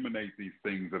or eliminate these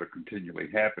things that are continually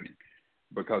happening.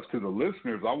 Because to the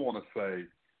listeners, I want to say,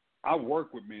 I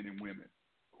work with men and women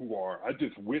I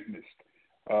just witnessed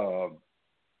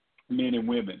men and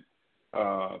women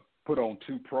put on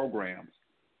 2 programs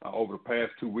over the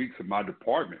past 2 weeks in my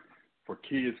department for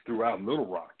kids throughout Little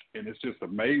Rock. And it's just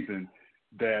amazing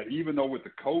that even though with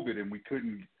the COVID and we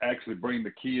couldn't actually bring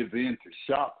the kids in to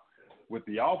shop with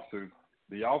the officers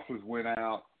went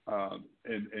out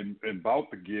and bought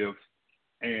the gifts,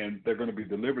 and they're going to be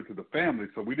delivered to the family.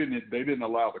 So they didn't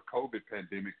allow the COVID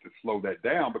pandemic to slow that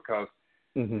down, because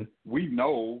we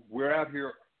know we're out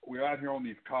here on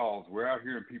these calls. We're out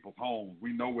here in people's homes.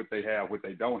 We know what they have, what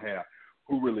they don't have,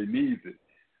 who really needs it.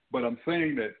 But I'm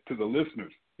saying that to the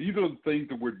listeners, these are the things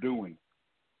that we're doing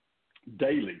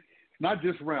daily. It's not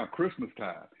just around Christmas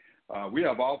time. We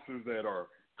have officers that are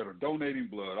donating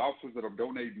blood, officers that are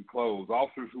donating clothes,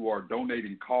 officers who are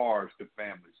donating cars to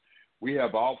families. We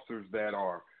have officers that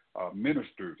are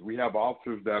ministers. We have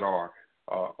officers that are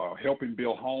helping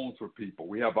build homes for people.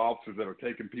 We have officers that are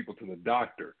taking people to the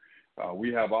doctor.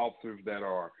 We have officers that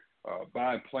are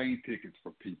buying plane tickets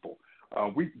for people.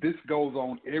 This goes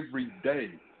on every day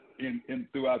in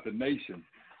throughout the nation,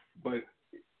 but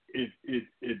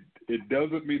it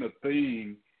doesn't mean a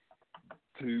thing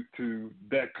to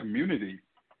that community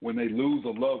when they lose a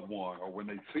loved one, or when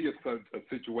they see a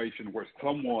situation where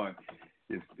someone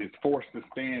is forced to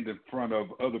stand in front of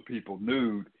other people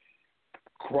nude,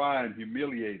 crying,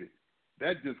 humiliated.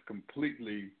 That just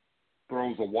completely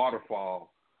throws a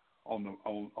waterfall on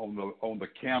the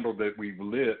candle that we've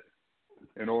lit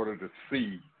in order to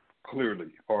see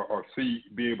clearly, or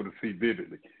be able to see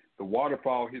vividly. The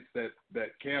waterfall hits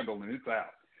that candle and it's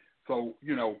out. So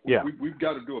we've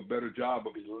got to do a better job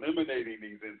of eliminating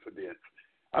these incidents.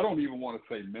 I don't even want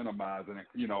to say minimizing it,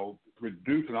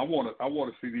 reducing. I want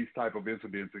to see these type of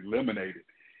incidents eliminated.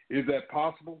 Is that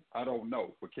possible? I don't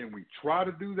know. But can we try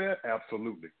to do that?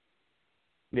 Absolutely.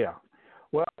 Yeah.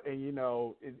 Well, and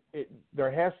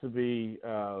there has to be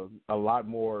a lot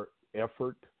more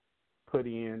effort put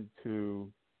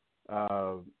into,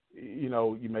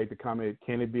 you made the comment,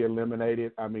 can it be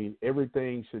eliminated? I mean,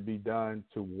 everything should be done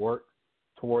to work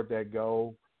toward that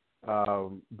goal.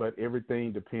 But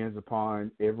everything depends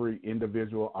upon every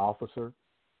individual officer.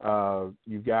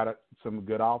 You've got some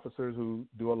good officers who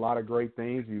do a lot of great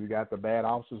things. You've got the bad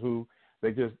officers who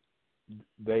they do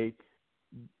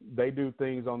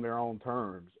things on their own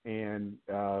terms. And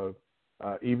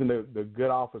even the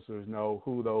good officers know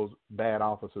who those bad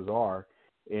officers are,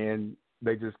 and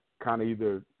they just kind of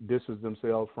either distance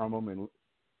themselves from them.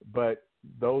 But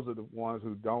those are the ones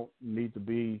who don't need to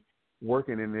be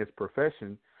working in this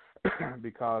profession,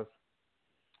 because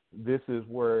this is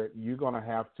where you're going to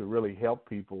have to really help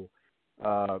people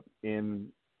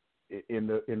in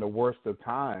the worst of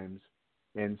times.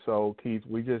 And so, Keith,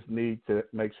 we just need to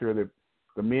make sure that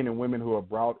the men and women who are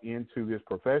brought into this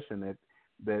profession,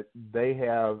 that they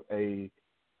have a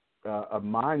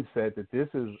mindset that this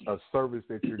is a service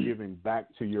that you're giving back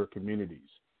to your communities.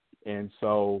 And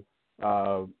so,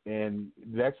 and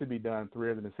that should be done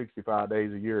 365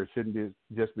 days a year. It shouldn't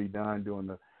just be done during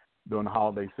the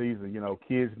holiday season.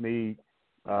 Kids need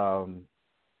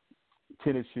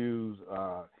tennis shoes,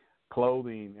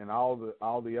 clothing, and all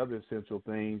the other essential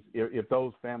things. If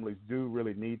those families do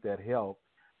really need that help,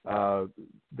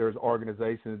 there's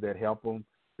organizations that help them,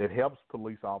 that helps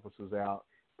police officers out,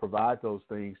 provide those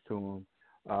things to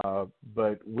them.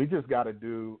 But we just got to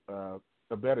do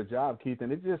a better job, Keith.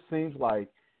 And it just seems like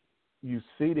you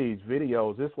see these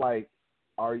videos. It's like,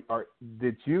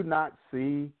 did you not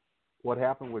see what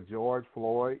happened with George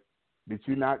Floyd? Did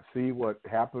you not see what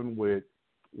happened with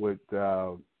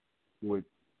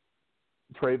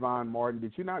Trayvon Martin?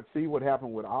 Did you not see what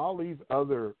happened with all these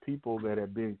other people that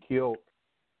have been killed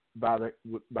by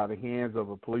the hands of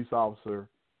a police officer?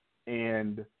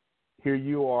 And here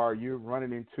you are, you're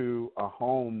running into a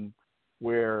home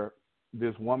where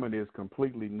this woman is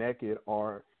completely naked,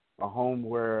 or a home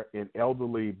where an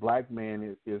elderly black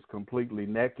man is completely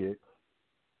naked,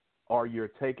 or you're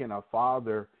taking a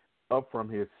father up from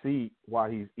his seat while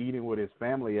he's eating with his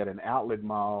family at an outlet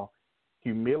mall,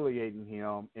 humiliating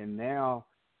him, and now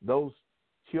those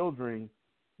children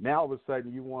Now all of a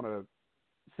sudden you want to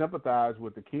sympathize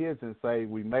with the kids and say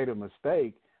we made a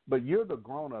mistake, but you're the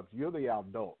grown-ups, you're the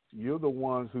adults, you're the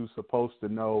ones who's supposed to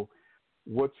know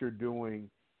what you're doing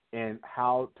and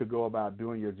how to go about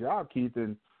doing your job, Keith.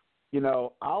 And I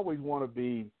always want to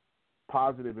be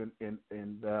positive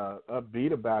and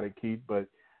upbeat about it, Keith. But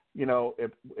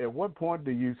at what point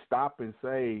do you stop and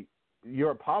say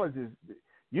your apologies?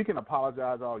 You can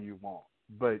apologize all you want,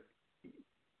 but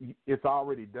it's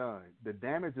already done. The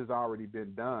damage has already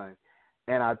been done.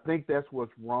 And I think that's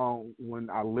what's wrong when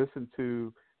I listen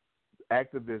to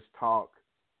activists talk,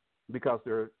 because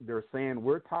they're saying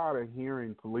we're tired of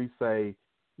hearing police say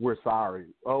we're sorry.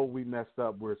 Oh, we messed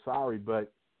up. We're sorry.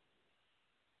 But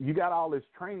you got all this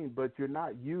training, but you're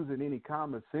not using any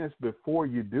common sense before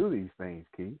you do these things,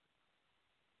 Keith.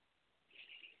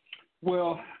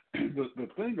 Well, the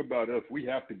thing about us, we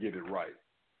have to get it right.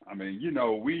 I mean,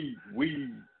 we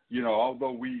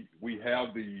although we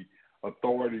have the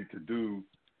authority to do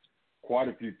quite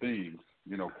a few things,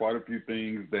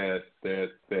 that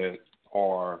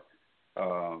are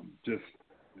just,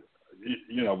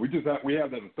 we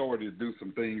have that authority to do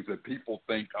some things that people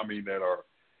think, that are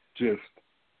just,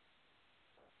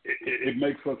 it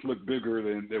makes us look bigger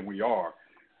than we are.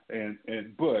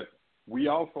 But we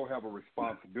also have a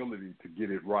responsibility to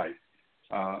get it right.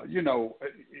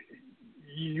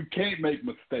 You can't make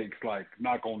mistakes like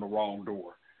knock on the wrong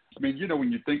door. When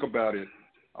you think about it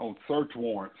on search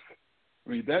warrants,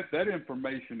 that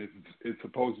information is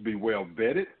supposed to be well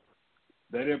vetted.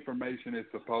 That information is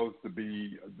supposed to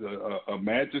be a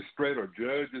magistrate or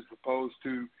judge is supposed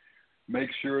to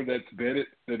make sure that's vetted,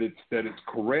 that it's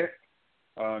correct.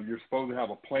 You're supposed to have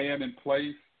a plan in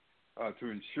place to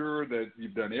ensure that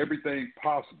you've done everything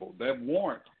possible. That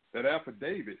warrant, that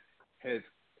affidavit, has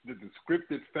the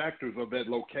descriptive factors of that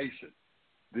location.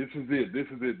 This is it. This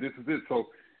is it. This is it. So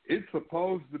it's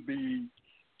supposed to be.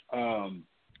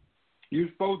 You're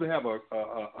supposed to have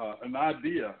an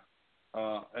idea,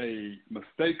 a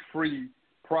mistake-free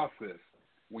process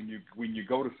when you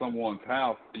go to someone's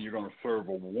house and you're going to serve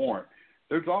a warrant.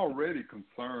 There's already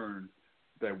concern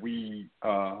that we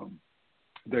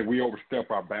overstep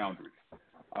our boundaries,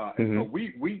 and so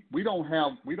we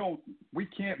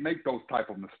can't make those type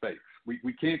of mistakes.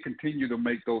 We can't continue to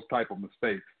make those type of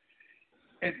mistakes.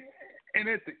 And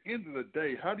at the end of the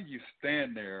day, how do you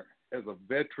stand there as a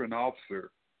veteran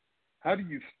officer? How do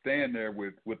you stand there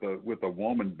with a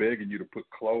woman begging you to put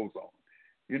clothes on?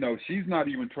 She's not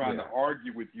even trying to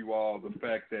argue with you all the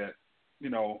fact that,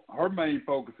 her main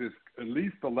focus is at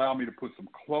least allow me to put some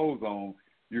clothes on.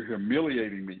 You're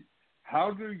humiliating me.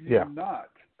 How do you not?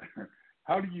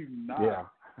 How do you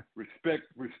not respect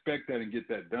that and get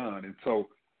that done? And so,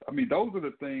 those are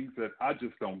the things that I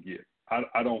just don't get.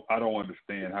 I don't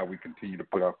understand how we continue to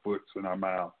put our foots in our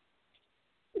mouth.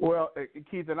 Well,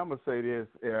 Keith, and I'm gonna say this.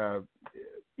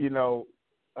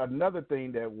 Another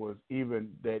thing that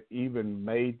even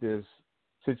made this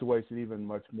situation even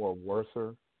much more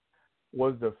worser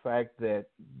was the fact that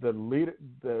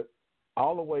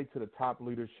all the way to the top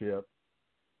leadership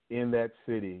in that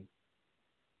city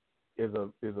is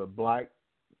a black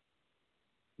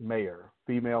mayor,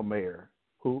 female mayor,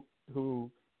 who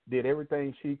did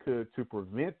everything she could to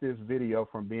prevent this video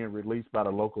from being released by the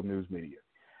local news media.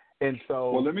 And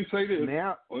so, well, let me say this,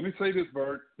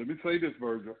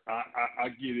 Virgil. I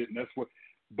get it, and that's what.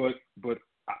 But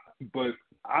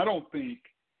I don't think,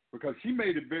 because she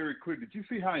made it very clear. Did you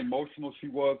see how emotional she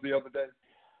was the other day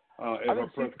at her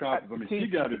press conference? She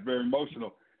got it very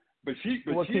emotional. But she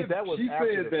said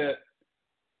that.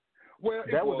 Well,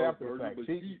 that was after the fact.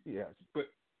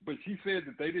 But she said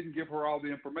that they didn't give her all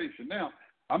the information. Now,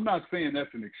 I'm not saying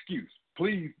that's an excuse.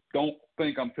 Please don't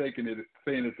think I'm saying it's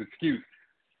an excuse.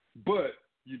 But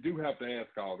you do have to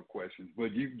ask all the questions.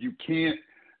 But you can't,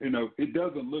 it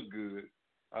doesn't look good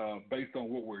based on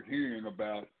what we're hearing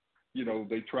about,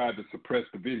 they tried to suppress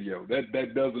the video. That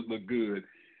doesn't look good.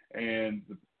 And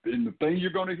the thing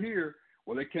you're going to hear,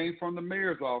 well, it came from the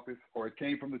mayor's office or it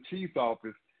came from the chief's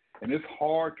office, and it's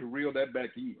hard to reel that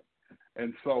back in.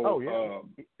 And so,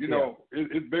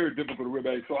 it's very difficult to reel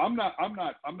back. So I'm not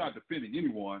defending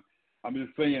anyone. I'm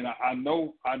just saying I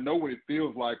know what it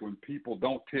feels like when people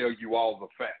don't tell you all the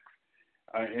facts,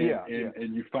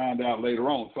 and you find out later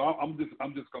on. So I'm just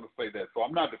going to say that. So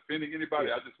I'm not defending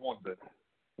anybody. I just wanted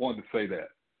to say that.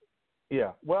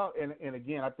 Yeah. Well, and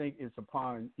again, I think it's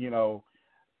upon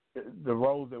the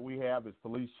roles that we have as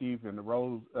police chief and the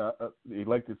roles the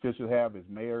elected officials have as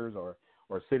mayors or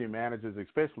city managers,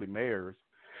 especially mayors,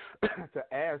 to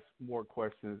ask more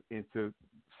questions and to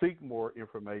seek more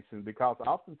information, because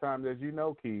oftentimes, as you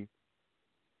know, Keith,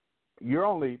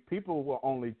 people will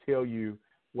only tell you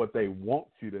what they want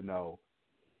you to know.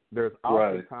 There's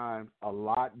oftentimes a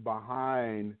lot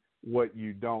behind what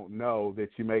you don't know that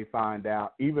you may find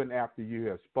out even after you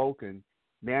have spoken.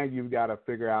 Now you've got to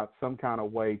figure out some kind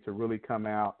of way to really come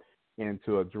out and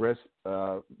to address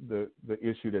the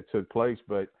issue that took place.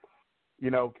 But,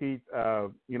 Keith,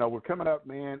 we're coming up,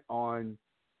 man, on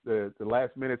the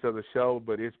last minutes of the show,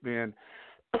 but it's been,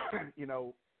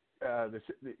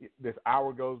 this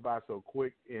hour goes by so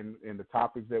quick in the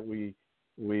topics that we've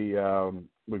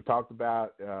talked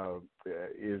about.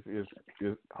 Is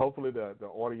hopefully the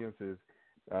audience has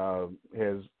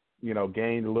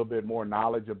gained a little bit more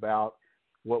knowledge about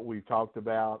what we've talked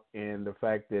about, and the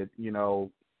fact that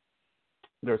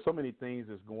there's so many things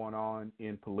that's going on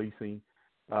in policing,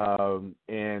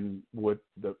 and with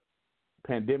the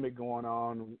pandemic going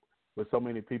on, with so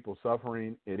many people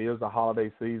suffering. It is the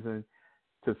holiday season.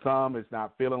 To some, it's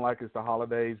not feeling like it's the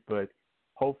holidays, but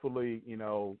hopefully,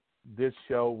 this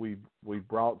show we've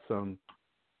brought some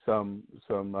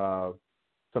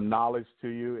knowledge to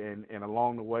you, and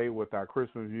along the way with our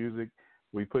Christmas music,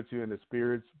 we put you in the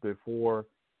spirits before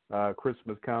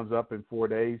Christmas comes up in 4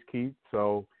 days, Keith.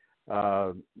 So,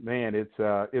 man,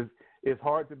 it's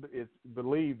hard to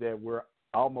believe that we're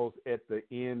almost at the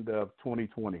end of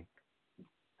 2020.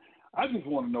 I just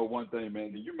want to know one thing,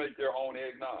 man. Do you make your own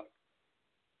eggnog?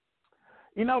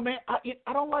 Man,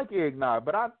 I don't like eggnog,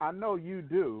 but I know you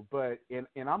do. But and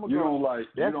I'm gonna. You don't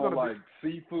like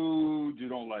seafood. You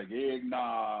don't like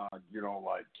eggnog. You don't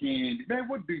like candy. Man,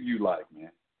 what do you like,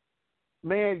 man?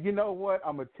 Man, you know what?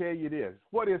 I'm gonna tell you this.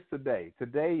 What is today?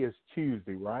 Today is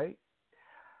Tuesday, right?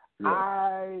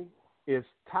 Yeah. It's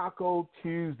Taco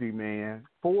Tuesday, man.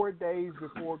 4 days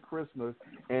before Christmas,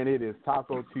 and it is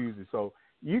Taco Tuesday. So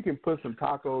you can put some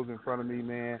tacos in front of me,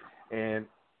 man, and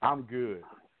I'm good.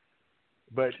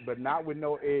 But not with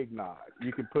no eggnog.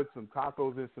 You can put some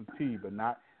tacos in some tea, but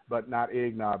not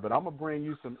eggnog. But I'm gonna bring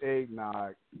you some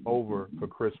eggnog over for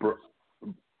Christmas.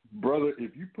 Brother,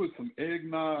 if you put some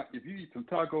eggnog, if you eat some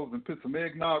tacos and put some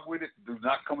eggnog with it, do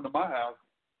not come to my house.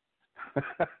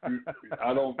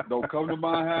 Don't come to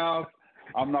my house.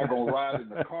 I'm not gonna ride in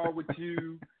the car with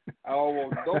you. I don't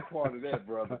want no part of that,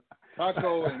 brother.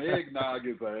 Taco and eggnog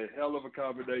is a hell of a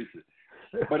combination.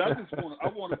 But I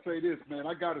want to say this, man.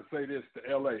 I got to say this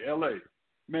to LA,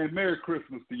 man. Merry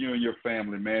Christmas to you and your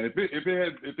family, man. If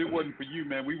it wasn't for you,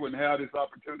 man, we wouldn't have this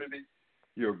opportunity.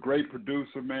 You're a great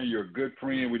producer, man. You're a good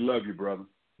friend. We love you, brother.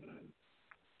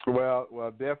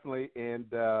 Well, definitely.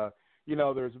 And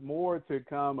there's more to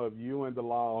come of You and the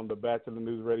Law on the Bachelor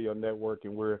News Radio Network,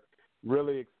 and we're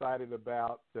really excited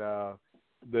about the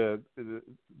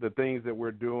things that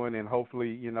we're doing, and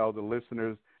hopefully, the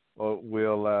listeners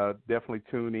will definitely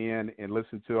tune in and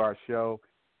listen to our show.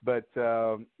 But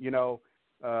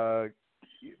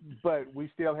but we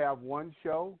still have one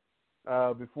show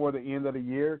before the end of the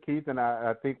year, Keith, and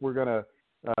I think we're gonna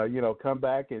come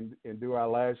back and do our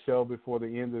last show before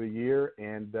the end of the year,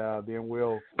 and then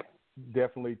we'll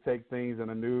definitely take things in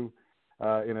a new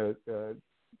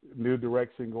new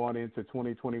direction going into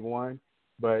 2021.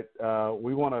 But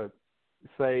we want to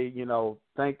say,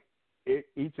 thank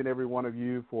each and every one of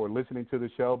you for listening to the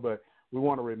show, but we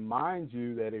want to remind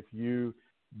you that if you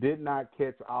did not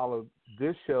catch all of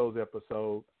this show's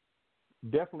episode,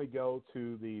 definitely go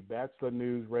to the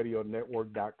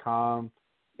BachelorNewsRadioNetwork.com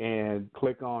and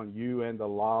click on You and the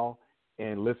Law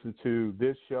and listen to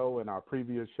this show and our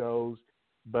previous shows.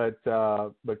 But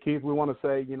Keith, we want to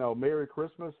say, Merry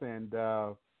Christmas, and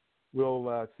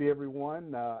we'll see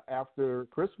everyone after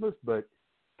Christmas. But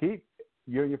Keith,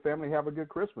 you and your family have a good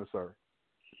Christmas, sir.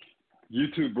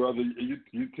 You too, brother.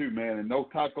 You too, man. And no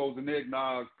tacos and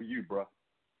eggnog for you, bro.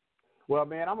 Well,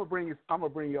 man, I'm gonna bring you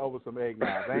over some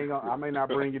eggnog. I may not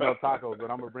bring you no tacos, but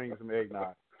I'm gonna bring you some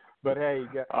eggnog. But hey,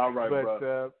 all right,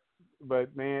 bro.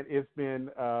 But man, it's been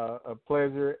a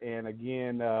pleasure, and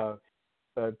again,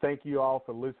 thank you all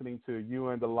for listening to You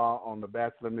and the Law on the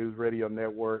Bachelor News Radio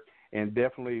Network, and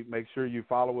definitely make sure you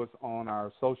follow us on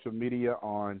our social media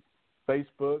on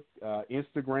Facebook,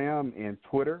 Instagram, and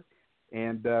Twitter,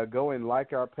 and go and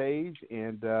like our page,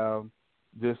 and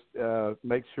just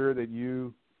make sure that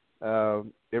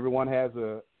everyone has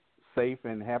a safe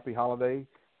and happy holiday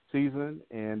season,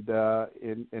 and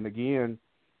again,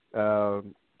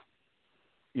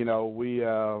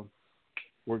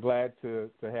 we're glad to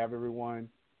have everyone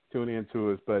tune in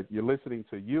to us. But you're listening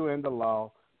to You and the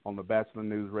Law on the Bachelor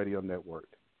News Radio Network.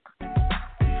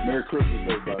 Merry Christmas,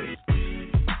 everybody.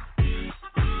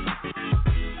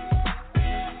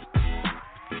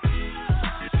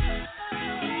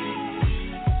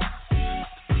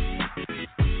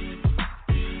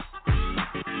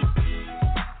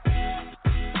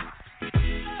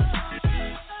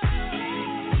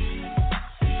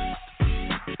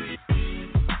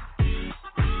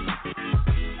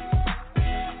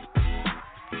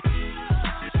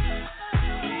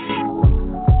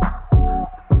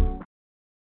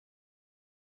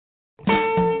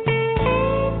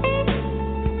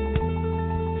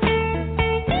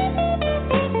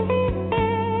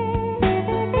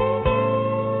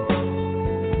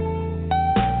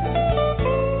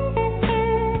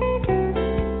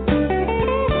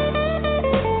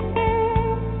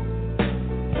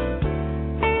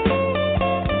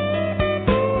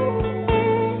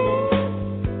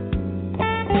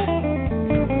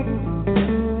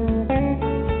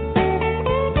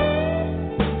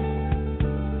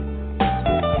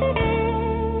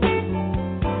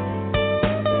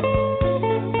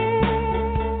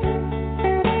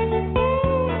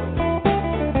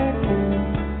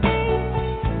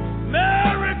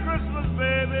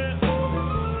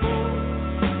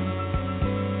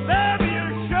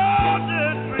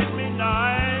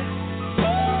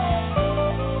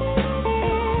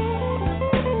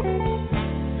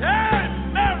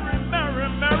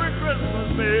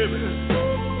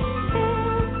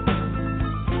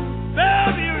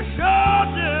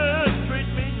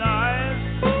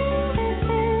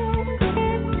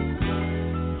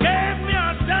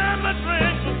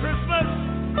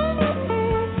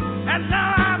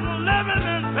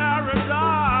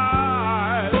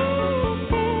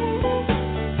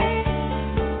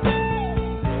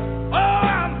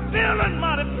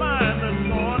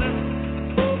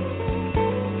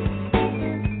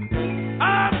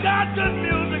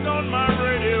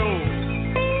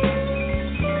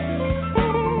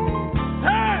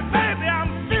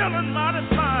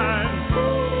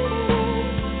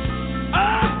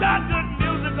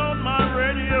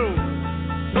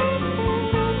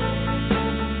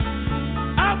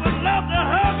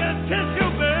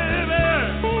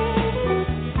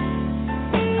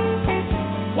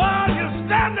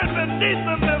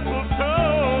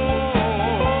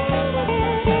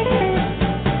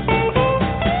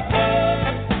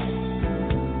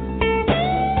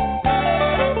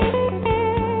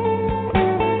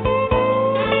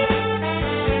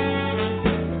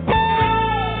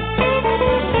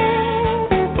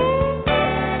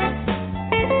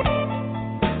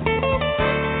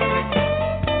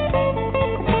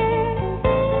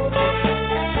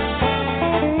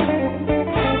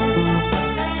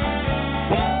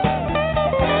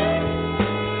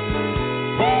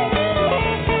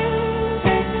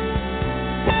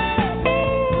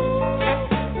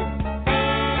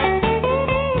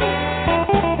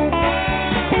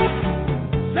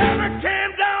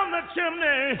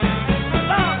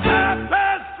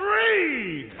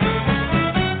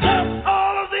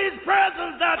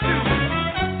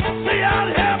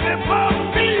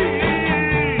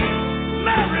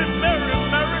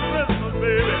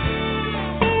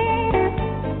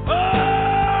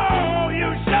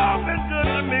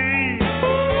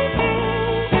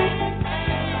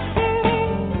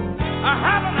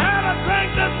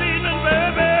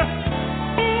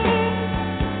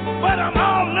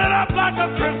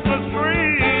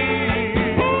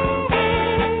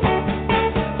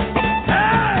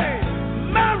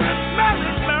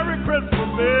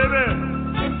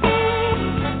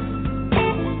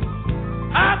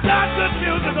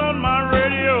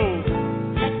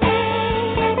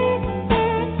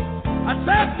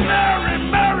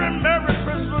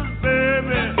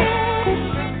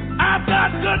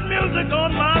 good music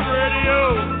on my radio.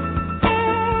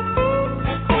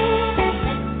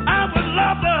 I would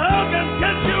love to hug and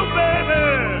kiss you, baby,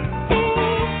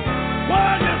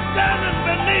 while you're standing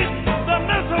beneath the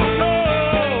mistletoe.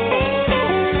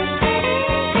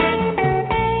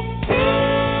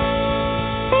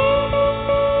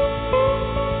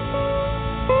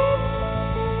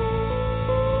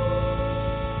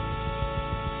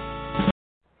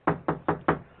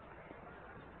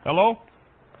 Hello?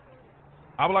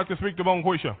 I would like to speak to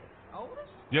Bonquisha.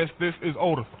 Yes, this is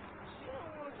Otis.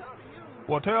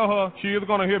 Well, tell her she is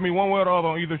going to hear me one way or the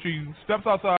other. Either she steps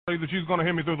outside, or either she's going to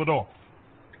hear me through the door.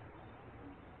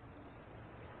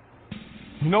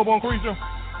 You know, Bonquisha,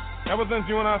 ever since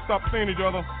you and I stopped seeing each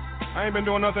other, I ain't been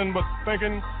doing nothing but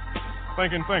thinking. I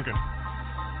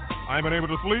ain't been able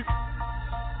to sleep.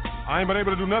 I ain't been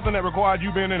able to do nothing that required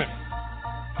you being in it.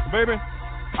 Baby,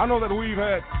 I know that we've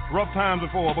had rough times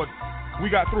before, but we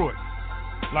got through it.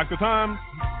 Like the time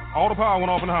all the power went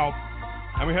off in the house,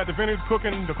 and we had to finish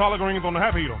cooking the collard greens on the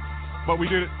half heater, but we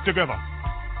did it together.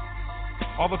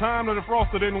 All the time that the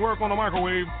froster didn't work on the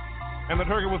microwave, and the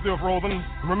turkey was still frozen.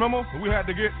 Remember, we had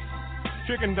to get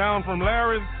chicken down from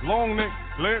Larry's Long Neck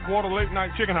Leadwater Late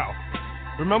Night Chicken House.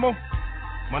 Remember?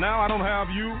 But now I don't have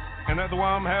you, and that's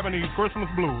why I'm having these Christmas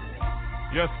blues.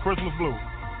 Yes, Christmas blues.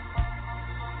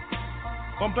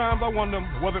 Sometimes I wonder,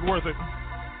 was it worth it?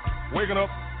 Waking up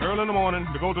early in the morning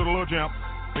to go to the Little Champ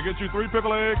to get you 3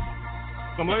 pickled eggs,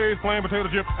 some Lay's plain potato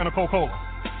chips, and a Coca-Cola.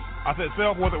 I said,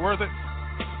 self, was it worth it?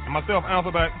 And myself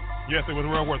answered back, yes, it was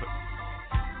real worth it.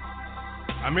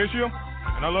 I miss you,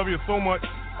 and I love you so much.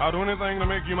 I'll do anything to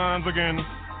make you mine again.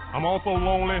 I'm also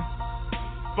lonely,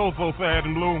 so sad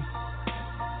and blue.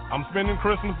 I'm spending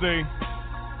Christmas Day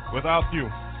without you.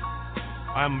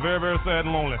 I'm very, very sad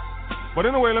and lonely. But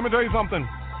anyway, let me tell you something.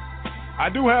 I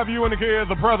do have you and the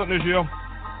kids a present this year.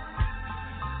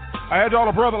 I had y'all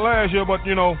a present last year, but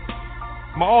you know,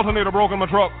 my alternator broke in my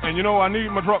truck, and you know I need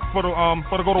my truck for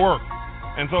to go to work.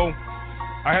 And so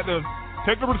I had to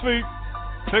take the receipt,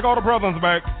 take all the presents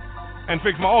back, and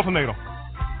fix my alternator.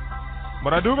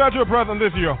 But I do got you a present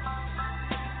this year.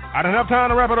 I didn't have time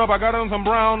to wrap it up. I got it in some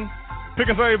brown pick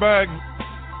and save bags.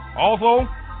 Also,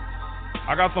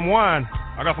 I got some wine.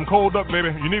 I got some cold duck, baby.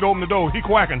 You need to open the door. He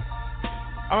quacking.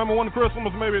 I remember one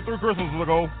Christmas, maybe 3 Christmases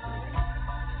ago,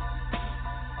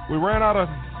 we ran out of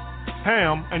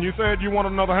ham, and you said you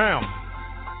wanted another ham.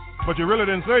 But you really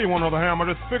didn't say you wanted another ham. I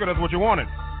just figured that's what you wanted.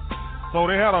 So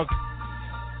they had a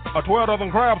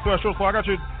 12-dozen crab special, so I got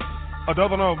you a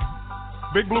dozen of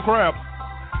big blue crabs.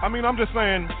 I mean, I'm just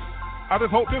saying, I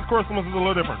just hope this Christmas is a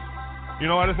little different. You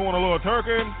know, I just want a little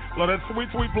turkey, a little that sweet,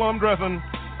 sweet plum dressing.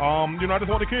 You know, I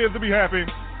just want the kids to be happy.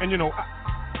 And, you know,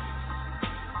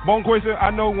 Bonquisha,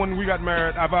 I know when we got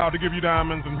married, I vowed to give you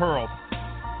diamonds and pearls.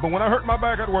 But when I hurt my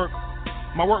back at work,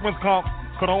 my workman's comp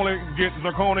could only get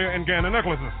zirconia and Gannon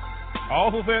necklaces. I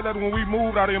also said that when we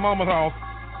moved out of your mama's house,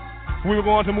 we were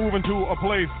going to move into a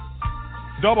place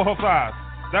double her size.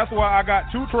 That's why I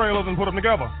got 2 trailers and put them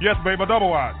together. Yes, baby,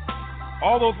 double wide.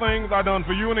 All those things I done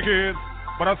for you and the kids,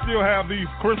 but I still have these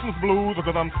Christmas blues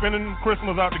because I'm spending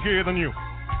Christmas out the kids and you.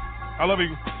 I love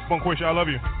you, Bonquisha, I love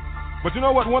you. But you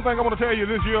know what? One thing I want to tell you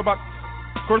this year about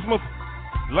Christmas.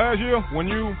 Last year, when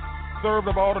you served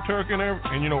up all the turkey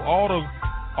and you know all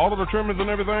of the trimmings and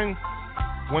everything,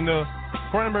 when the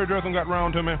cranberry dressing got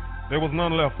round to me, there was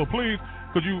none left. So please,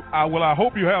 could you? I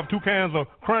hope you have 2 cans of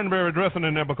cranberry dressing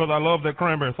in there because I love that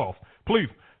cranberry sauce. Please,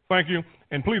 thank you,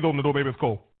 and please open the door, baby. It's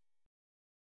cold.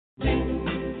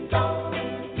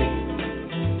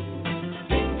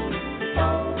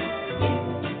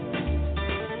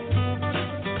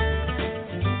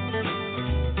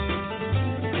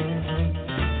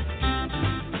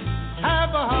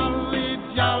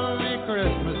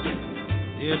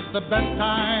 It's the best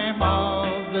time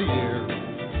of the year.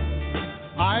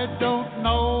 I don't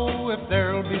know if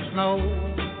there'll be snow,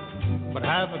 but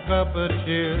have a cup of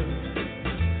cheer.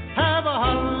 Have a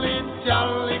holly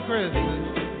jolly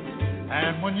Christmas,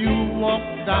 and when you walk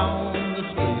down the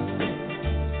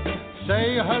street,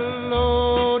 say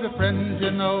hello to friends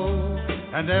you know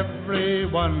and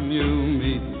everyone you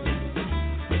meet.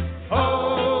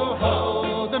 Ho,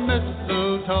 ho, the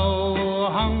mistletoe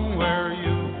hung where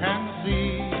you can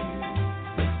see.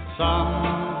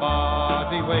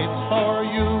 Somebody waits for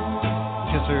you.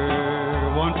 Kiss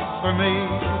her once for me.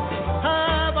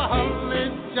 Have a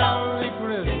holly jolly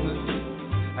Christmas,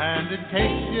 and in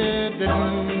case you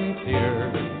didn't hear,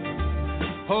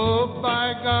 oh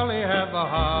by golly, have a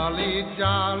holly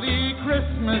jolly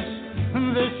Christmas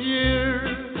this year.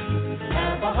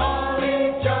 Have a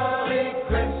holly jolly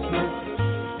Christmas.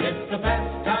 It's the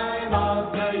best time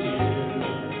of the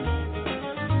year.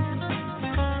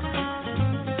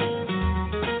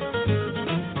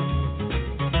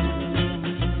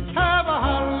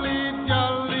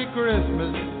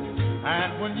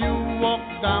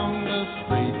 the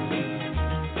street.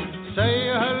 Say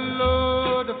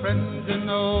hello to friends you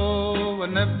know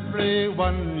and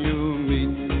everyone you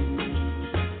meet.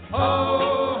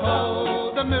 Ho,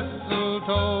 ho, the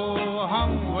mistletoe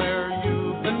hung where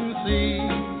you can see.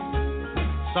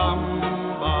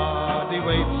 Somebody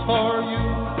waits for you,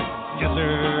 yes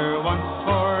sir, once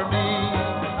for me.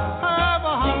 Have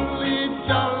a holly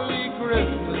jolly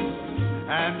Christmas,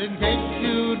 and in case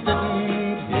you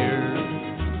didn't hear,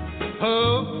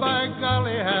 oh by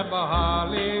golly, have a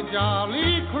holly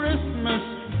jolly Christmas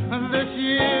this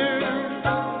year.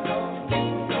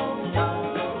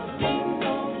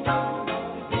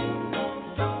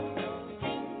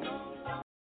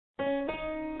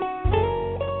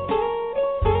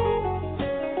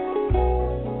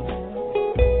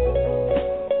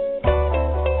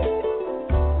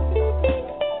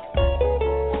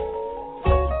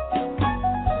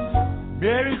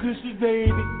 Merry Christmas,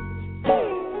 baby.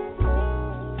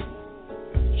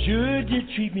 Sure did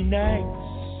treat me nice.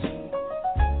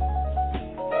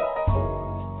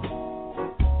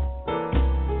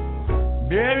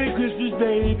 Merry Christmas,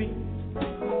 baby.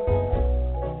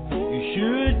 You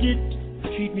sure did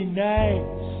treat me nice.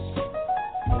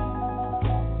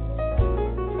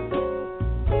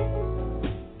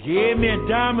 Gave me a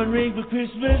diamond ring for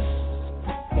Christmas.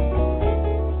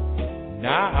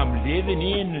 Now I'm living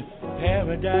in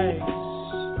paradise.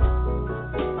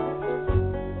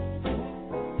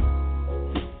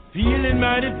 Feeling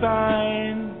mighty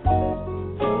fine.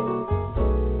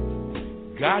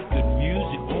 Got good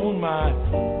music on my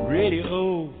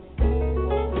radio.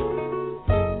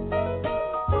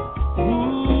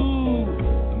 Ooh,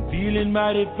 I'm feeling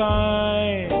mighty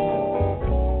fine.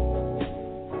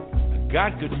 I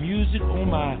got good music on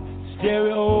my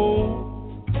stereo.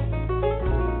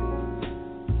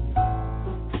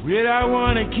 Well, I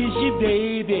wanna kiss you,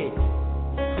 baby,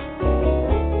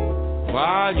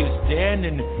 while you're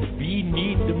standing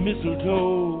beneath the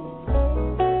mistletoe.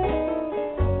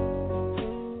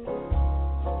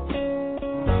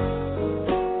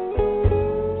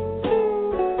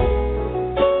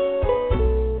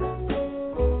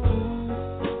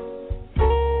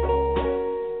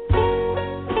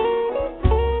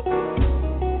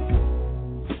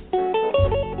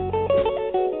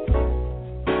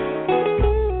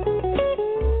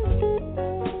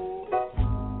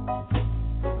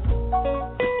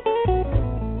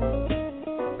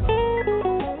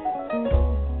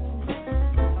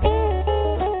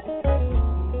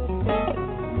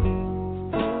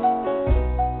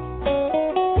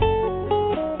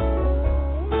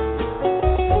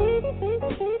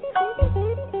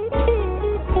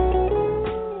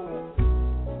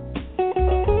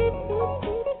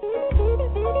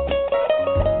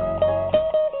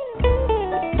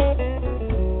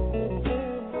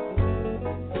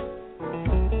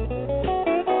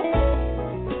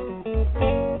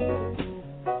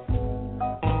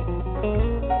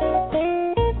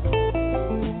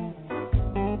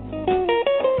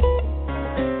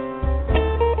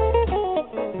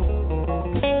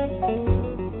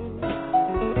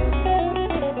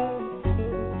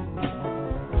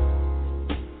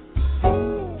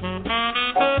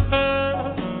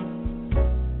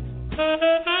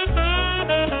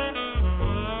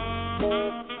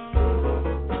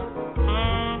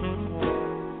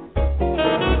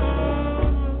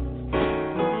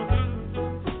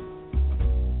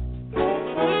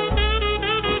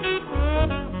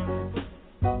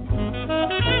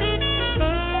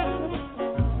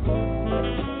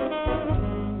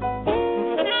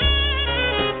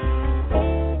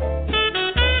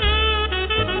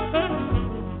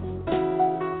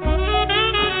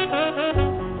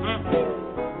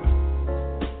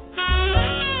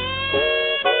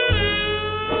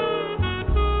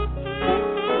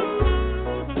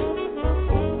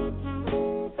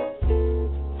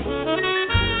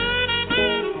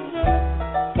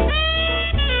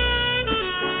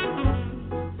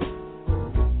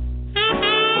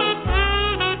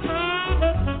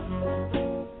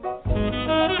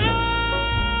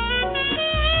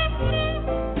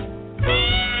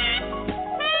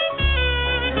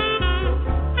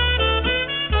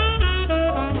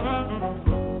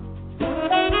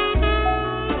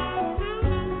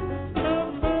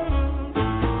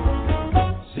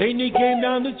 Satan, he came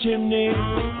down the chimney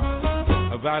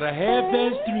about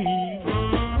 3:30.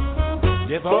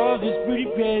 Left all these pretty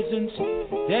presents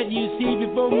that you see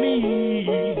before me.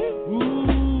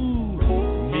 Ooh,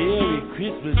 Merry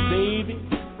Christmas, baby.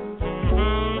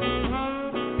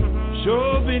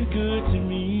 Sure been good to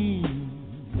me.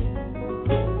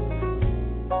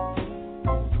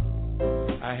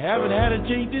 I haven't had a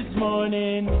drink this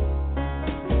morning.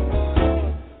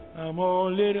 I'm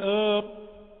all lit up.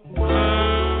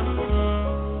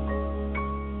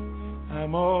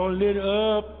 I'm all lit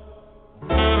up.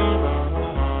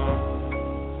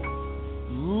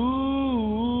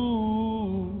 Ooh,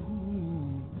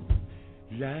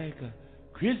 like a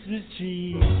Christmas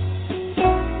tree.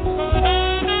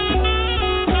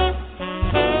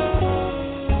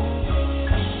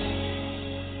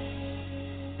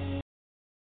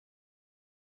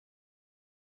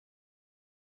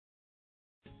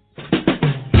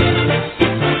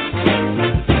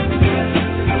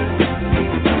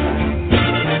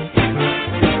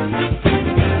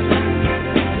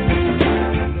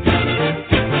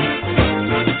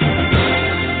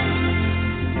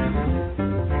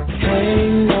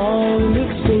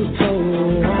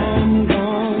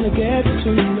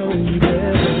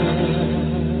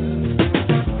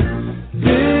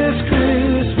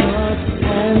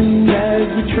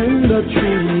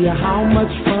 How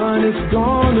much fun it's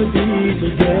gonna be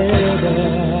together.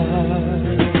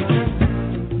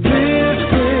 This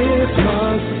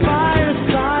Christmas,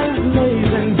 firesides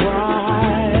blazing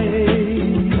bright.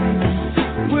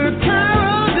 We're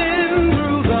caroling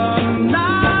through the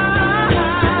night,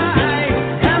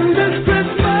 and this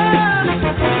Christmas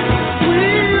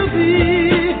will be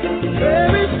a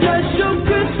very special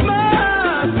Christmas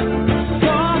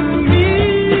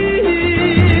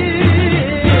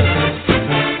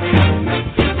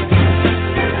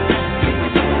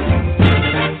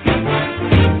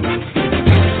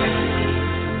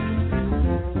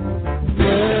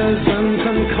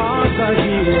for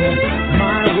me.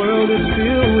 My world is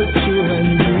filled with you and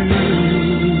me.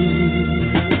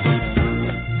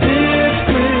 This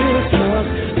Christmas,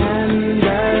 and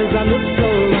as I look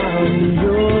around,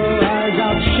 your eyes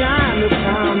outshine the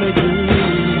town again.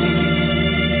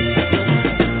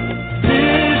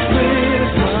 This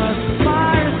Christmas,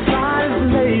 firesides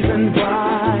blazing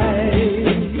bright.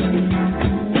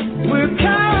 We're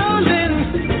caroling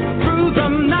through the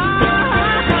night.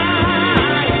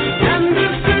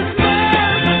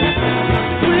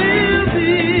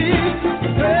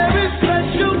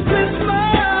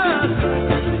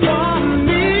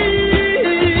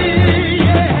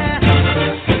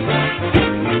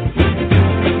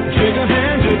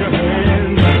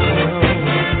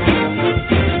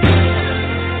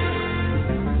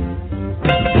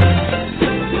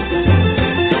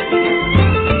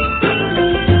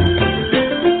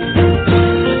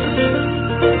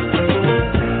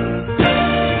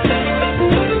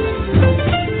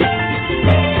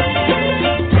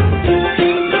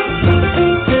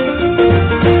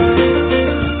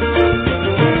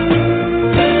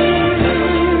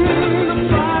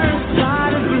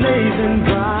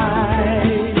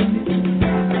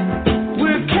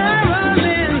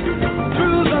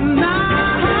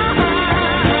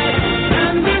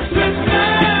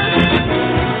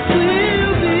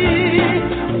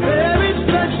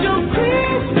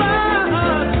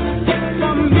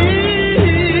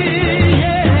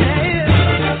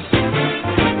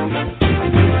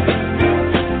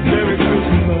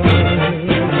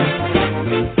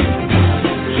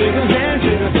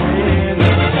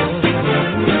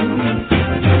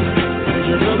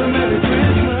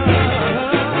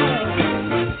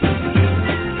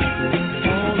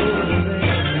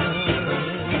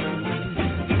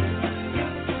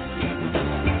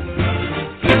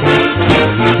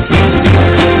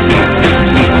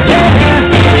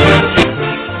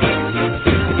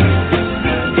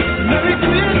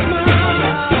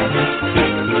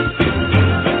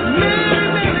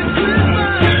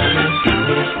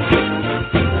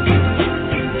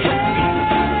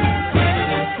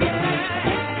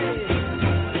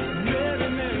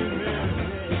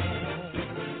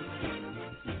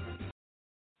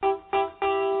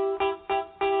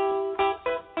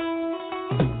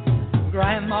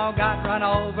 Grandma got run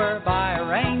over by a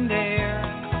reindeer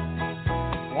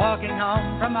walking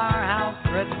home from our house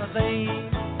Christmas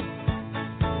Eve.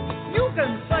 You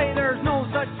can say there's no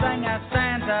such thing as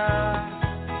Santa,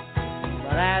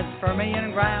 but as for me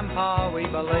and Grandpa, we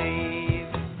believe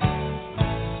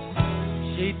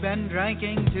she'd been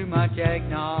drinking too much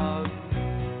eggnog,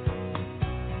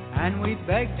 and we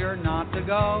begged her not to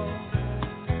go,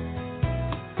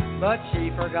 but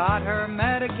she forgot her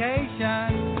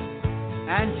medication,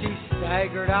 and she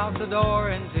staggered out the door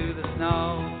into the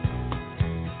snow.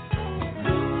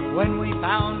 When we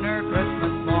found her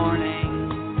Christmas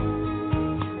morning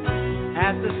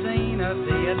at the scene of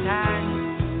the attack,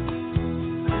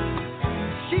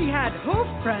 she had hoof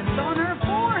prints on her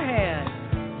forehead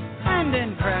and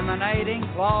incriminating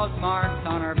claws marks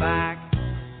on her back.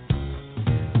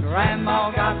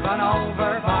 Grandma got run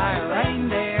over by a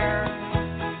reindeer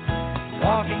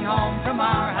walking home home from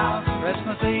our house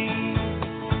Christmas Eve.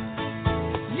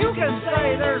 You can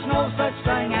say there's no such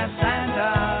thing as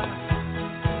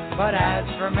Santa, but as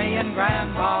for me and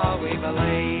Grandpa, we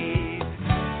believe.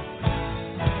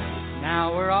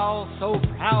 Now we're all so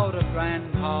proud of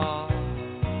Grandpa.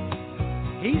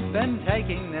 He's been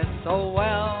taking this so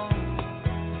well.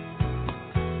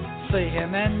 See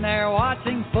him in there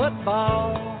watching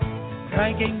football,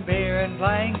 drinking beer and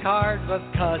playing cards with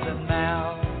Cousin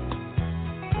Mel.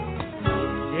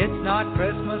 It's not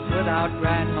Christmas without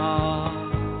Grandma.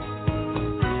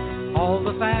 All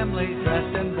the family's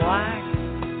dressed in black,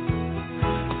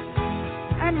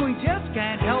 and we just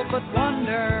can't help but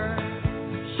wonder,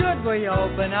 should we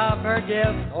open up her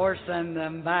gifts or send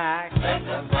them back? Send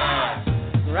them back.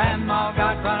 Grandma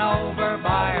got run over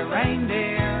by a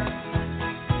reindeer,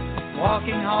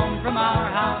 walking home from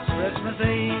our house Christmas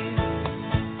Eve.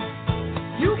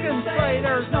 You can say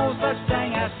there's no such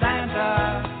thing as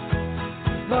Santa,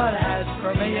 but as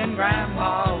for me and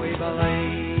Grandpa, we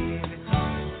believe.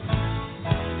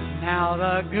 Now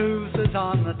the goose is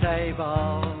on the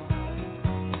table,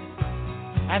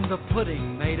 and the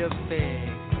pudding made of fig.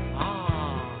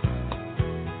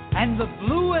 And the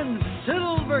blue and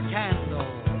silver candles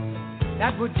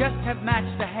that would just have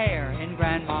matched the hair in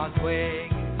Grandma's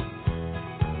wig.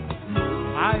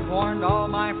 I've warned all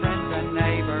my friends and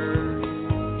neighbors,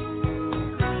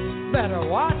 better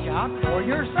watch out for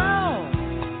yourselves.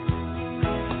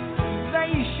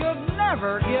 They should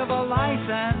never give a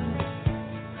license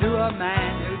to a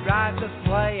man who drives a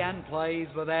sleigh and plays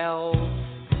with elves.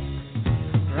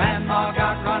 Grandma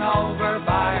got run over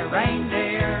by a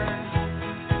reindeer,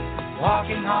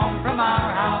 walking home from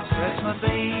our house Christmas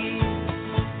Eve.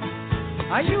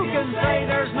 You can say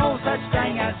there's no such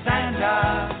thing as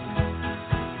Santa,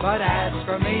 but as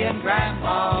for me and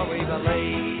Grandpa, we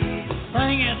believe.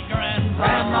 Sing it, Grandpa.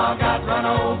 Grandma got run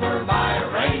over by a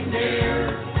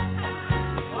reindeer,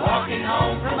 walking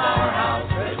home from our house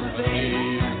Christmas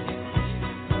Eve.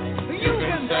 You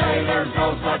can say there's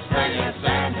no such thing as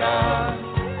Santa,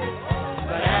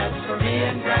 but as for me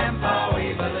and Grandpa,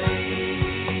 we believe.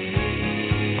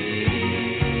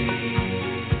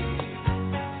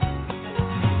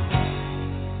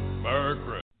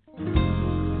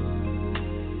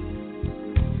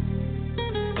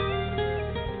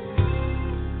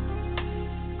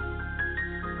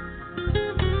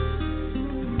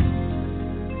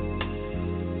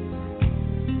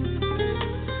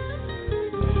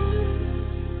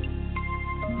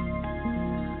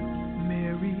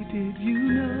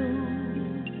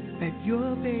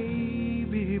 Your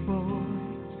baby boy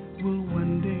will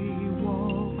one day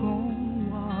walk on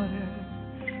water.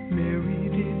 Mary,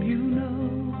 did you know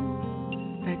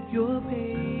that your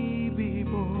baby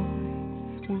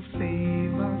boy will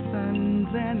save our sons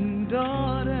and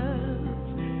daughters?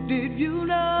 Did you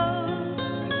know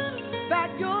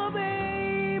that your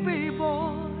baby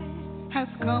boy has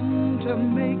come to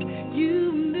make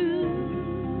you new?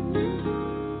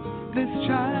 This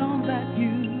child that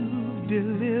you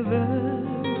deliver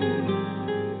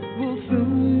will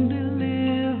soon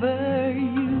deliver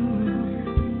you.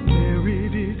 Mary,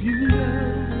 did you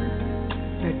know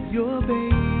that your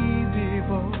baby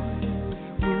boy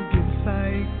will give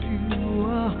sight to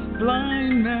a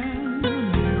blind man?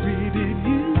 Mary, did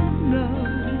you know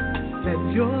that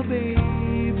your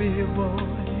baby boy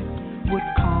would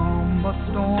calm a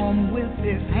storm with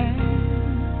his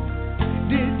hand?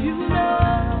 Did you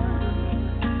know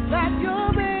that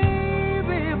your baby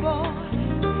boy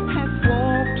has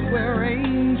walked where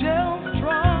angels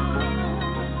trod?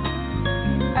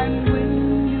 And when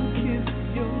you kiss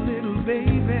your little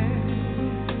baby,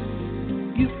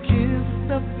 you kiss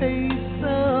the face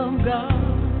of God.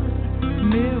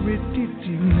 Mary, did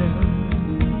you know?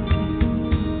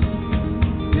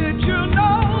 Did you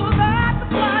know that the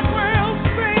blind will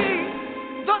see,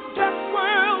 the deaf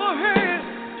will hear,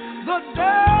 the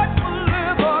dead will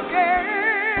live again?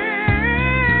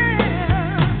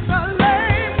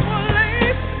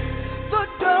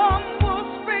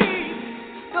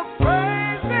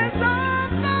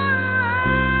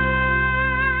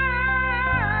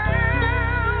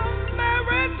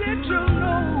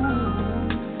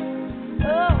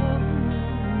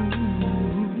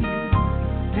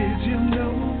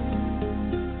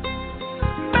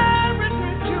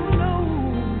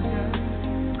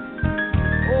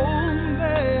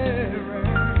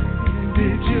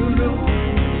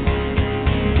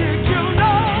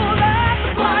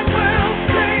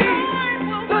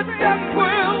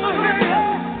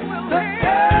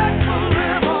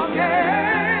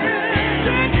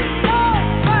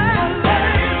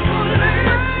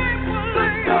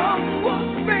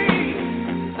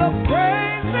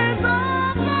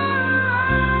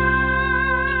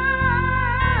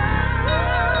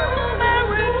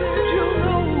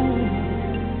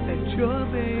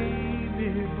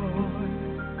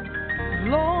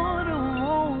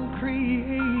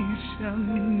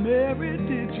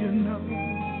 did you know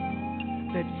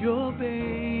that your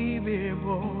baby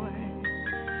boy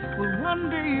will one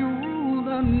day rule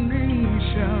the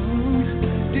nation?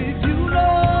 Did you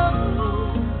know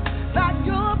that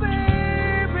your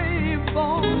baby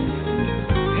boy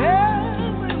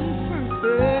heaven's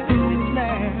perfect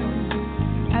land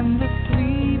and the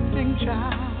sleeping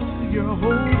child you're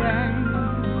holding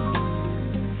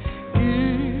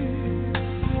is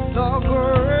the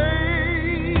great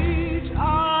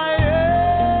I am?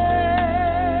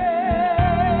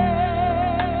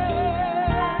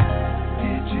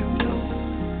 Did you know?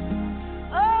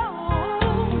 Oh,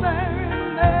 Mary,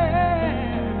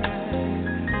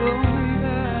 oh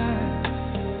yeah,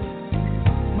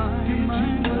 my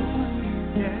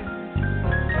yeah.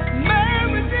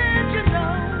 Mary, did you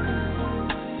know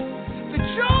that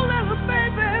your little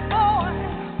baby boy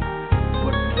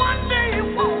would one day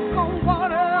walk on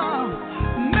water?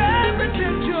 Mary,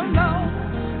 did you know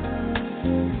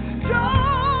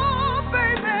your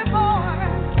baby boy,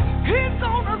 he's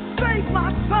gonna save my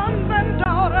sons and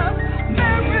daughters?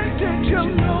 Mary, did you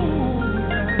know?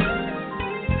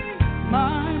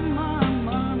 My,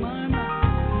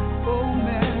 oh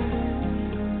Mary,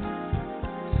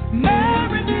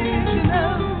 Mary, did you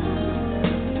know?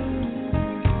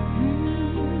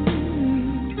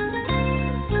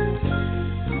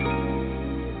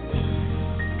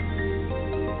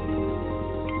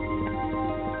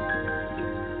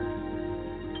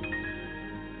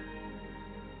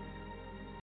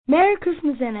 Merry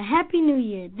Christmas and a Happy New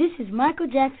Year. This is Michael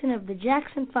Jackson of the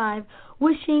Jackson 5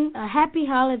 wishing a happy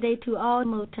holiday to all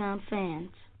Motown fans.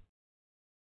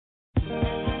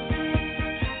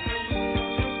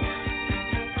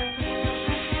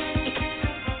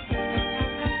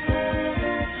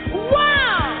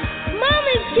 Wow!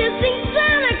 Mommy's kissing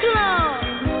Santa Claus!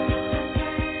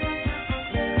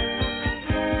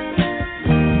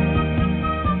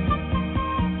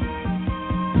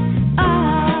 I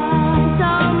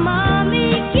saw Mommy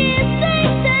kissing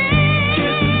Santa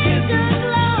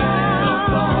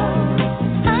Claus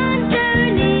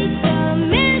underneath the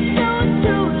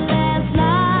mistletoe last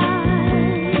night.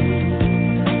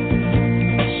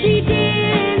 She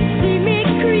didn't see me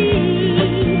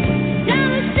creep down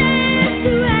the stairs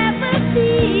to have a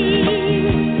seat.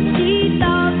 She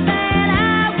thought that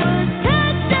I was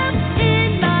tucked up in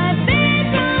my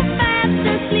bedroom fast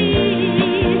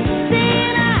asleep.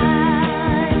 Then I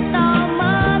saw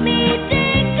Mommy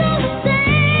tickle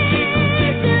Santa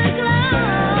Claus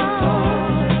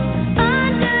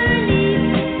underneath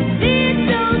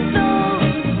mistletoe.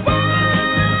 Why?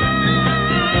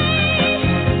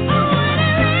 Oh, what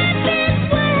a wreck this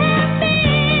would have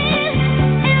been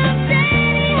if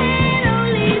Daddy had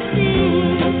only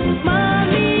seen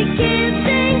Mommy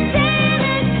kissing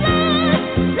Santa Claus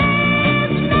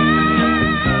last night.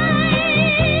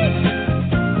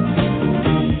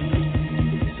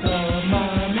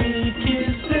 Mommy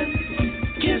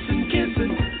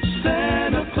kissing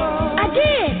Santa Claus. I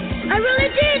did. I really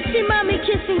did see Mommy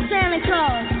kissing Santa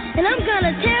Claus. And I'm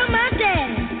gonna tell my daddy.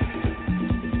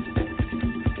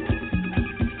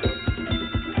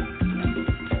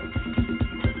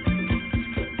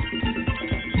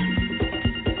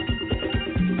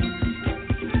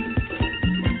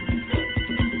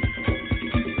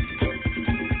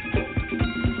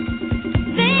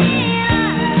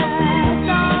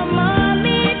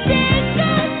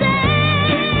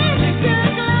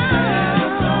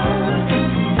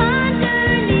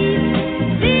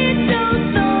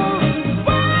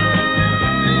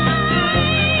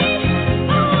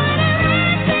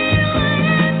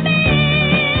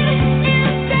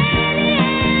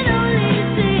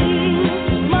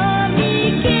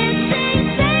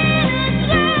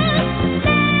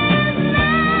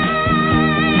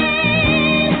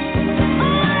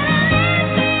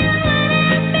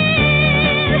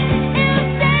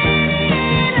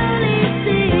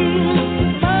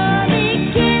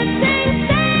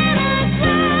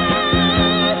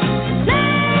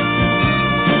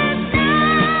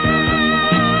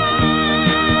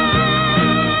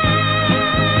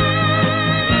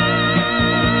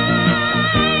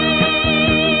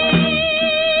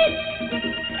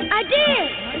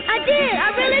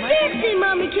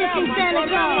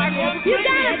 You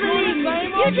gotta believe me.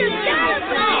 You just gotta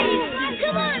believe me.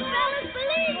 Come on, fellas,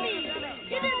 believe me.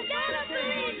 You just gotta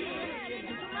believe me.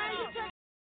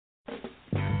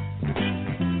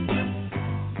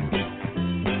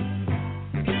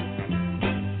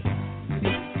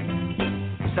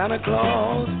 Santa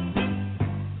Claus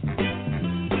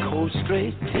goes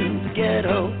straight to the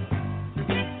ghetto.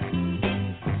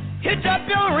 Hitch up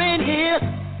your reindeer,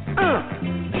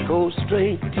 go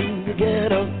straight to the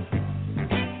ghetto.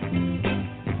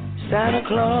 Santa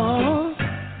Claus,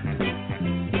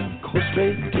 go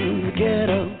straight to the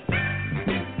ghetto.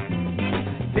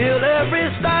 Fill every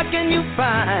stocking you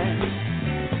find.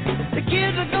 The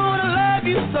kids are gonna love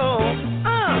you so.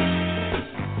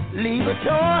 Leave a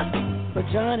toy for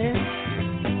Johnny.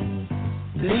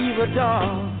 Leave a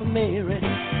doll for Mary.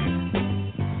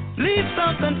 Leave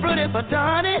something pretty for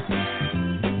Donnie.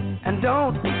 And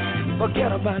don't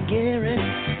forget about Gary.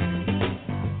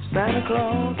 Santa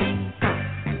Claus,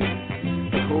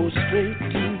 go straight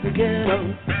to the ghetto.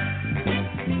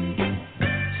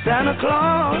 Santa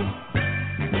Claus,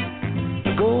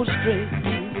 go straight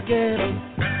to the ghetto.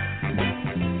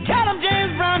 Tell him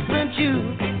James Brown sent you.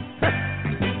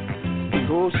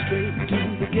 Go straight to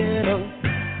the ghetto.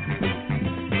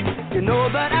 You know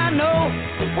that I know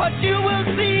what you will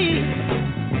see,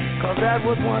 'cause that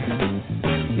was once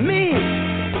me.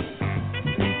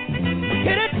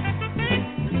 Hit it,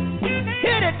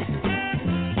 hit it.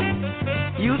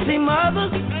 You see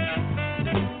mothers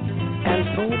and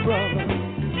soul brothers.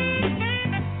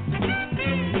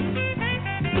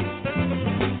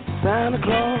 Santa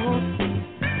Claus,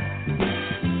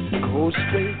 go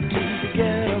straight to the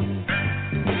ghetto.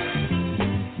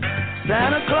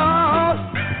 Santa Claus,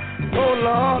 oh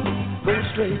Lord, go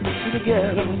straight to the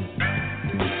ghetto.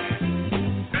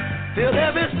 Fill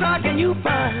every stocking you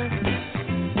find.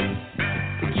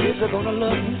 The kids are gonna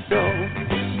love you so.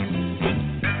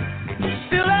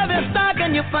 Fill every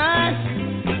stocking you find.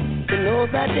 You know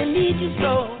that they need you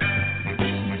so.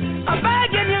 I'm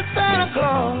begging you, Santa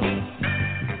Claus,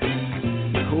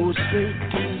 go straight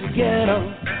to the ghetto.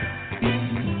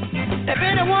 If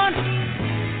anyone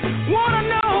wanna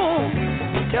know,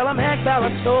 tell them Hank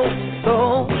Ballard so.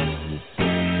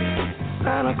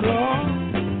 Santa Claus,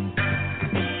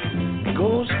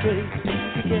 go straight to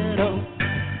the ghetto.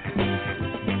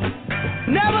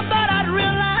 Never thought I'd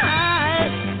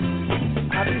realize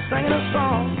I'd be singing a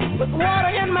song with water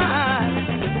in my eyes.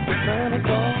 Santa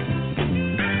Claus,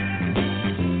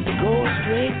 go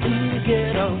straight to the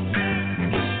ghetto.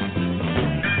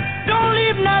 Don't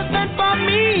leave nothing for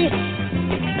me.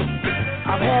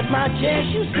 I've had my chance,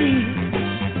 you see.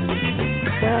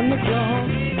 Santa Claus,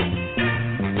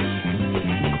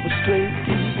 go straight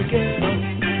to the ghetto.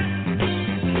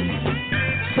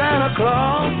 Santa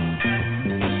Claus,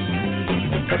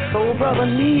 that soul brother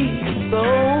needs so.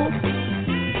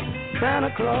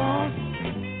 Santa Claus.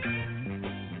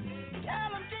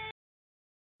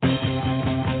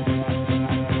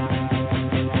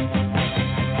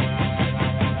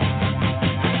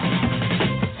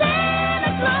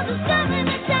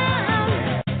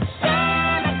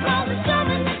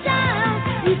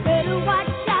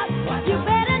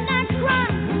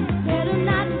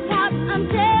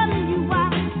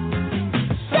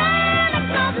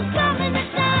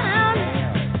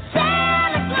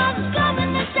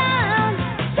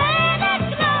 Santa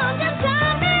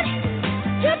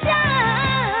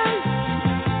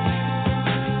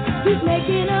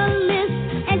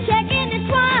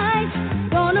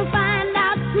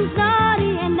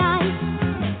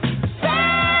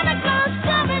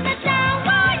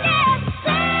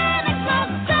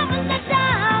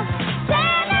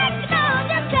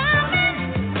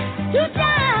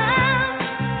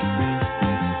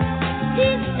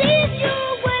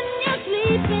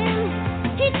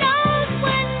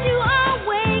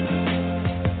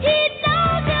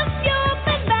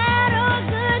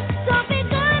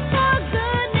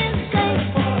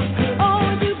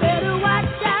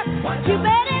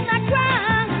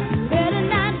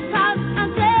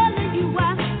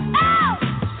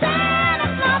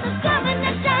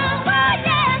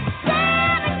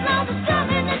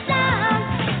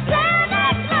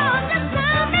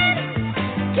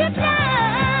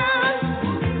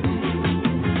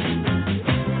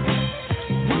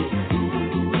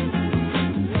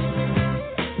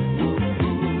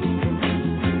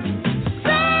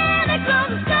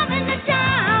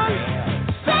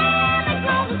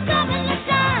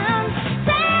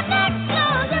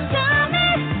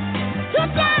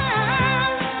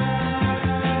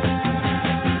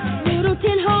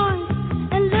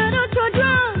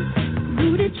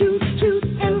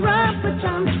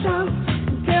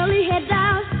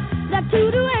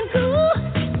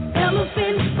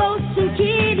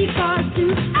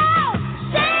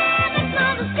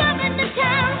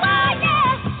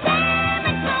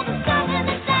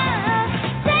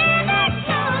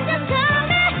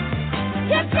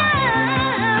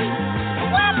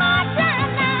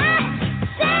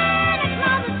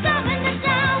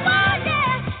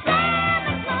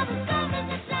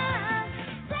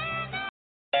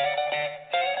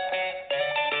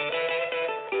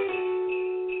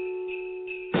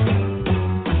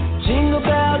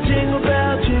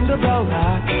bell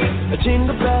rock, a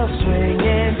jingle bell swing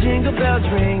and jingle bells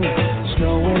ring.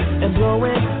 Snowing and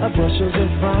blowing bushels of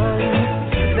fun.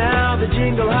 Now the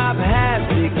jingle hop has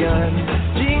begun.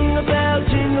 Jingle bell,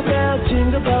 jingle bell,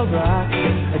 jingle bell rock.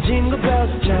 A jingle bells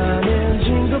chiming,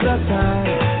 jingle bell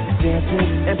time.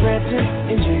 Dancing and prancing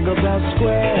in Jingle Bell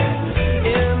Square.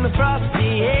 In the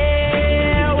frosty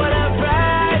air, what a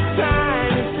bright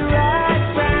time. It's the right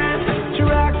time to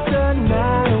rock the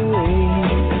night away.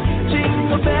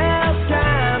 Jingle bell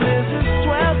time is a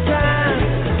swell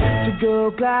time to go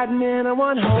gliding in a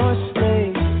one-horse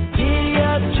sleigh. Giddy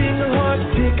up, jingle horse,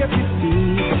 pick up your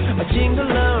feet. A jingle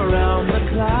around the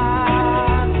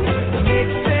clock. Mix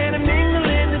and a mingle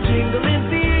in the jingling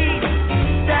beat.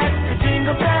 That's the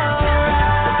Jingle Bell.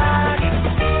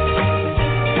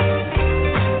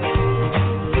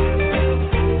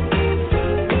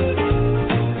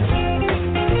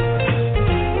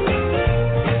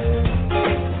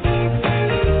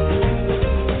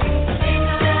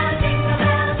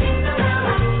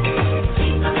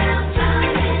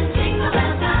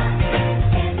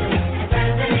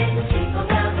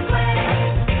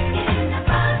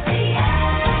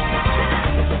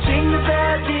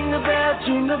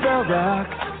 Rock,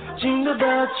 jingle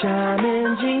bell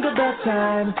chiming, jingle bell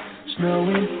time.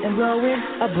 Snowing and blowing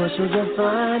bushels of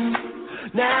fun.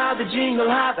 Now the jingle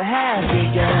hop has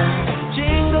begun.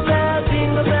 Jingle bell,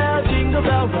 jingle bell, jingle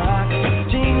bell rock.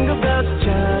 Jingle bells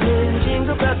chiming,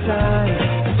 jingle bell time.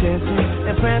 Dancing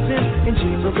and prancing in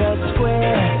Jingle Bell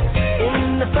Square.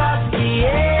 In the frosty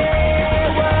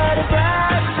air, what a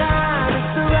bright time.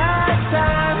 It's the right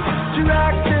time to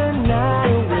rock the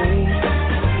night away.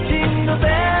 Jingle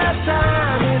bell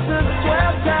time is a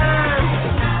swell time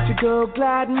to go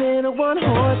gliding in a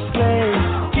one-horse sleigh.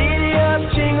 Giddy up,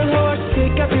 jingle horse,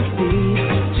 pick up your feet.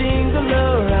 Jingle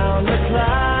around the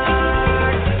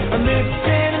clock. A mix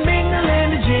and a mingle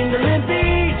and a jingling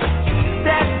beat.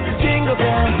 That's the jingle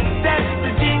bell, that's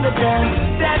the jingle bell,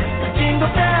 that's the jingle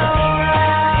bell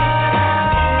rock.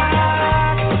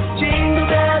 Jingle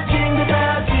bell, jingle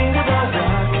bell, jingle bell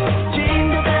rock.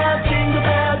 Jingle bell, jingle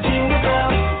bell, jingle bell.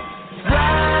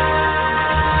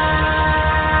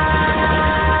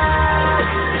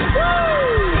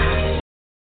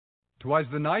 Twas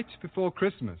the night before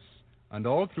Christmas, and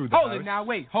all through the house... Hold it now,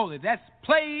 wait, hold it. That's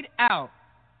played out.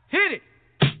 Hit it!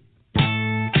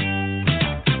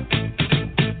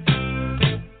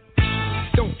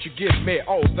 Don't you give me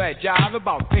all that jive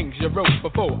about things you wrote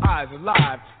before I was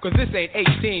alive. Cause this ain't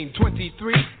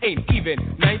 1823, ain't even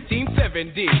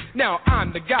 1970. Now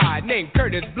I'm the guy named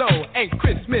Curtis Blow, and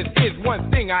Christmas is one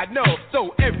thing I know.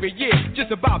 So every year,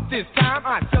 just about this time,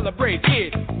 I celebrate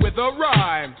it with a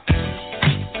rhyme.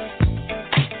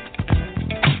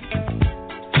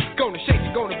 Gonna shake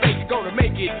it, gonna bake it, gonna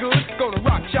make it good. Gonna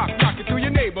rock, shock, rock it through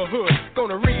your neighborhood.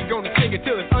 Gonna read, gonna sing it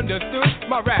till it's understood.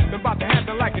 My rap about to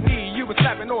happen like a knee you was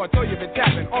slapping, or I told you been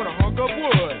tapping on a hunk of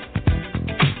wood.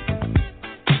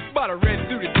 Bought a red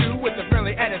suited dude with a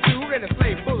friendly attitude and a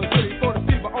sleigh full of goodies for the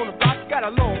people on the block. Got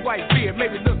a long white beard,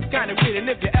 maybe looks kinda weird, and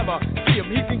if you ever see him,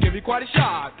 he can give you quite a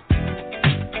shock.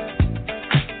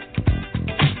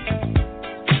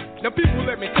 Now people,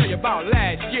 let me tell you about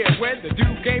last year when the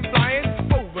dude came flying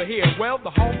over here. Well, the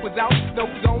hawk was out, snow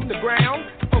was on the ground.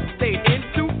 Folks stayed in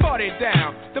to party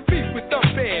down. The beat was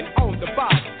thumping on the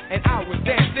box, and I was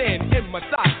dancing in my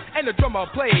socks. And the drummer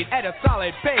played at a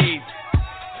solid pace,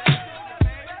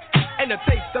 and the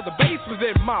taste of the bass was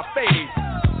in my face.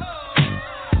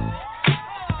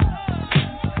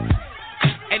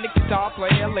 And the guitar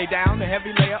player laid down the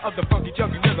heavy layer of the funky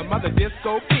junky rhythm of the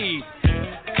disco beat.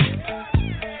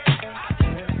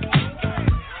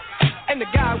 And the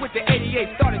guy with the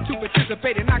 88 started to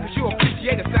participate, and I could sure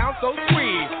appreciate a sound so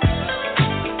sweet.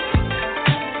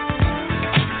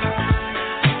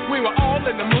 We were all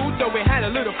in the mood, so we had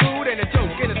a little food and a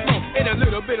joke and a smoke and a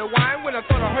little bit of wine. When I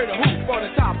thought I heard a hoop on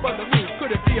the top of the roof,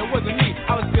 could it be it wasn't me?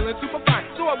 I was feeling super fine,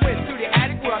 so I went to the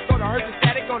attic where I thought I heard the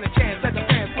static on the chance that the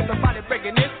fans put the body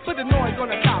breaking in. Put the noise on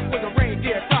the top with a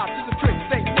reindeer top, just a trick,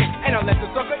 St. Nick, and I let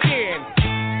the sucker in.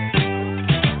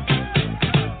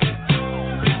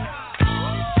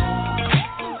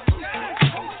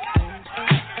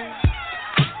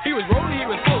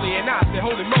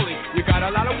 Holy moly, you got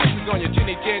a lot of wishes on your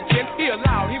chinny chin chin. He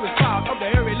allowed, he was proud of the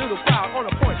hairy little crowd on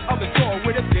the point of the door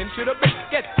where the skin should have been.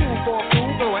 Get cool for a fool,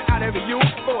 going out every you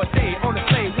for a day on the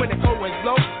sleigh when the cold winds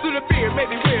blow. Through the beer may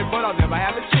be weird, but I'll never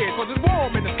have a cheer, cause it's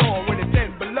warm in the storm when it's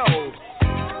 10 below.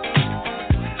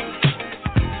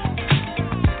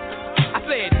 I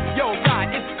said, yo,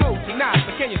 God, it's cold tonight,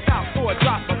 but can you stop for a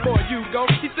drop before you go?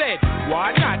 He said,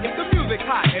 why not? If the music's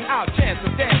hot and our chance to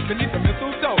dance beneath the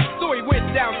mistletoe. So he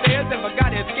went downstairs and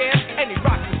forgot his scare.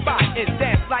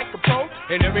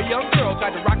 And every young girl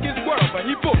tried to rock his world, but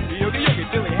he booked the yogi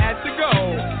till he had to go.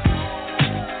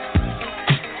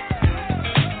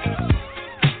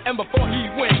 And before he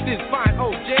went, this fine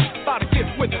old Jay bought a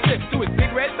gift with a tip to his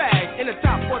big red bag. In the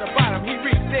top or the bottom, he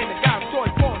reached in and got him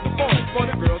toys for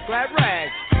the girl's glad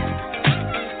rags.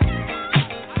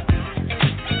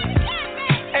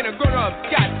 And the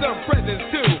grown-ups got some presents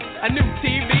too. A new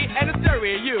TV and a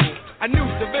stereo. A new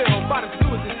Seville, bought as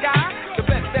blue as the sky. The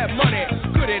best that money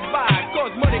couldn't buy.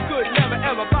 Cause money could never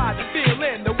ever buy the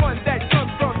feeling. The one that comes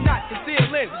from not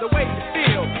concealing the way you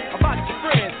feel about your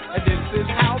friends. And this is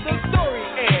how the story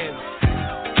ends.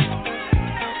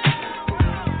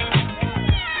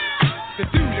 The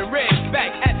dude in red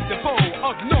back at the pole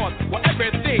up north where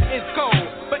everything is cold.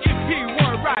 But if he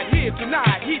were right here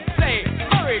tonight, he'd say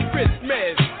Merry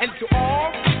Christmas. And to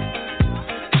all,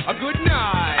 a good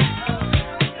night.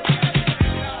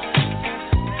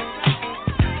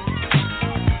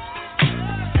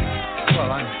 Well,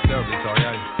 I'm terribly sorry.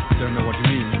 I don't know what you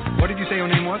mean. What did you say your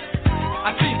name was?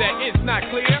 I see that it's not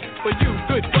clear for you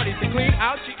good buddies to clean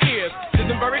out your ears.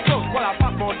 Listen very close while I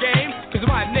pop more game, cause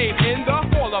my name in the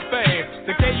Hall of Fame.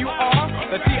 The K-U-R,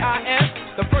 the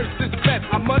T-I-S, the first is the best,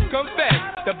 I must confess.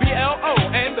 The B-L-O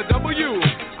and the W,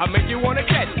 I make you wanna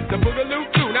catch the boogaloo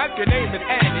too. Now if your name is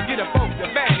Annie, get up off your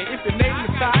vanity. If your name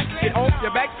is Side, get off your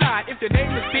backside. If your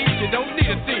name is Pete, you don't need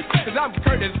a seat, cause I'm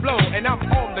Curtis Blow and I'm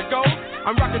on the go.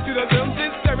 I'm rocking to the limbs in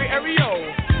stereo.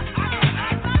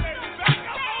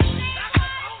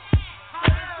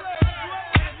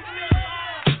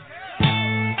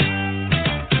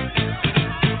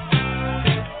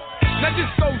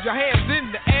 Just throw your hands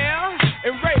in the air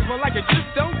and rave on like you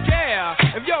just don't care.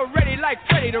 If you're ready like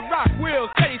Freddie to rock, real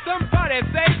steady, somebody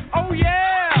say, oh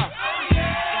yeah. Oh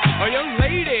yeah. Oh, young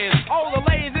ladies, all the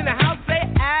ladies in the house say,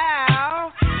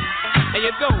 ow. And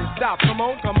you don't stop, come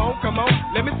on, come on, come on,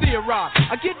 let me see you rock.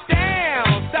 Get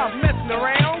down, stop messing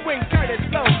around when Curtis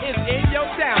Blow is in your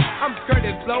town. I'm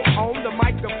Curtis Blow on the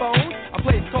microphone. A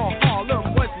place called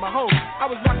Harlem was my home. I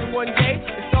was rocking one day,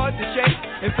 it started to shake.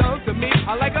 It sounds to me,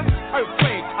 I like an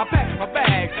earthquake. I packed my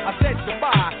bags, I said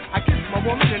goodbye. I kissed my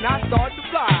woman and I started to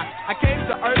fly. I came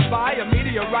to Earth by a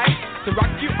meteorite to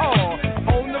rock you all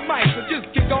on the mic. So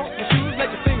just kick off your shoes, let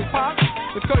your fingers pop.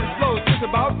 The Curtis Blow's just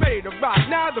about ready to rock.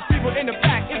 Now the people in the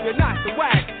back, if you're not the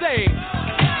whack, say.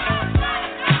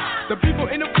 The people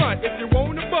in the front, if you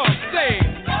want to bump, say.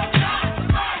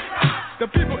 The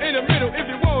people in the middle, if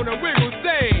you want to wiggle,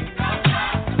 say.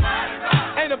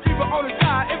 And the people on the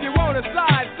side, if you want to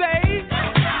slide, say.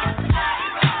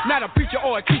 Not a preacher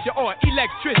or a teacher or an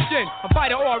electrician, a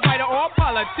fighter or a writer or a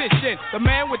politician. The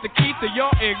man with the key to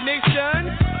your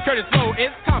ignition. Curtis Blow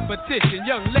is competition.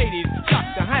 Young ladies, shock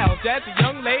the house. That's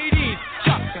young ladies,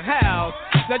 shock the house.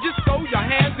 Now just throw your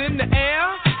hands in the air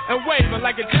and wave it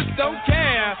like you just don't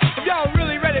care. If y'all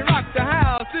really ready to rock the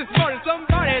house this morning,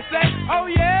 somebody say, oh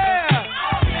yeah.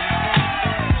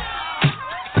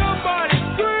 Somebody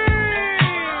scream.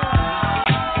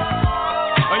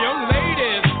 Oh, young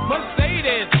ladies,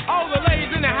 Mercedes, all the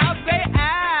ladies in the house say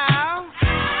ow.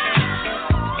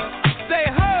 Say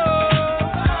ho.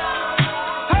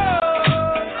 Ho.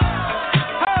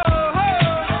 Ho, ho.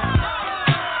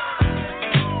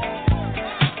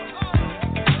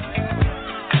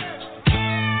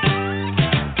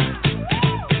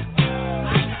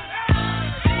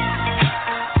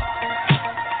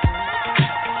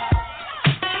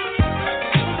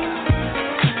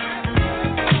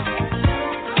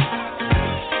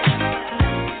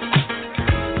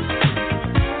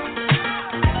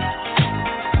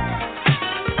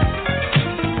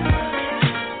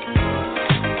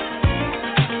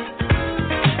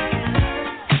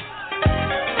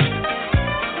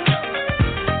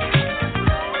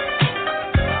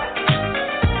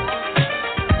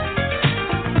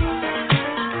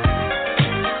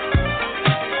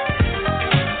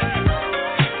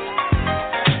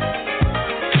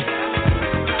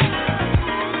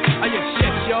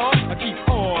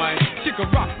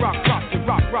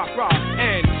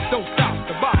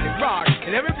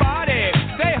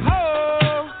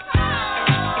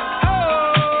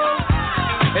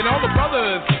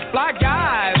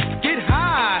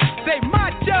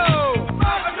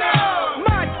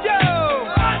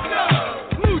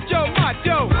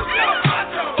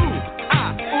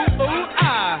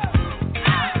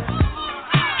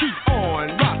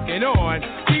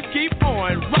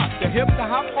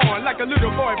 like a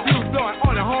little boy blues blowing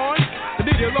on a horn. The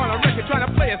DJ on a record trying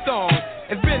to play a song.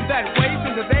 It's been that way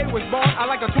since the day was born. I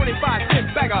like a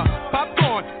 25-cent bag of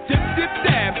popcorn. Dip, dip,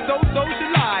 dab, so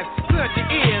socialize. Plug your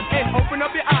ears and open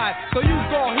up your eyes. So you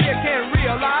all here can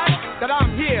realize that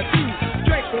I'm here to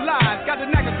tranquilize. Got the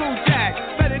knack of cool jack.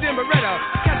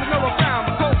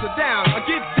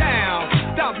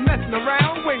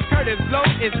 is low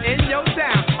is in your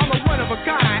town. I'm a one of a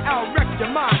kind, I'll wreck your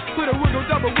mind. Put a wiggle,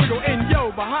 double wiggle in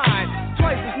your behind.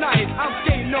 Twice as nice, I'm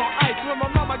skating on ice. When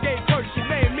my mama gave birth, she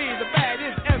named me the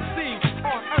baddest MC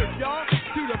on earth, y'all.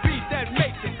 To the beat that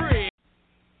makes it free.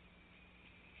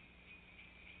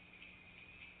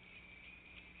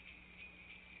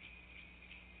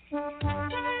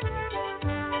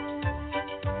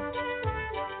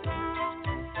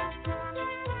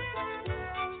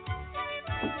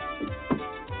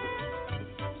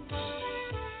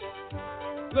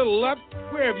 Little Lep,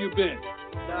 where have you been?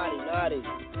 Naughty.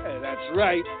 Hey, that's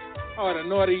right. Oh, the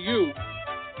naughty you.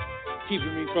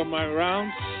 Keeping me from my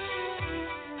rounds.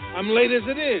 I'm late as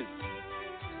it is.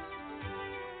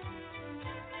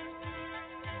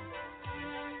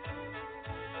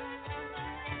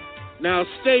 Now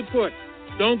stay put.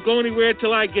 Don't go anywhere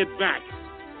till I get back.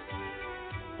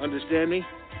 Understand me?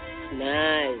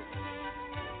 Nice.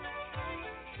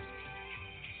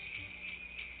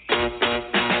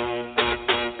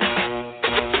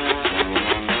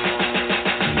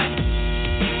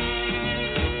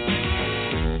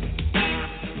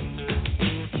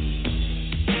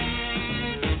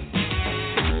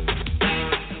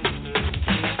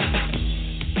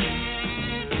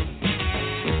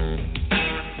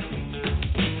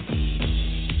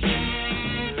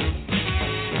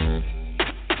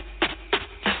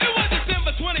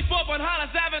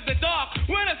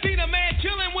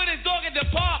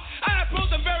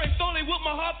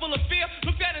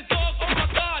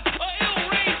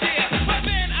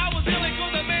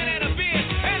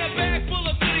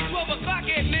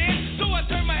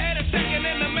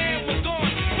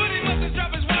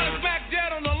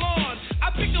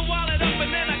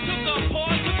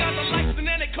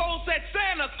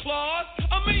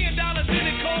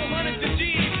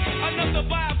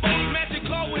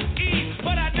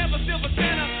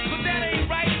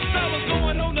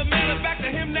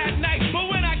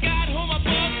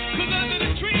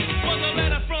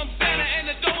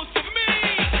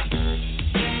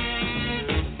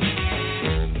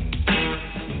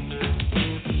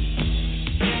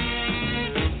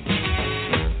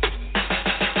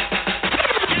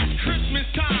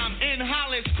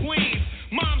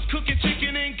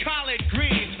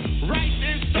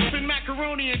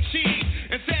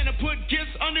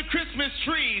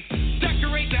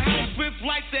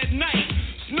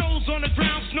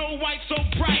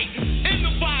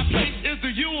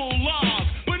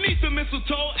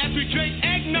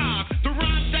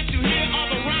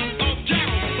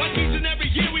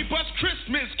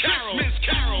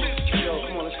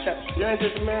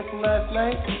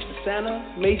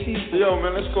 Yo,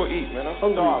 man, let's go eat, man. I'm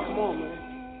starved. Come on, man.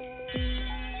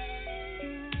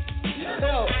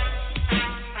 Yo.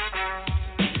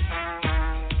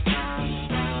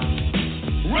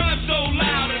 Run so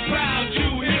loud and proud,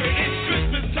 you hear it. It's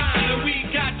Christmas time and we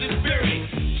got the spirit.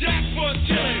 Jack for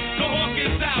chillin', the hawk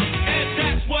is out, and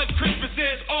that's what Christmas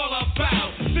is all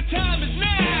about. The time is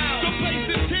now, the place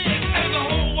is here, and the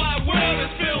whole wide world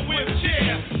is filled with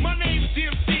cheer. My name's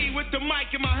DMC with the mic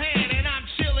in my hand, and I'm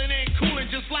chillin' and coolin'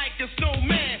 just like a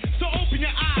snowman. So open your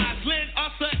eyes, lend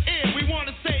us an ear. We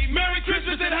wanna say Merry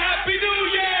Christmas and Happy New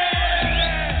Year!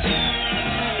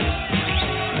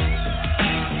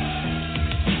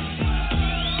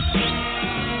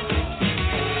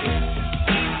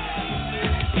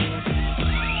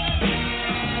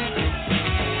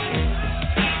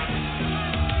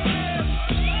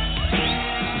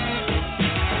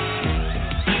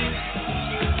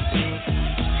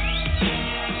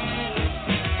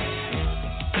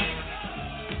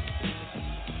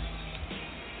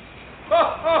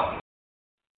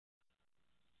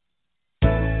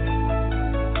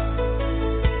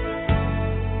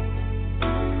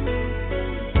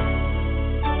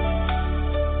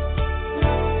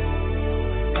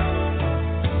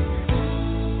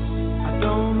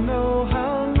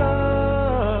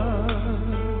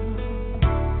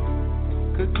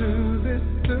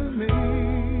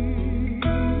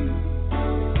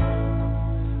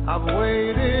 I've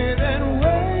waited and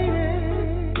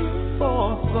waited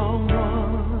for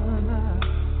someone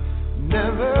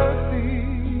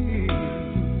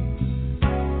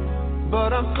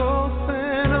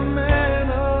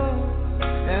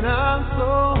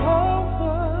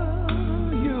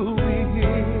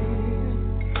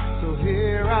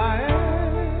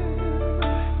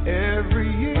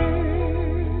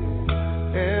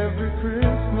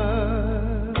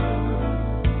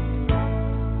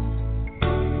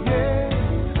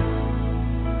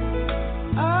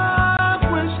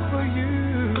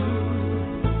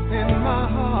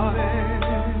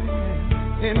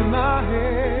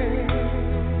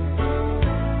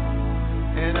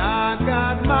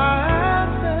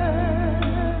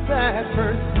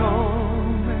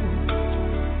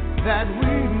that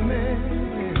we met.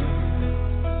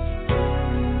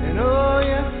 And oh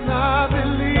yes, I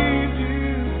believed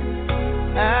you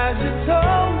as you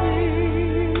told me,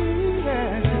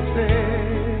 as you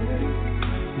said,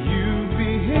 you'd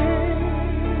be here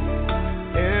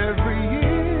every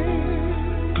year,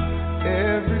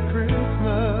 every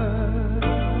Christmas.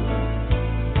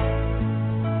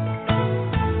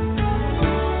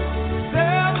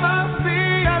 There must be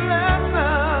a lesson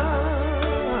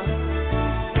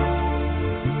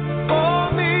for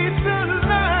me to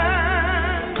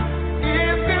learn.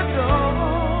 If you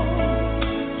don't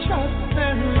trust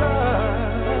and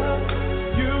love,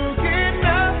 you get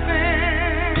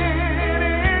nothing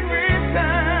in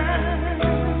return.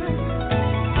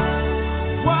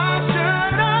 Why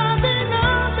should I be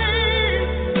loving?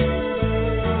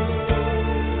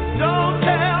 Don't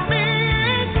tell me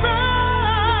it's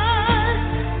right.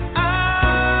 I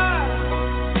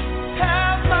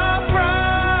have my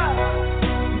pride,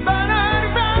 but I'd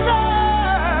rather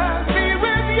be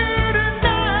with you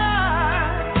tonight.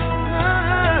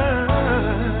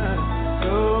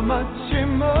 So much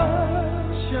emotion,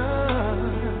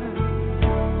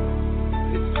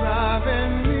 it's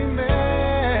driving me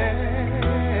mad.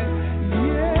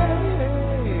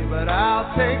 Yeah, but I'll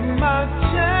take my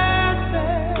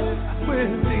chances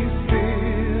with these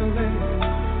feelings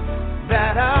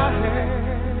that I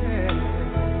have,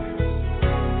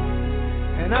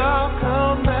 and I'll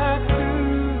come back to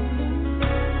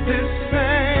this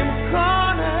same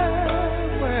corner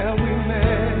where we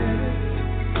met,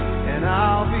 and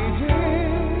I'll be here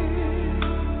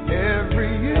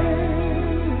every year,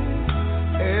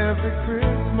 every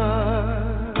Christmas.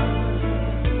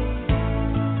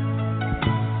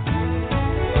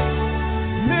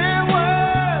 Mere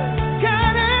words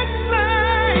can't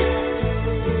explain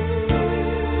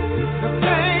the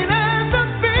pain and the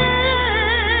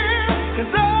fear.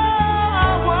 'Cause I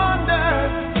wonder,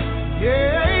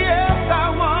 yeah, yes, I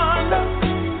wonder,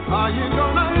 are you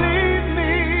gonna leave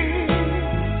me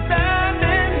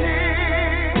standing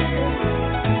here?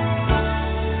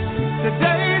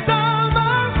 Today's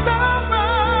almost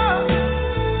over,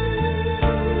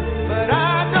 but I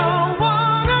don't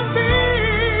wanna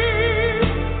leave.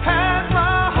 Has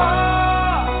my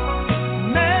heart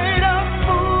made a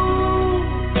fool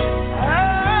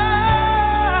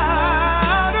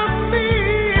out of me?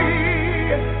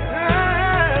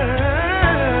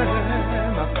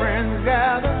 My friends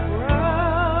gather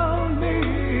around me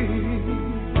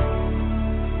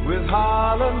with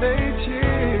holiday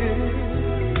cheer.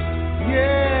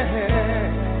 Yeah,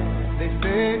 they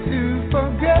say to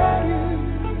forget you,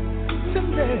 to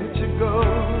let you go,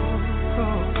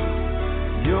 'cause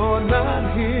you're not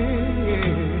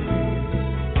here.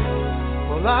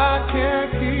 Well, I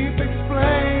can't keep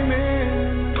explaining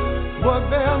what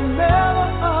they'll never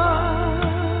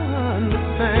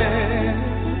understand,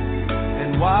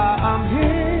 and why I'm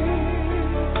here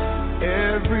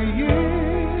every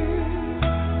year,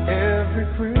 every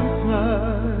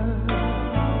Christmas.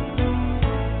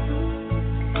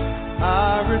 I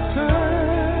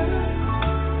return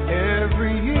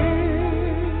every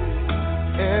year,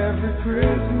 every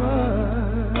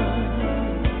Christmas.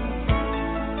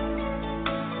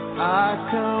 I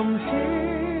come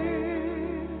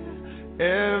here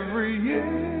every year,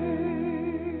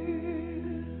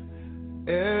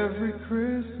 every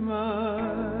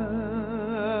Christmas.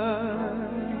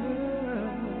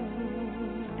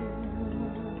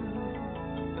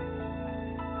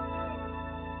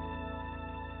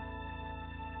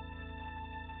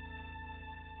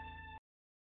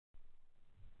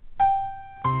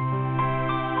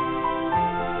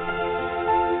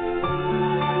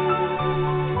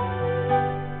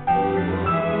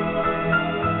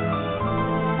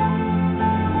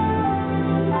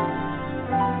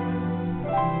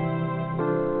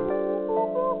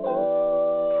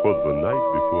 Was the night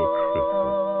before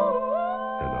Christmas,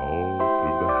 and all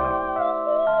through the house,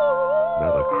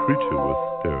 not a creature was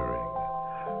stirring,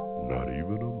 not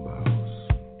even a mouse.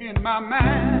 In my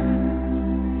mind,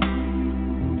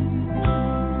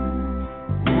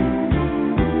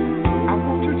 I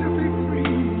want you to be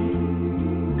free.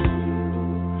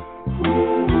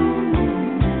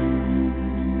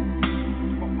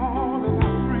 For all of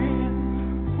our friends,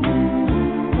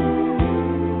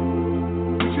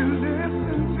 would you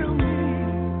listen to me?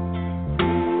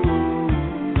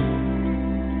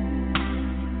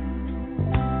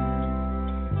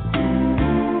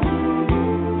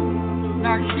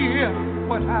 Now hear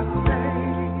what I say.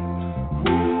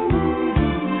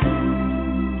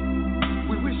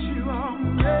 We wish you a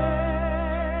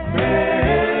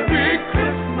Merry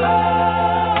Christmas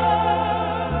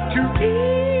to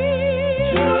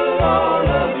each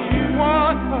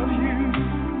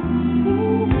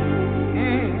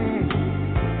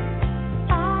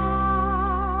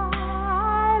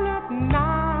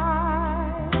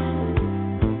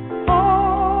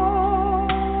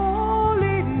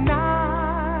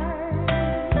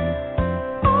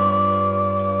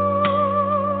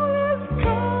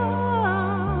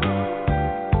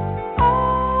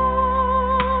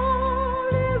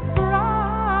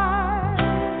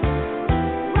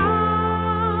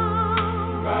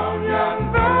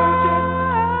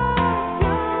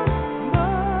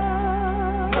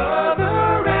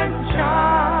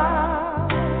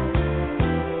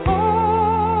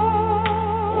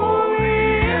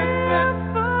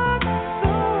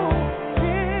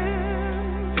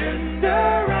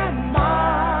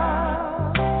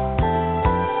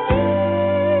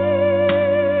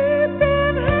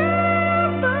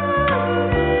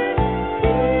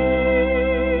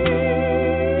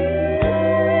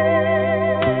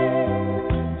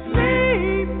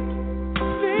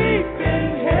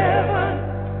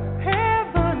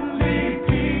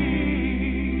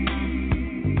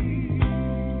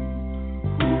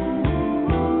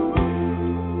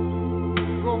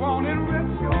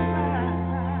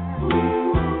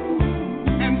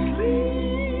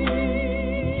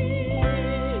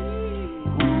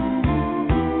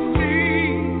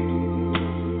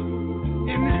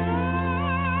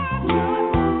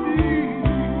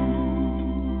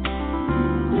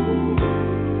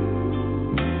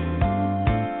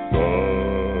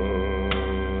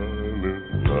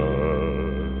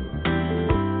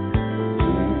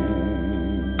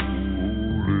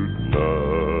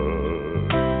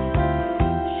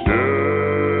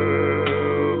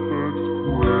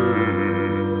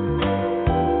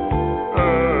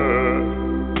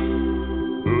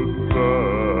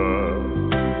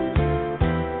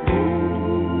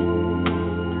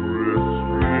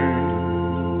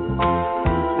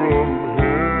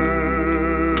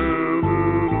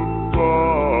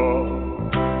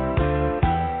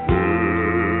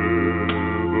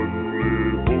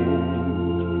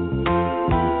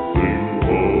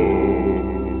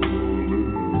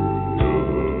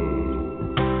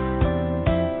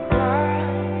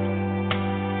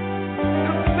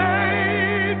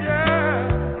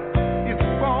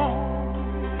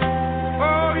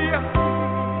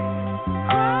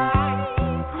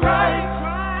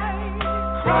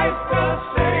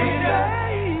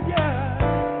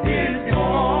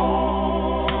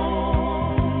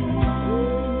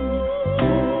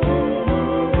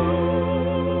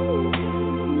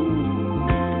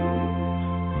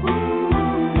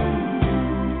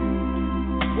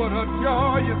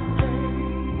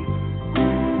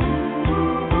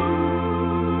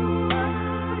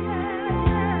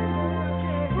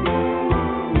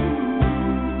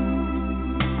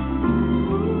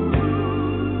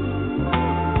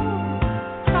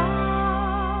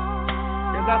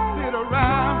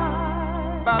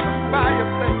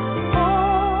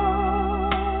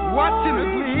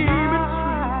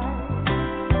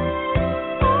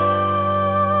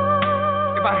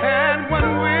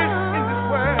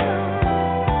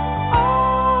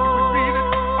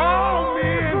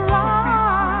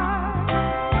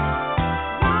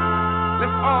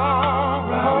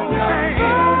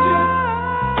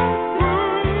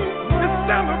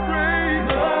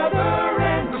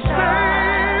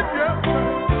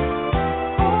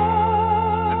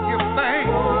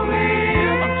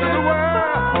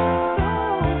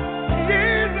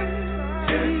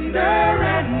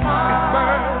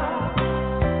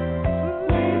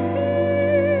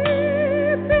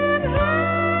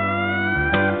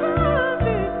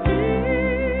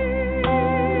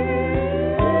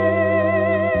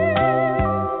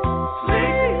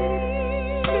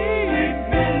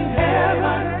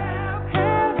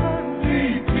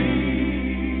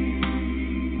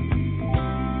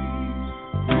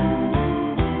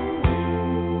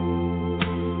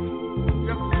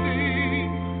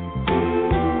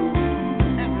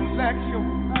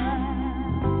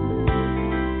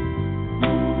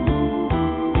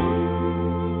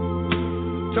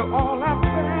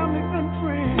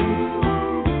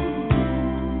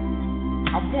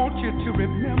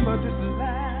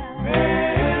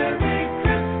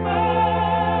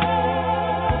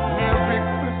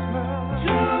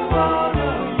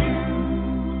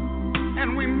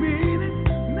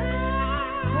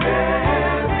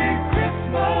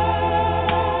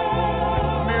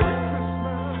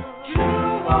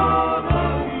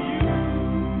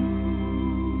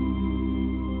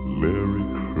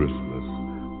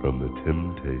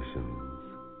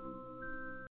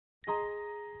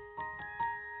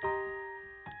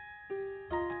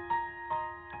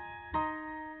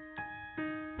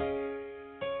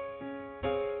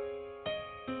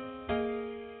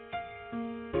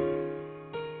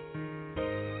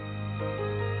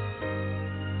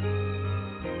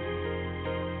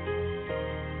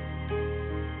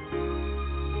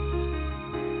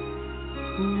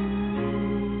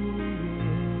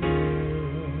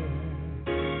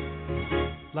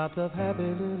Lots of happy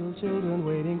little children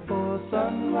waiting for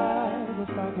sunrise. A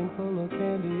stocking full of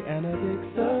candy and a big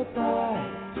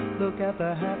surprise. Look at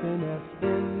the happiness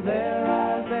in their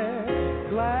eyes. They're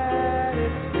glad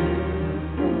it's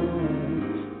Christmas.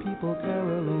 People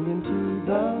caroling into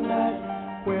the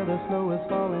night. Where the snow is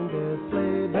falling, their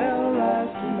sleigh bell rise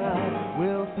tonight.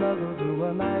 We'll snuggle to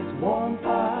a nice warm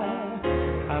fire.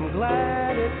 I'm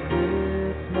glad it's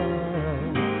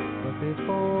Christmas. But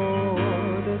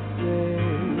before this day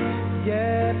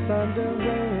gets underway,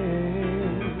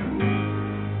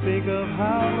 think of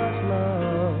how much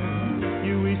love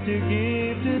you wish to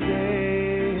give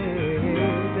today.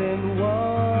 Then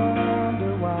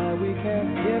wonder why we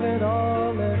can't give it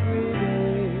all every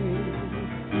day.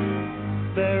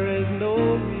 There is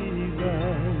no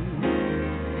reason,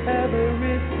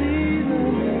 every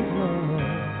season is love.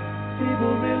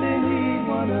 People really need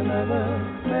one another.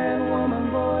 Man, woman,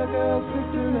 boy, girl,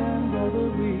 sister, and brother.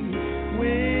 We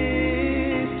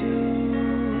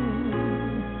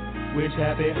wish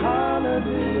happy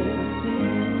holidays to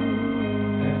you.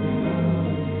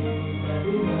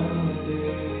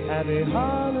 Happy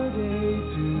holidays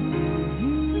to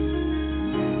you.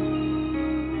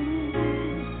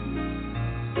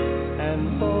 And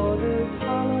for this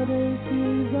holiday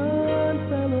season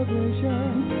celebration,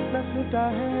 let's lift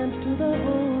our hands to the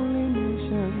holy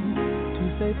nation to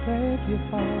say thank you,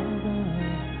 Father.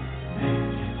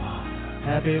 Thank you, Father.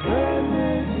 Happy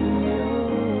birthday to you.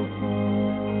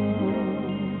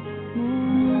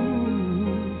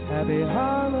 Happy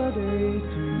holidays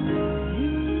to you.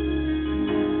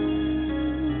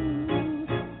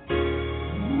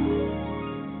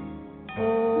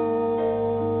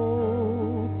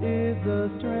 Hope is the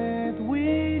strength we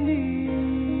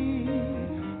need.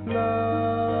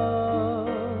 Love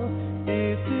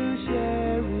is to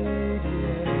share it.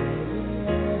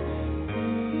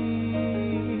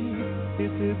 Peace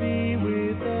is to be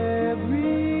with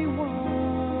everyone.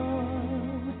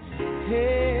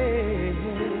 Hey,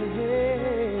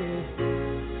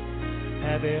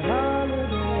 happy holidays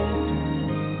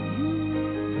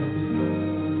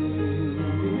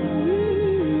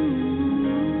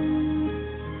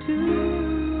to you.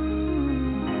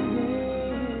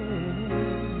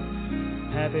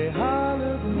 Happy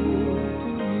holidays to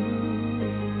you.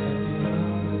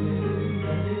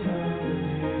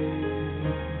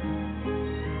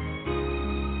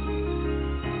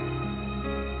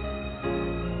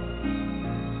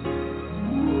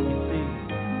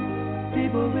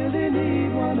 People really need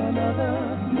one another.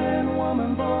 Man,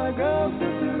 woman, boy, girl,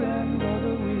 sister, and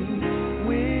brother. We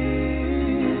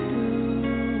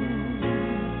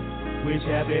wish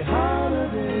happy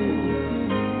holidays to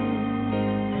you.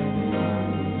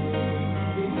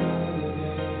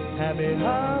 Happy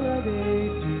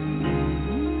holidays to you.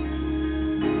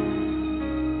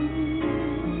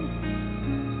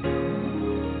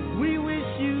 We wish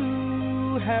you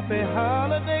happy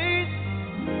holidays.